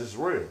 That's just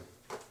real.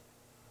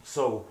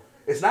 So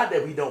it's not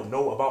that we don't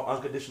know about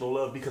unconditional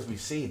love because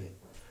we've seen it.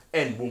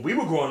 And when we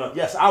were growing up,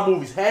 yes, our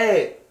movies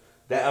had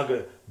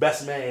that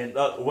Best Man,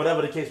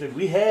 whatever the case may be.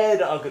 We had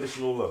the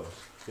unconditional love.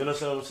 You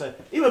understand what I'm saying?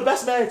 Even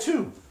Best Man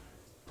 2.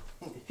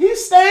 He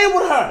stayed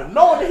with her,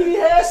 knowing that he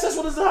had sex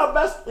with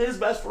his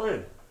best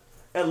friend,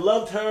 and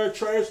loved her,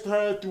 treasured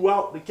her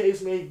throughout the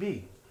case may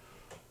be.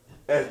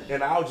 And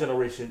in our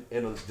generation,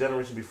 in the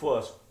generation before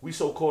us, we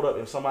so caught up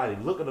if somebody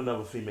look at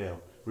another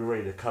female, we're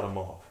ready to cut them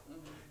off.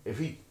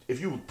 If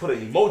you put an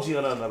emoji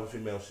on another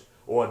female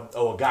or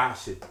a guy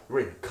shit, we're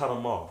ready to cut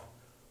them off.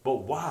 But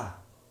why?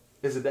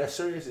 Is it that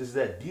serious? Is it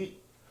that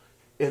deep?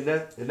 And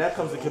that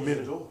comes to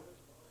community.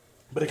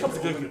 But it comes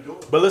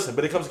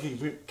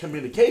to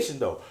communication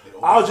though.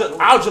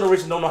 Our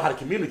generation don't know how to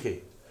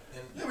communicate.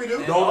 Yeah, we do.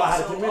 Don't know how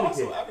to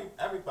communicate. Also,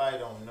 everybody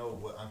don't know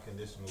what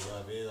unconditional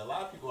love is. A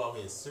lot of people out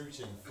here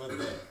searching for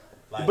that.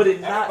 Like, but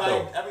it's not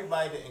though.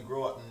 Everybody didn't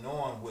grow up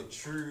knowing what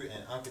true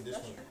and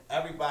unconditional.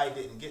 Everybody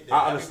didn't get that.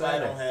 I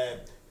understand everybody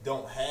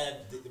don't have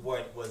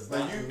what was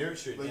not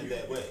nurtured in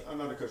that way. I'm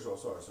not to cut you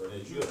off.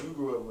 Sorry. You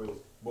grew up with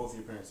both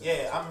your parents.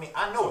 Yeah, I mean,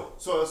 I know it.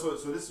 So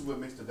this is what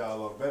makes the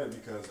dialogue better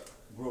because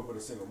I grew up with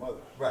a single mother.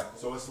 Right.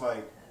 So it's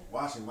like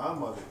watching my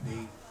mother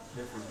date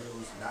different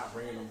dudes, not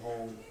bringing them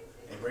home,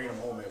 and bringing them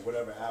home at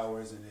whatever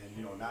hours, and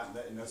then not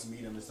letting us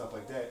meet them and stuff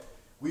like that.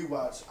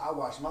 I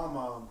watched my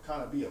mom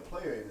kind of be a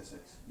player in a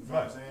sense. You know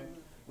what I'm saying?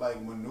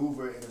 Like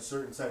maneuver in a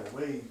certain type of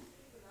way.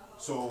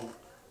 So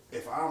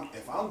if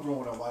I'm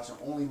growing up watching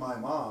only my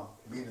mom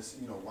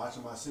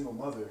watching my single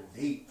mother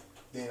date,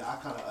 then I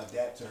kind of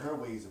adapt to her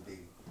ways of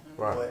dating.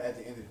 Right. But at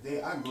the end of the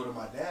day, I can go to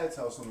my dad's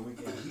house on the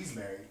weekend. He's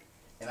married,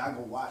 and I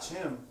go watch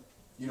him,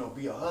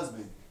 be a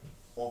husband,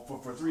 or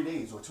for 3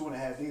 days or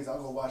 2.5 days.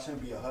 I'll go watch him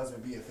be a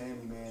husband, be a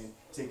family man,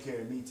 take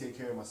care of me, take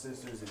care of my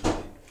sisters, and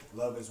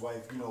love his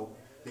wife.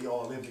 They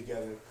all live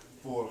together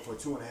for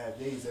 2.5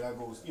 days. And I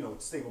go,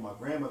 stay with my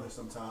grandmother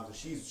sometimes, and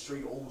she's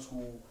straight old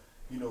school.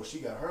 She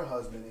got her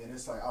husband, and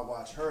it's like I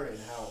watch her and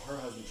how her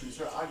husband treats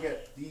her. I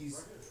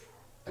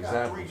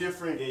got three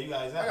different. Yeah,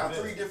 I got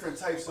three different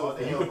types of.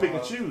 And you can pick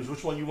and choose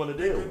which one you want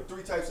to do.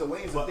 Three types of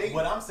lanes of dating.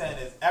 What I'm saying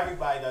is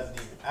everybody don't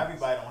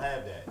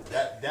have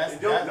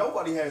that.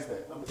 Nobody has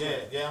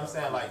that. Yeah, I'm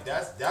saying like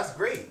that's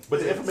great.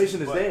 But the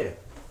information is there.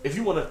 If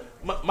you want to,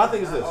 my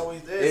thing is this.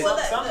 Always there. To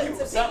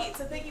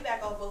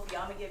piggyback off both of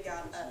y'all, I'm gonna give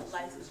y'all a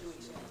life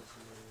situation.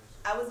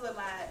 I was with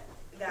my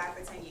guy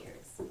for 10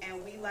 years,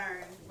 and we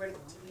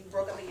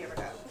broke up a year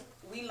ago.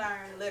 We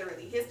learned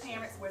literally, his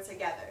parents were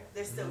together.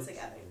 They're still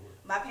together.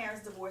 My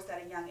parents divorced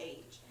at a young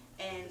age,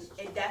 and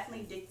it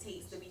definitely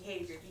dictates the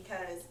behavior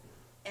because,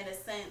 in a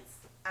sense,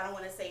 I don't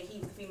want to say he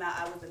was the female,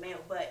 I was the male,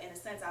 but in a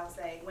sense, I would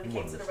say when it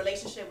came to the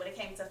relationship, when it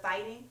came to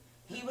fighting,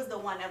 He was the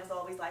one that was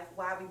always like,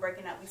 why are we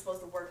breaking up? We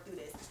supposed to work through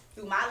this.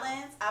 Through my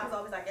lens, I was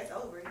always like, it's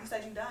over. You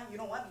said you done. You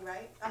don't want me,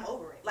 right? I'm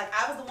over it. Like,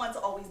 I was the one to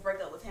always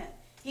break up with him.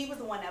 He was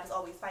the one that was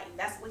always fighting.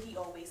 That's what he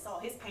always saw.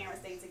 His parents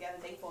stayed together.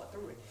 They fought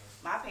through it.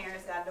 My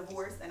parents got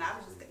divorced, and I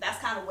was just, that's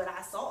kind of what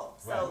I saw.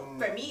 So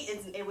for me,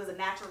 it was a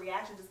natural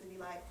reaction just to be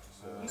like,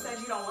 you said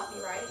you don't want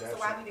me, right? So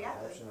why we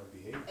together?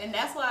 And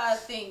that's why I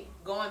think,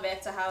 going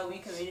back to how we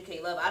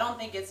communicate love, I don't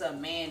think it's a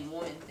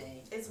man-woman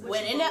thing. It's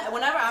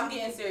Whenever I'm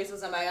getting serious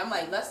with somebody, I'm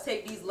like, let's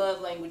take these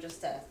love languages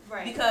test.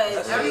 Right.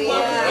 Because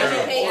everyone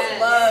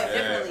communicates love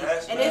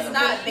differently. And it's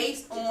not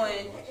based on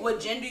what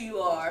gender you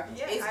are.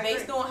 It's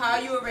based on how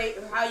you were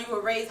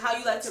raised, how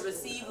you like to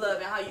receive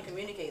love, and how you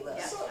communicate love.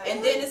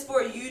 And then it's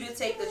for you to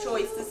take the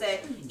choice to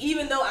say,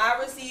 even though I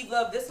receive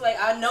love this way,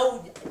 I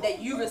know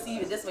that you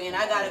receive it this way, and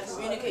I gotta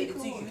communicate it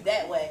to you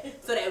that way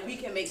so that we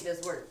can make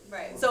this work.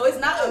 Right. So it's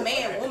not a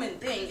man-woman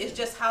thing. It's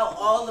just how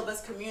all of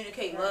us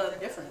communicate love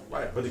differently.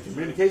 Right, but the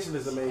communication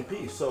is the main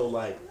piece. So,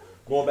 like,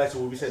 going back to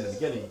what we said in the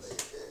beginning,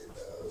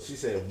 she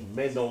said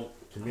men don't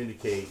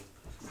communicate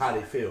how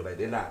they feel. Like,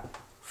 they're not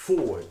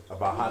forward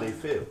about how they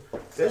feel.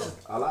 There's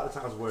a lot of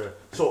times where,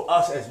 so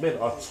us as men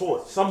are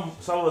taught, some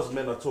of us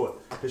men are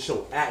taught to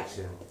show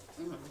action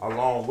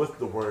along with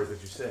the words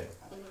that you say.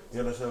 You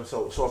understand?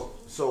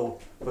 So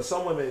for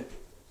some women,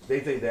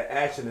 they think that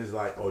action is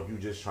like, oh, you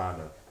just trying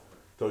to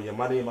throw your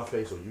money in my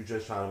face, or you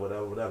just trying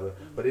to whatever.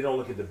 But they don't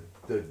look at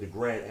the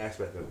grand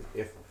aspect of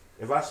it.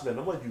 If I spend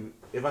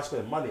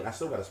money, I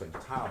still gotta spend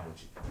time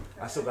with you.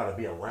 I still gotta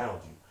be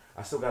around you.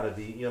 I still gotta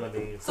be, you know what I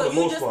mean? So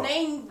you just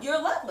name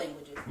your love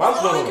languages.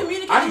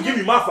 I can give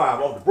you my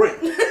 5 off the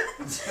break.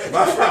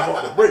 My 5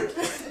 off the break.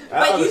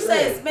 But you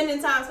said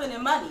spending time,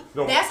 spending money.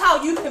 No. That's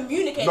how you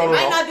communicate. It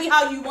might not be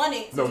how you want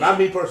it. No, not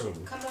me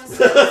personally. Come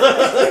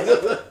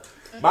on,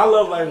 my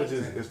love language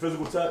is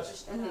physical touch,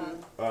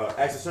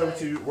 acts of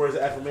servitude, words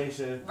of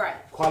affirmation,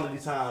 quality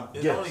time,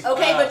 gifts.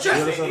 Okay, but you're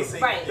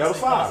right. That was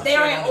 5.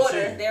 They're in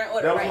order.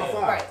 That was my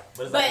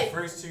 5. Right.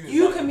 But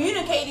you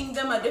communicating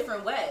them a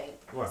different way.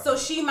 Right. So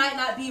she might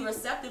not be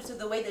receptive to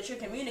the way that you're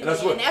communicating,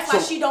 and that's why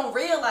she don't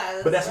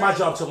realize. But that's my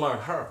job to learn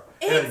her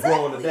and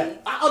grow into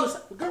that. I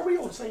understand, girl. We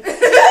on the same page.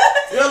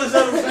 You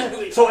understand what I'm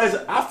saying? So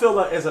I feel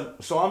like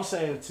so I'm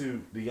saying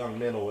to the young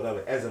men or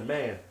whatever, as a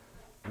man,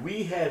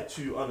 we have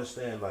to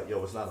understand like,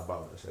 yo, it's not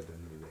about us at the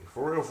end of the day.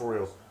 For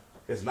real,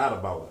 it's not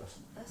about us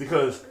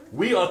because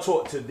we are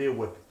taught to deal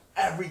with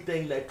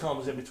everything that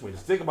comes in between.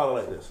 Just think about it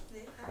like this,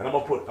 and I'm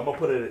gonna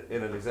put it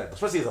in an example,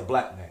 especially as a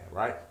black man,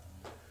 right?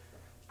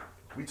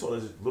 We taught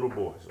as little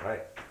boys,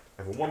 right?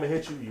 If a woman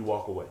hits you, you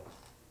walk away.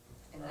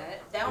 And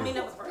that don't mean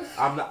that was right.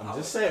 I'm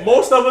just saying.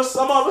 Most of us,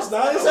 some of us,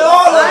 not say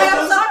all of us.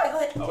 I'm sorry.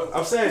 Go ahead.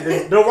 I'm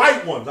saying the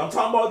right ones. I'm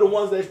talking about the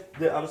ones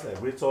that understand.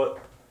 We're taught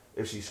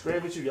if she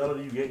screams at you, yell at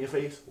you, get in your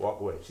face, walk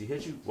away. She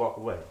hits you, walk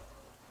away.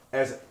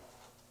 As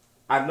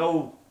I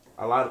know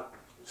a lot of,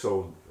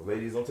 so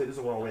ladies, don't take this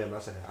the wrong way. I'm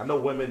not saying. I know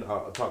women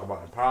talk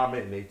about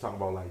empowerment and they talk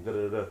about like da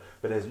da da.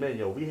 But as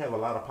men, we have a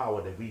lot of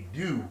power that we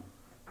do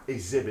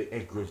exhibit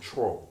and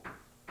control.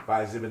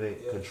 By exhibiting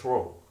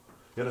control.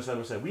 You understand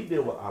what I'm saying? We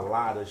deal with a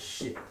lot of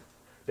shit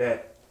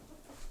that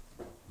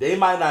they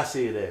might not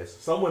see it as.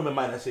 Some women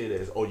might not see it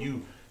as, oh,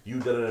 you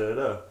da da da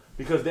da.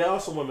 Because there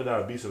are some women that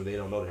are abusive and they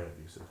don't know they're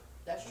abusive.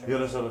 That's true. You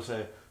understand what I'm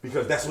saying?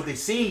 Because that's what they've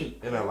seen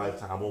in their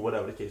lifetime or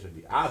whatever the case may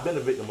be. I've been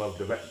a victim of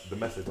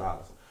domestic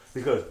violence.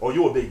 Because, oh,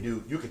 you're a big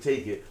dude, you can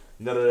take it,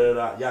 da da da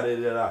da, yada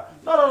da da.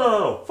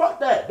 No. Fuck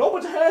that. Don't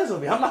put your hands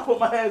on me. I'm not putting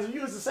my hands on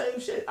you. It's the same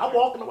shit. I'm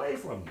walking away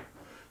from you.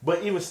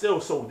 But even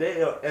still, so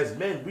as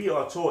men, we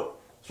are taught,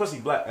 especially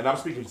black, and I'm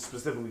speaking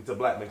specifically to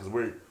black men because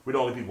we're the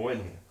only people in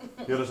here.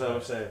 You understand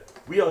what I'm saying?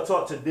 We are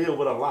taught to deal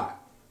with a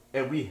lot.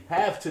 And we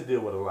have to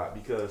deal with a lot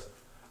because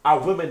our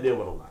women deal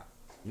with a lot.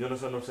 You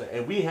understand what I'm saying?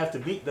 And we have to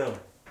meet them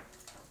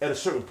at a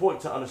certain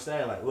point to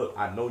understand, like, look,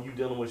 I know you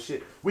dealing with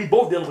shit. We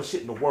both dealing with shit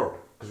in the world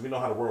because we know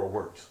how the world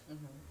works.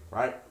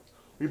 Right?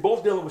 We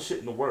both dealing with shit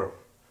in the world.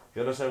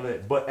 You understand what I'm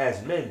saying? But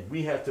as men,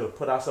 we have to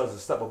put ourselves a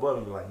step above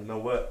and be like, you know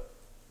what?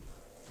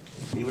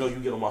 Even though you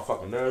get on my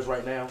fucking nerves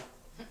right now,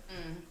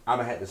 I'm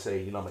gonna have to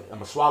say, I'm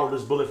gonna swallow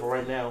this bullet for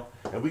right now,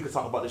 and we can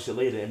talk about this shit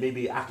later, and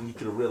maybe I can get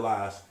you to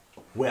realize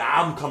where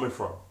I'm coming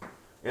from.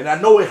 And I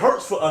know it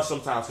hurts for us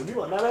sometimes, because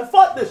we're like, man,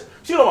 fuck this.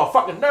 She on my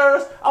fucking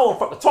nerves. I want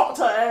to fucking talk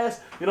to her ass.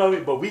 You know what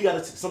I mean?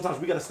 But sometimes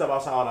we gotta step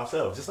outside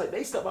ourselves, just like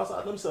they step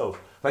outside themselves.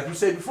 Like you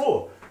said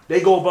before,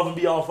 they go above and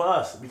beyond for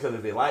us, because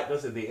if they like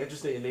us, if they're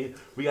interested,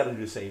 we gotta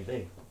do the same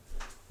thing.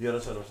 You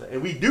understand what I'm saying?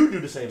 And we do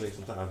the same thing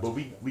sometimes, but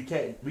we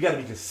gotta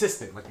be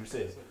consistent, like you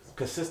said,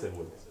 consistent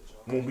with it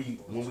when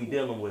we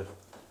dealing with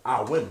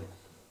our women.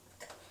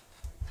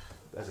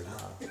 That's a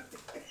nah.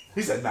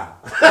 He said nah.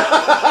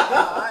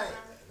 I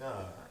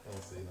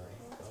don't say nothing.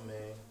 I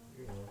mean,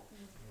 you know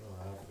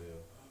how I feel.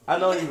 I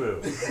know you will.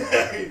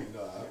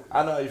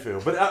 I know how you feel,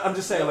 but I'm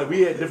just saying, like,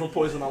 we had different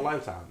points in our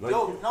lifetime. Like,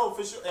 no,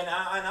 for sure, and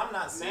I'm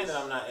not saying that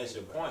I'm not at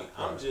your point.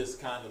 I'm just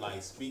kind of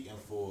like speaking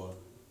for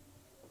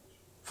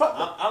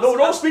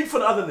Don't speak for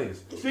the other niggas.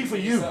 Speak for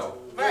you.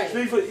 Right.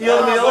 Speak for you know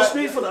what I mean. Don't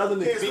speak for the other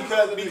niggas.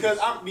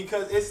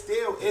 Because it's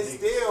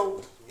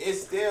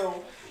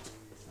still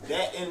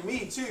that in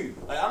me too.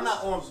 Like I'm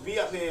not gonna be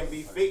up here and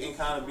be fake and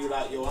kind of be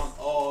like, yo, I'm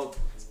all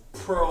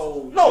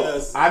pro.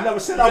 No, I never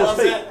said I was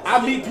fake.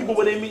 I meet people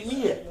where they meet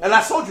me at, and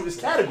I told you it's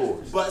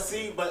categories. But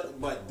see,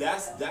 but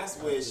that's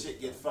where shit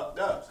get fucked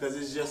up because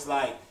it's just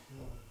like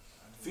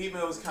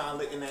females kind of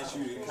looking at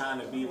you to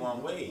kind of be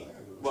one way.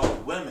 Well,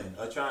 women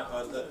are trying.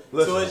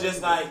 So it's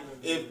just like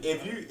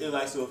if you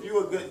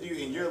a good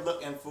dude and you're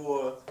looking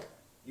for,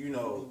 you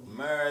know,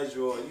 marriage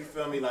or you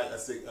feel me, like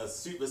a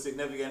super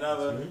significant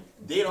other,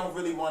 they don't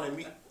really want to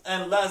meet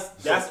unless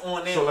that's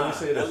on their mind.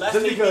 Unless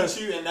they meet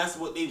you and that's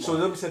what they want. So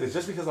let me say this: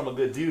 just because I'm a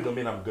good dude, don't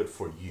mean I'm good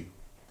for you.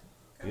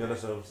 You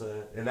understand what I'm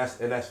saying? And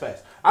that's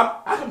facts.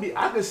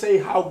 I can say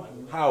how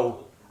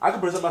I can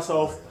present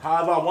myself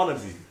however I want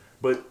to be.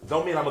 But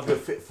don't mean I'm a good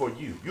fit for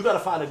you. You gotta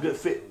find a good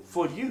fit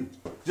for you.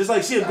 Just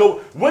like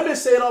women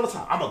say it all the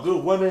time. I'm a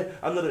good woman.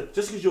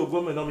 Just because you're a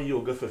woman don't mean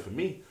you're a good fit for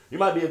me. You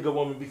might be a good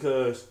woman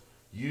because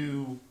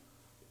you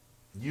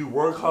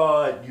work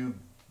hard,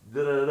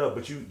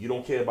 but you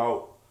don't care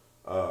about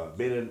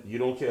you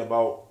don't care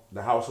about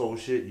the household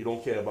shit. You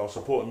don't care about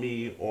supporting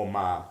me on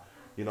my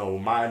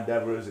my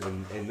endeavors,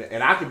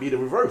 and I can be the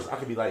reverse. I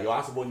can be like, yo,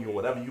 I support you on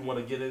whatever you want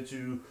to get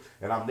into,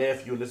 and I'm there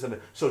for you and this and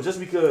that. So just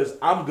because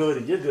I'm good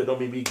and you're good don't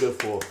mean me good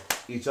for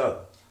each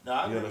other. No,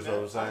 I you understand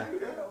what I'm saying? I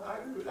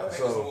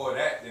think it's more of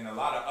that than a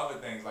lot of other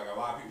things. Like a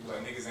lot of people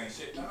like niggas ain't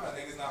shit. Nah,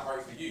 niggas not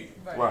right for you.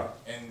 Right.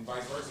 And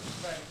vice versa.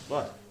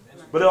 Right.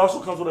 But it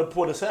also comes with a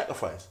important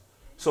sacrifice.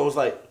 So it's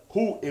like,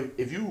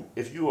 if you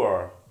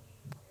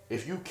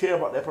care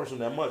about that person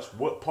that much,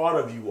 what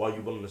part of you are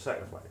you willing to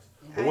sacrifice?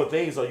 Or what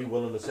things are you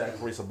willing to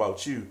sacrifice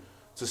about you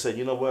to say,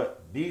 you know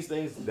what, these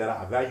things that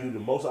I value the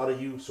most out of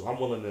you, so I'm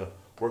willing to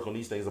work on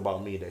these things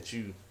about me that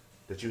you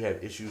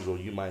have issues or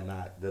you might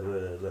not.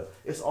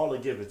 It's all a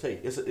give and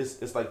take. It's a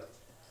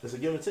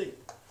give and take,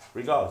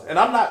 regardless. And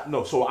I'm not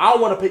so I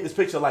don't want to paint this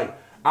picture like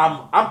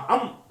I'm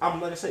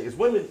like I say, it's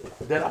women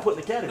that I put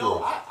in the category.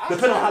 No,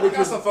 depending on how they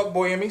got some fuck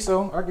boy in me,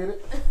 so I get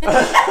it.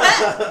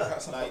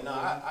 Like no,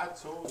 I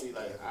totally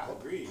I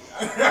agree.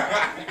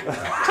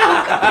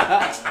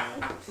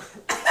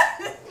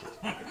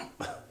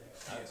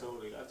 I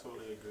totally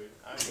agree.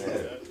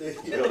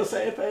 You're on the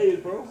same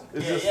page, bro.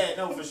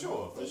 No, for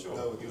sure.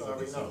 No, you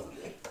already know.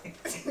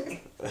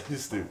 You're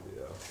stupid,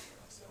 yo.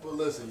 Well,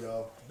 listen,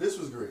 y'all. This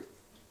was great.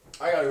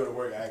 I gotta go to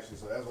work actually,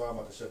 so that's why I'm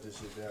about to shut this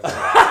shit down. You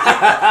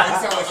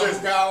sound like this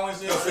guy and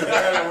shit. I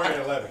gotta go work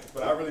at 11.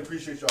 But I really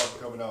appreciate y'all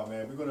for coming out,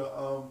 man. We're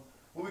gonna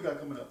what we got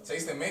coming up?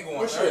 Taste and Mingle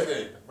on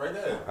Thursday, right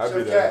there. I'll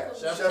be there.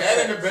 Chef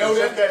Cat in the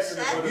building. Chef Cat's in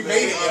the building. We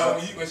made it, yo.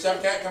 When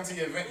Chef Cat comes to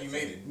your event, you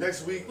made it.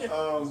 Next week, we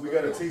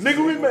got a taste.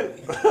 Nigga, we made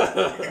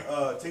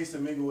it. Taste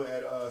and Mingle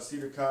at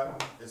Cedar Cotton.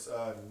 It's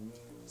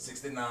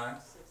 69.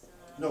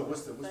 No,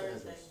 what's the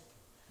address?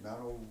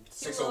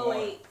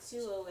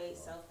 208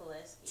 South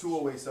Pulaski.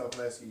 208 South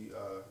Pulaski.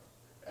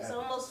 It's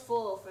almost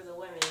full for the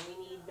women. We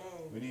need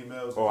men. We need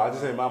males. Oh, I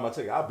just ain't buy my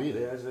ticket. I'll be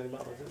there. I just ain't buy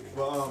my ticket.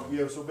 Well,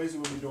 so basically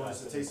what we're doing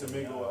is a taste and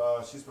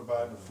mingle. She's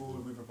providing the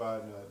food. We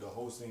providing the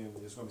hosting. And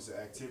there's going to be some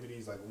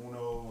activities like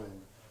Uno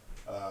and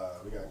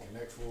we got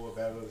Connect Four,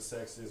 Battle of the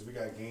Sexes. We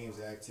got games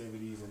and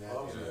activities and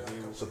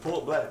that.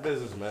 Support black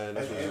business, man.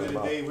 That's at what the end it's of the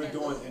about. day, we're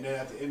doing, and then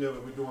at the end of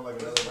it, we're doing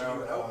like another round,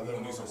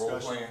 little more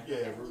discussion.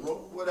 Yeah,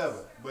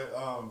 whatever. But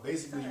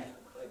basically,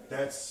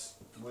 that's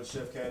what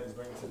Chef Cat is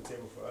bringing to the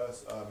table for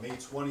us. May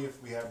 20th,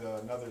 we have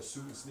another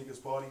suit and sneakers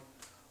party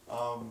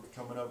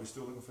coming up. We're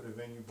still looking for the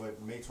venue, but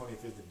May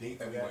 20th is the date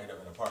for that. Up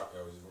in the park.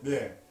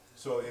 Yeah.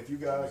 So if you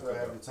guys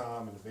have the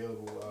time and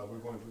available, we're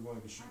going to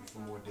be shooting for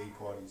more day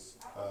parties.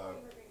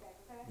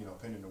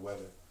 Pending the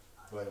weather.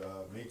 But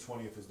May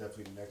 20th is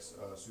definitely the next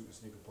suit and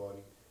sneaker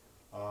party.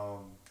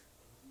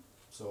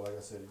 So like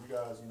I said, if you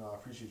guys, I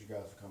appreciate you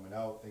guys for coming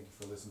out. Thank you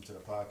for listening to the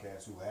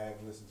podcast, who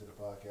have listened to the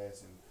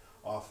podcast and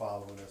are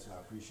following us, and I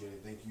appreciate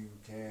it. Thank you,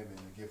 Cam and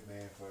the Gift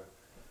Man, for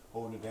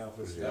holding it down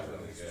for us.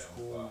 Definitely, this was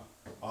cool.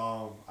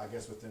 I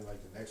guess within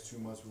like the next 2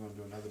 months, we're gonna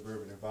do another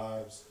Bourbon and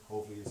Vibes.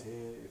 Hopefully it's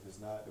here. If it's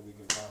not, then we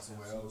can find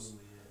somewhere else.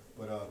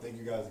 But thank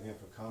you guys again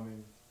for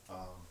coming.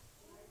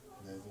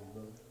 Anything,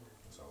 brother?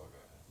 That's all I got.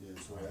 Yeah,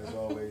 so as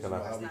always, Can I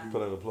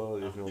put in a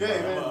plug if you want?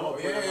 Yeah, man.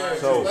 Yeah.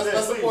 So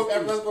let's support.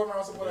 Let's go around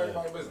and support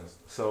everybody's business.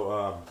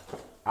 So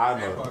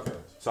I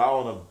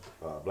own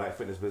a black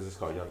fitness business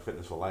called Young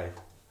Fitness for Life.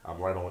 I'm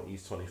right on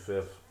East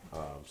 25th.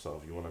 So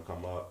if you want to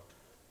come up,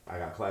 I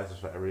got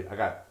classes I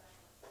got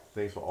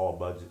things for all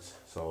budgets.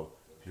 So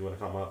if you want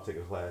to come up, take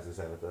a class this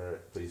and the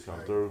third, please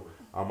come through.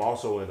 I'm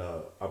also in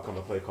a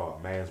upcoming play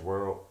called Man's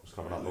World. It's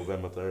coming up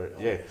November 3rd.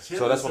 Yeah.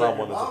 So that's what I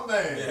want to do.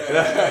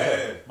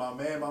 My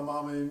man, my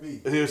mama, and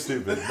me. You're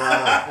stupid.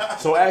 No.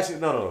 So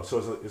actually, no.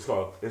 So it's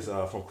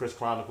from Chris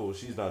Chronicles.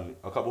 She's done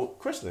a couple.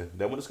 Kristen,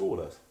 that went to school with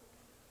us.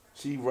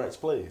 She writes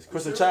plays.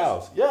 Kristen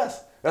Childs.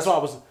 Yes. That's why I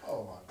was.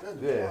 Oh my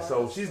goodness. Yeah.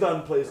 So she's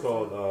done plays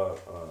called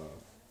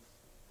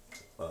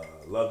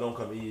Love Don't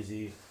Come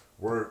Easy,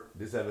 Work,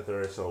 this and the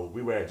third. So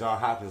we were at John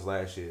Hopkins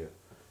last year.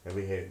 and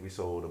we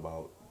sold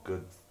about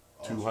good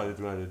 200,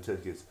 300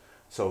 tickets.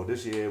 So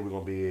this year we're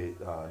gonna be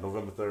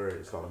November 3rd.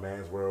 It's called A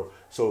Man's World.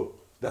 So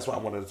that's why I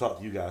wanted to talk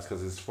to you guys,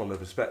 because it's from the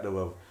perspective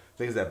of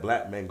things that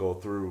black men go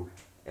through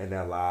in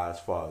their lives,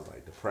 as far as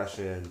like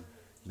depression.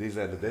 These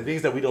are the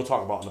things that we don't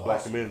talk about in the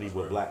black community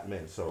with black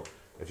men. So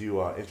if you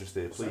are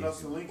interested, please. Send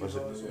us the link.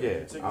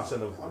 I'll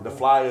send the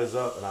flyers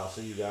up, and I'll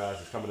send you guys.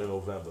 It's coming in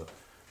November.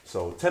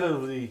 So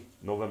tentatively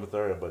November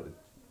 3rd,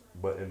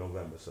 but in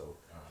November. So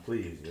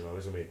please, it's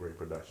gonna be a great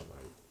production.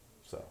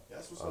 So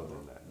other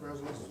than that,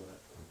 Congratulations on that.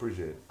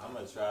 appreciate it. I'm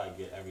gonna try to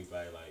get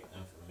everybody like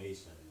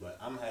information, but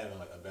I'm having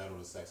like a Battle of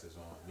the Sexes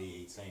on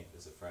May 18th.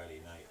 It's a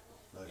Friday night,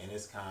 and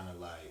it's kind of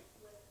like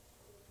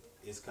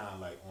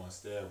on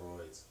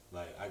steroids.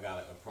 Like I got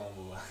like a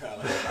promo.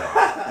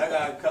 I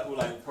got a couple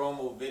like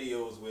promo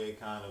videos where it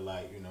kind of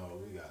like we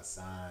got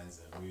signs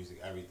and music,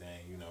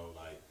 everything.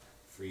 Like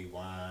free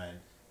wine.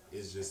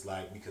 It's just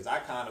like because I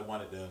kind of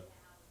wanted to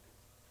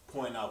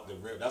point out the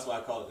real. That's why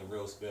I call it the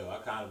real spill. I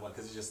kind of want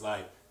because it's just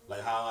like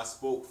how I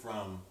spoke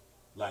from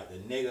like the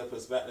nigga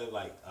perspective.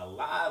 Like a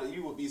lot of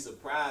you would be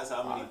surprised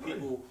how many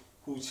people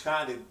who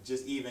kind of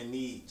just even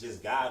need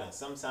just guidance.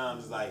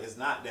 Sometimes like it's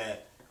not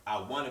that I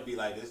want to be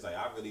like this. Like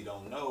I really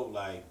don't know.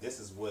 Like this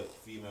is what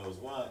females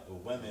want or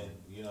women.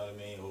 You know what I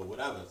mean or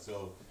whatever.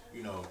 So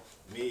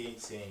May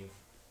 18th,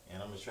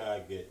 and I'm gonna try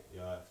to get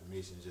y'all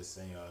information. Just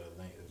send y'all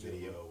the link, the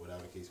video,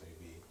 whatever the case may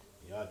be.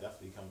 Y'all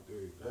definitely come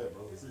through. Yeah,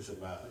 bro. It's a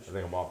vibe. I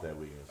think I'm off that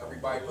weekend. So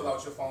Everybody pull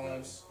out your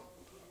phones.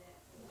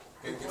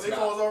 They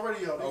phones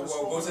already out.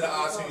 Go to the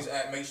iTunes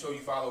app. Make sure you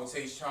follow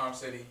Taste Charm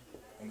City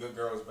and Good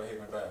Girls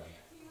Behaving Badly.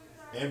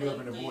 And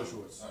Bourbon and Boy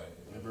Shorts.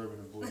 And Bourbon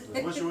and Boy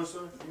Shorts. What's yours,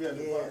 sir? You got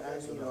the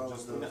podcast. I need all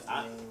Just those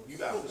You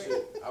got the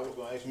shit. I was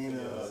gonna ask you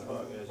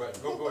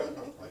podcast. Go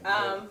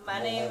ahead.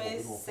 My name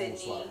is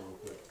Sydney.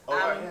 Oh,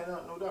 yeah,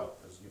 no doubt.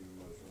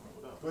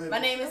 My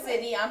name is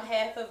Sydney. I'm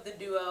half of the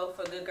duo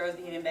for Good Girls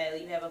Behaving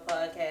Badly. We have a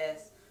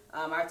podcast.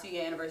 Our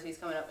 2-year anniversary is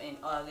coming up in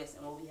August,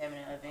 and we'll be having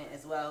an event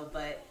as well.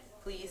 But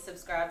please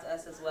subscribe to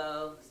us as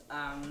well.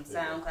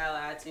 SoundCloud,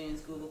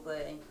 iTunes, Google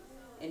Play,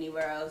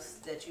 anywhere else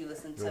that you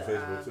listen to. You on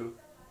Facebook too?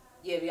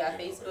 Yeah, we got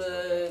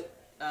Facebook,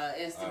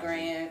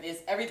 Instagram.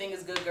 Everything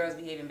is Good Girls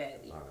Behaving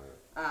Badly.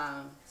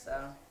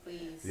 So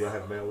please. Y'all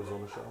have males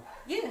on the show?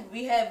 Yeah,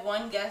 we have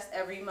one guest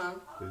every month.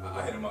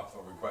 I hit him up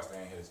for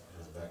requesting his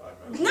back.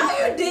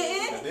 No, you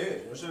didn't. I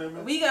did. What's your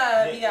name? We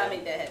gotta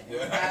make that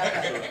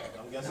happen.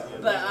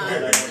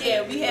 But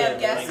yeah, we have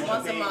guests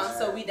once a month,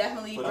 so we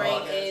definitely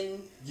bring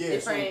in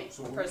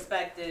different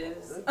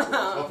perspectives.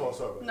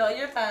 No,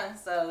 you're fine.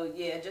 So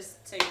yeah,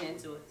 just tune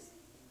into us.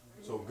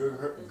 So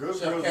good girls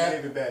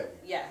behaving badly.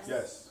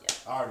 Yes.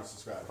 I already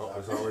subscribed.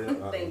 It's already.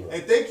 Thank you.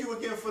 And thank you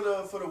again for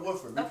the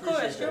Woodford. Of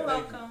course, you're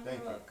welcome.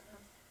 Thank you.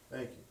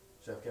 Thank you,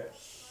 Chef Cat.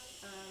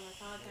 My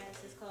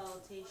podcast is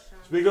called Taste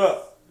Charm. Speak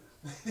up.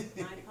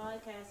 My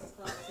podcast is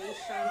called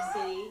Taste Charm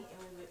City,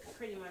 and we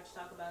pretty much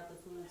talk about the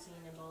food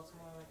scene in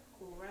Baltimore, like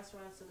cool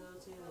restaurants to go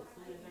to, what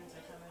food events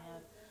are coming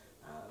up,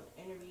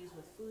 interviews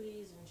with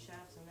foodies and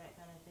chefs and that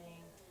kind of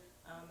thing.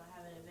 I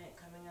have an event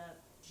coming up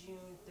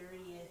June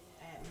 30th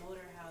at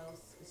Motor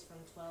House. It's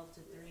from 12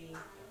 to 3,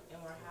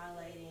 and we're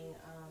highlighting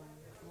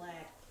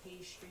black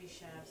pastry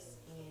chefs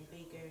and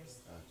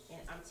bakers. And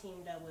I'm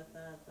teamed up with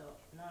the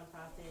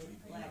nonprofit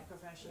Black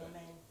Professional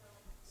Men.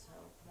 So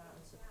come out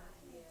and support.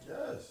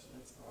 Yes.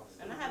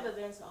 And I have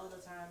events all the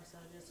time, so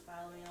just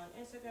follow me on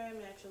Instagram,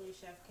 naturally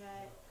Chef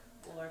Cat,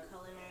 or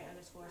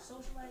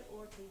culinary_socialite,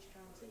 or Taste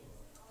Charm City.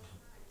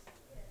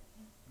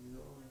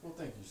 Well,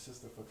 thank you,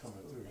 sister, for coming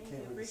through. Thank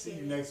Can't you. wait to see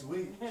you Appreciate next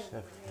week.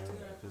 Chef,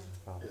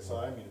 So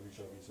I mean to reach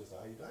out to you, sister.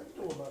 How you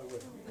doing, by the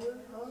way? You good?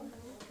 Huh?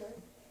 Okay.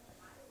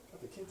 Got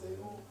the kente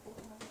on?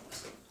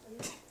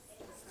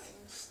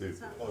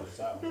 Stupid. Oh, it's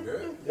out.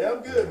 Good? Yeah,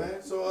 I'm good,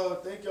 man. So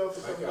thank y'all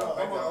for coming out.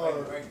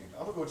 Thank you.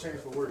 I'm gonna go change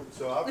for work.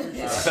 So I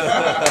appreciate it.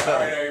 All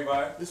right,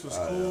 everybody. This was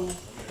cool.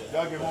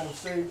 Y'all get home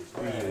safe.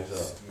 Appreciate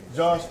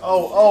y'all. Josh.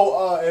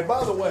 And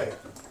by the way,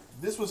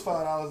 this was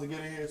 $5 to get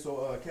in here.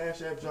 So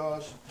Cash App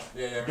Josh.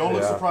 Yeah. Don't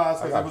look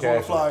surprised because I it got was on the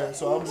cash. flyer.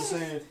 So I'm just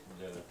saying,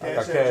 I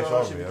got Cash App cash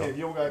Josh. on me, If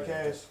you don't got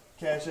cash,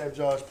 Cash App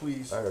Josh,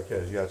 please. I got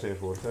cash. You got change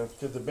for a 10?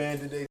 Because the band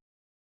today.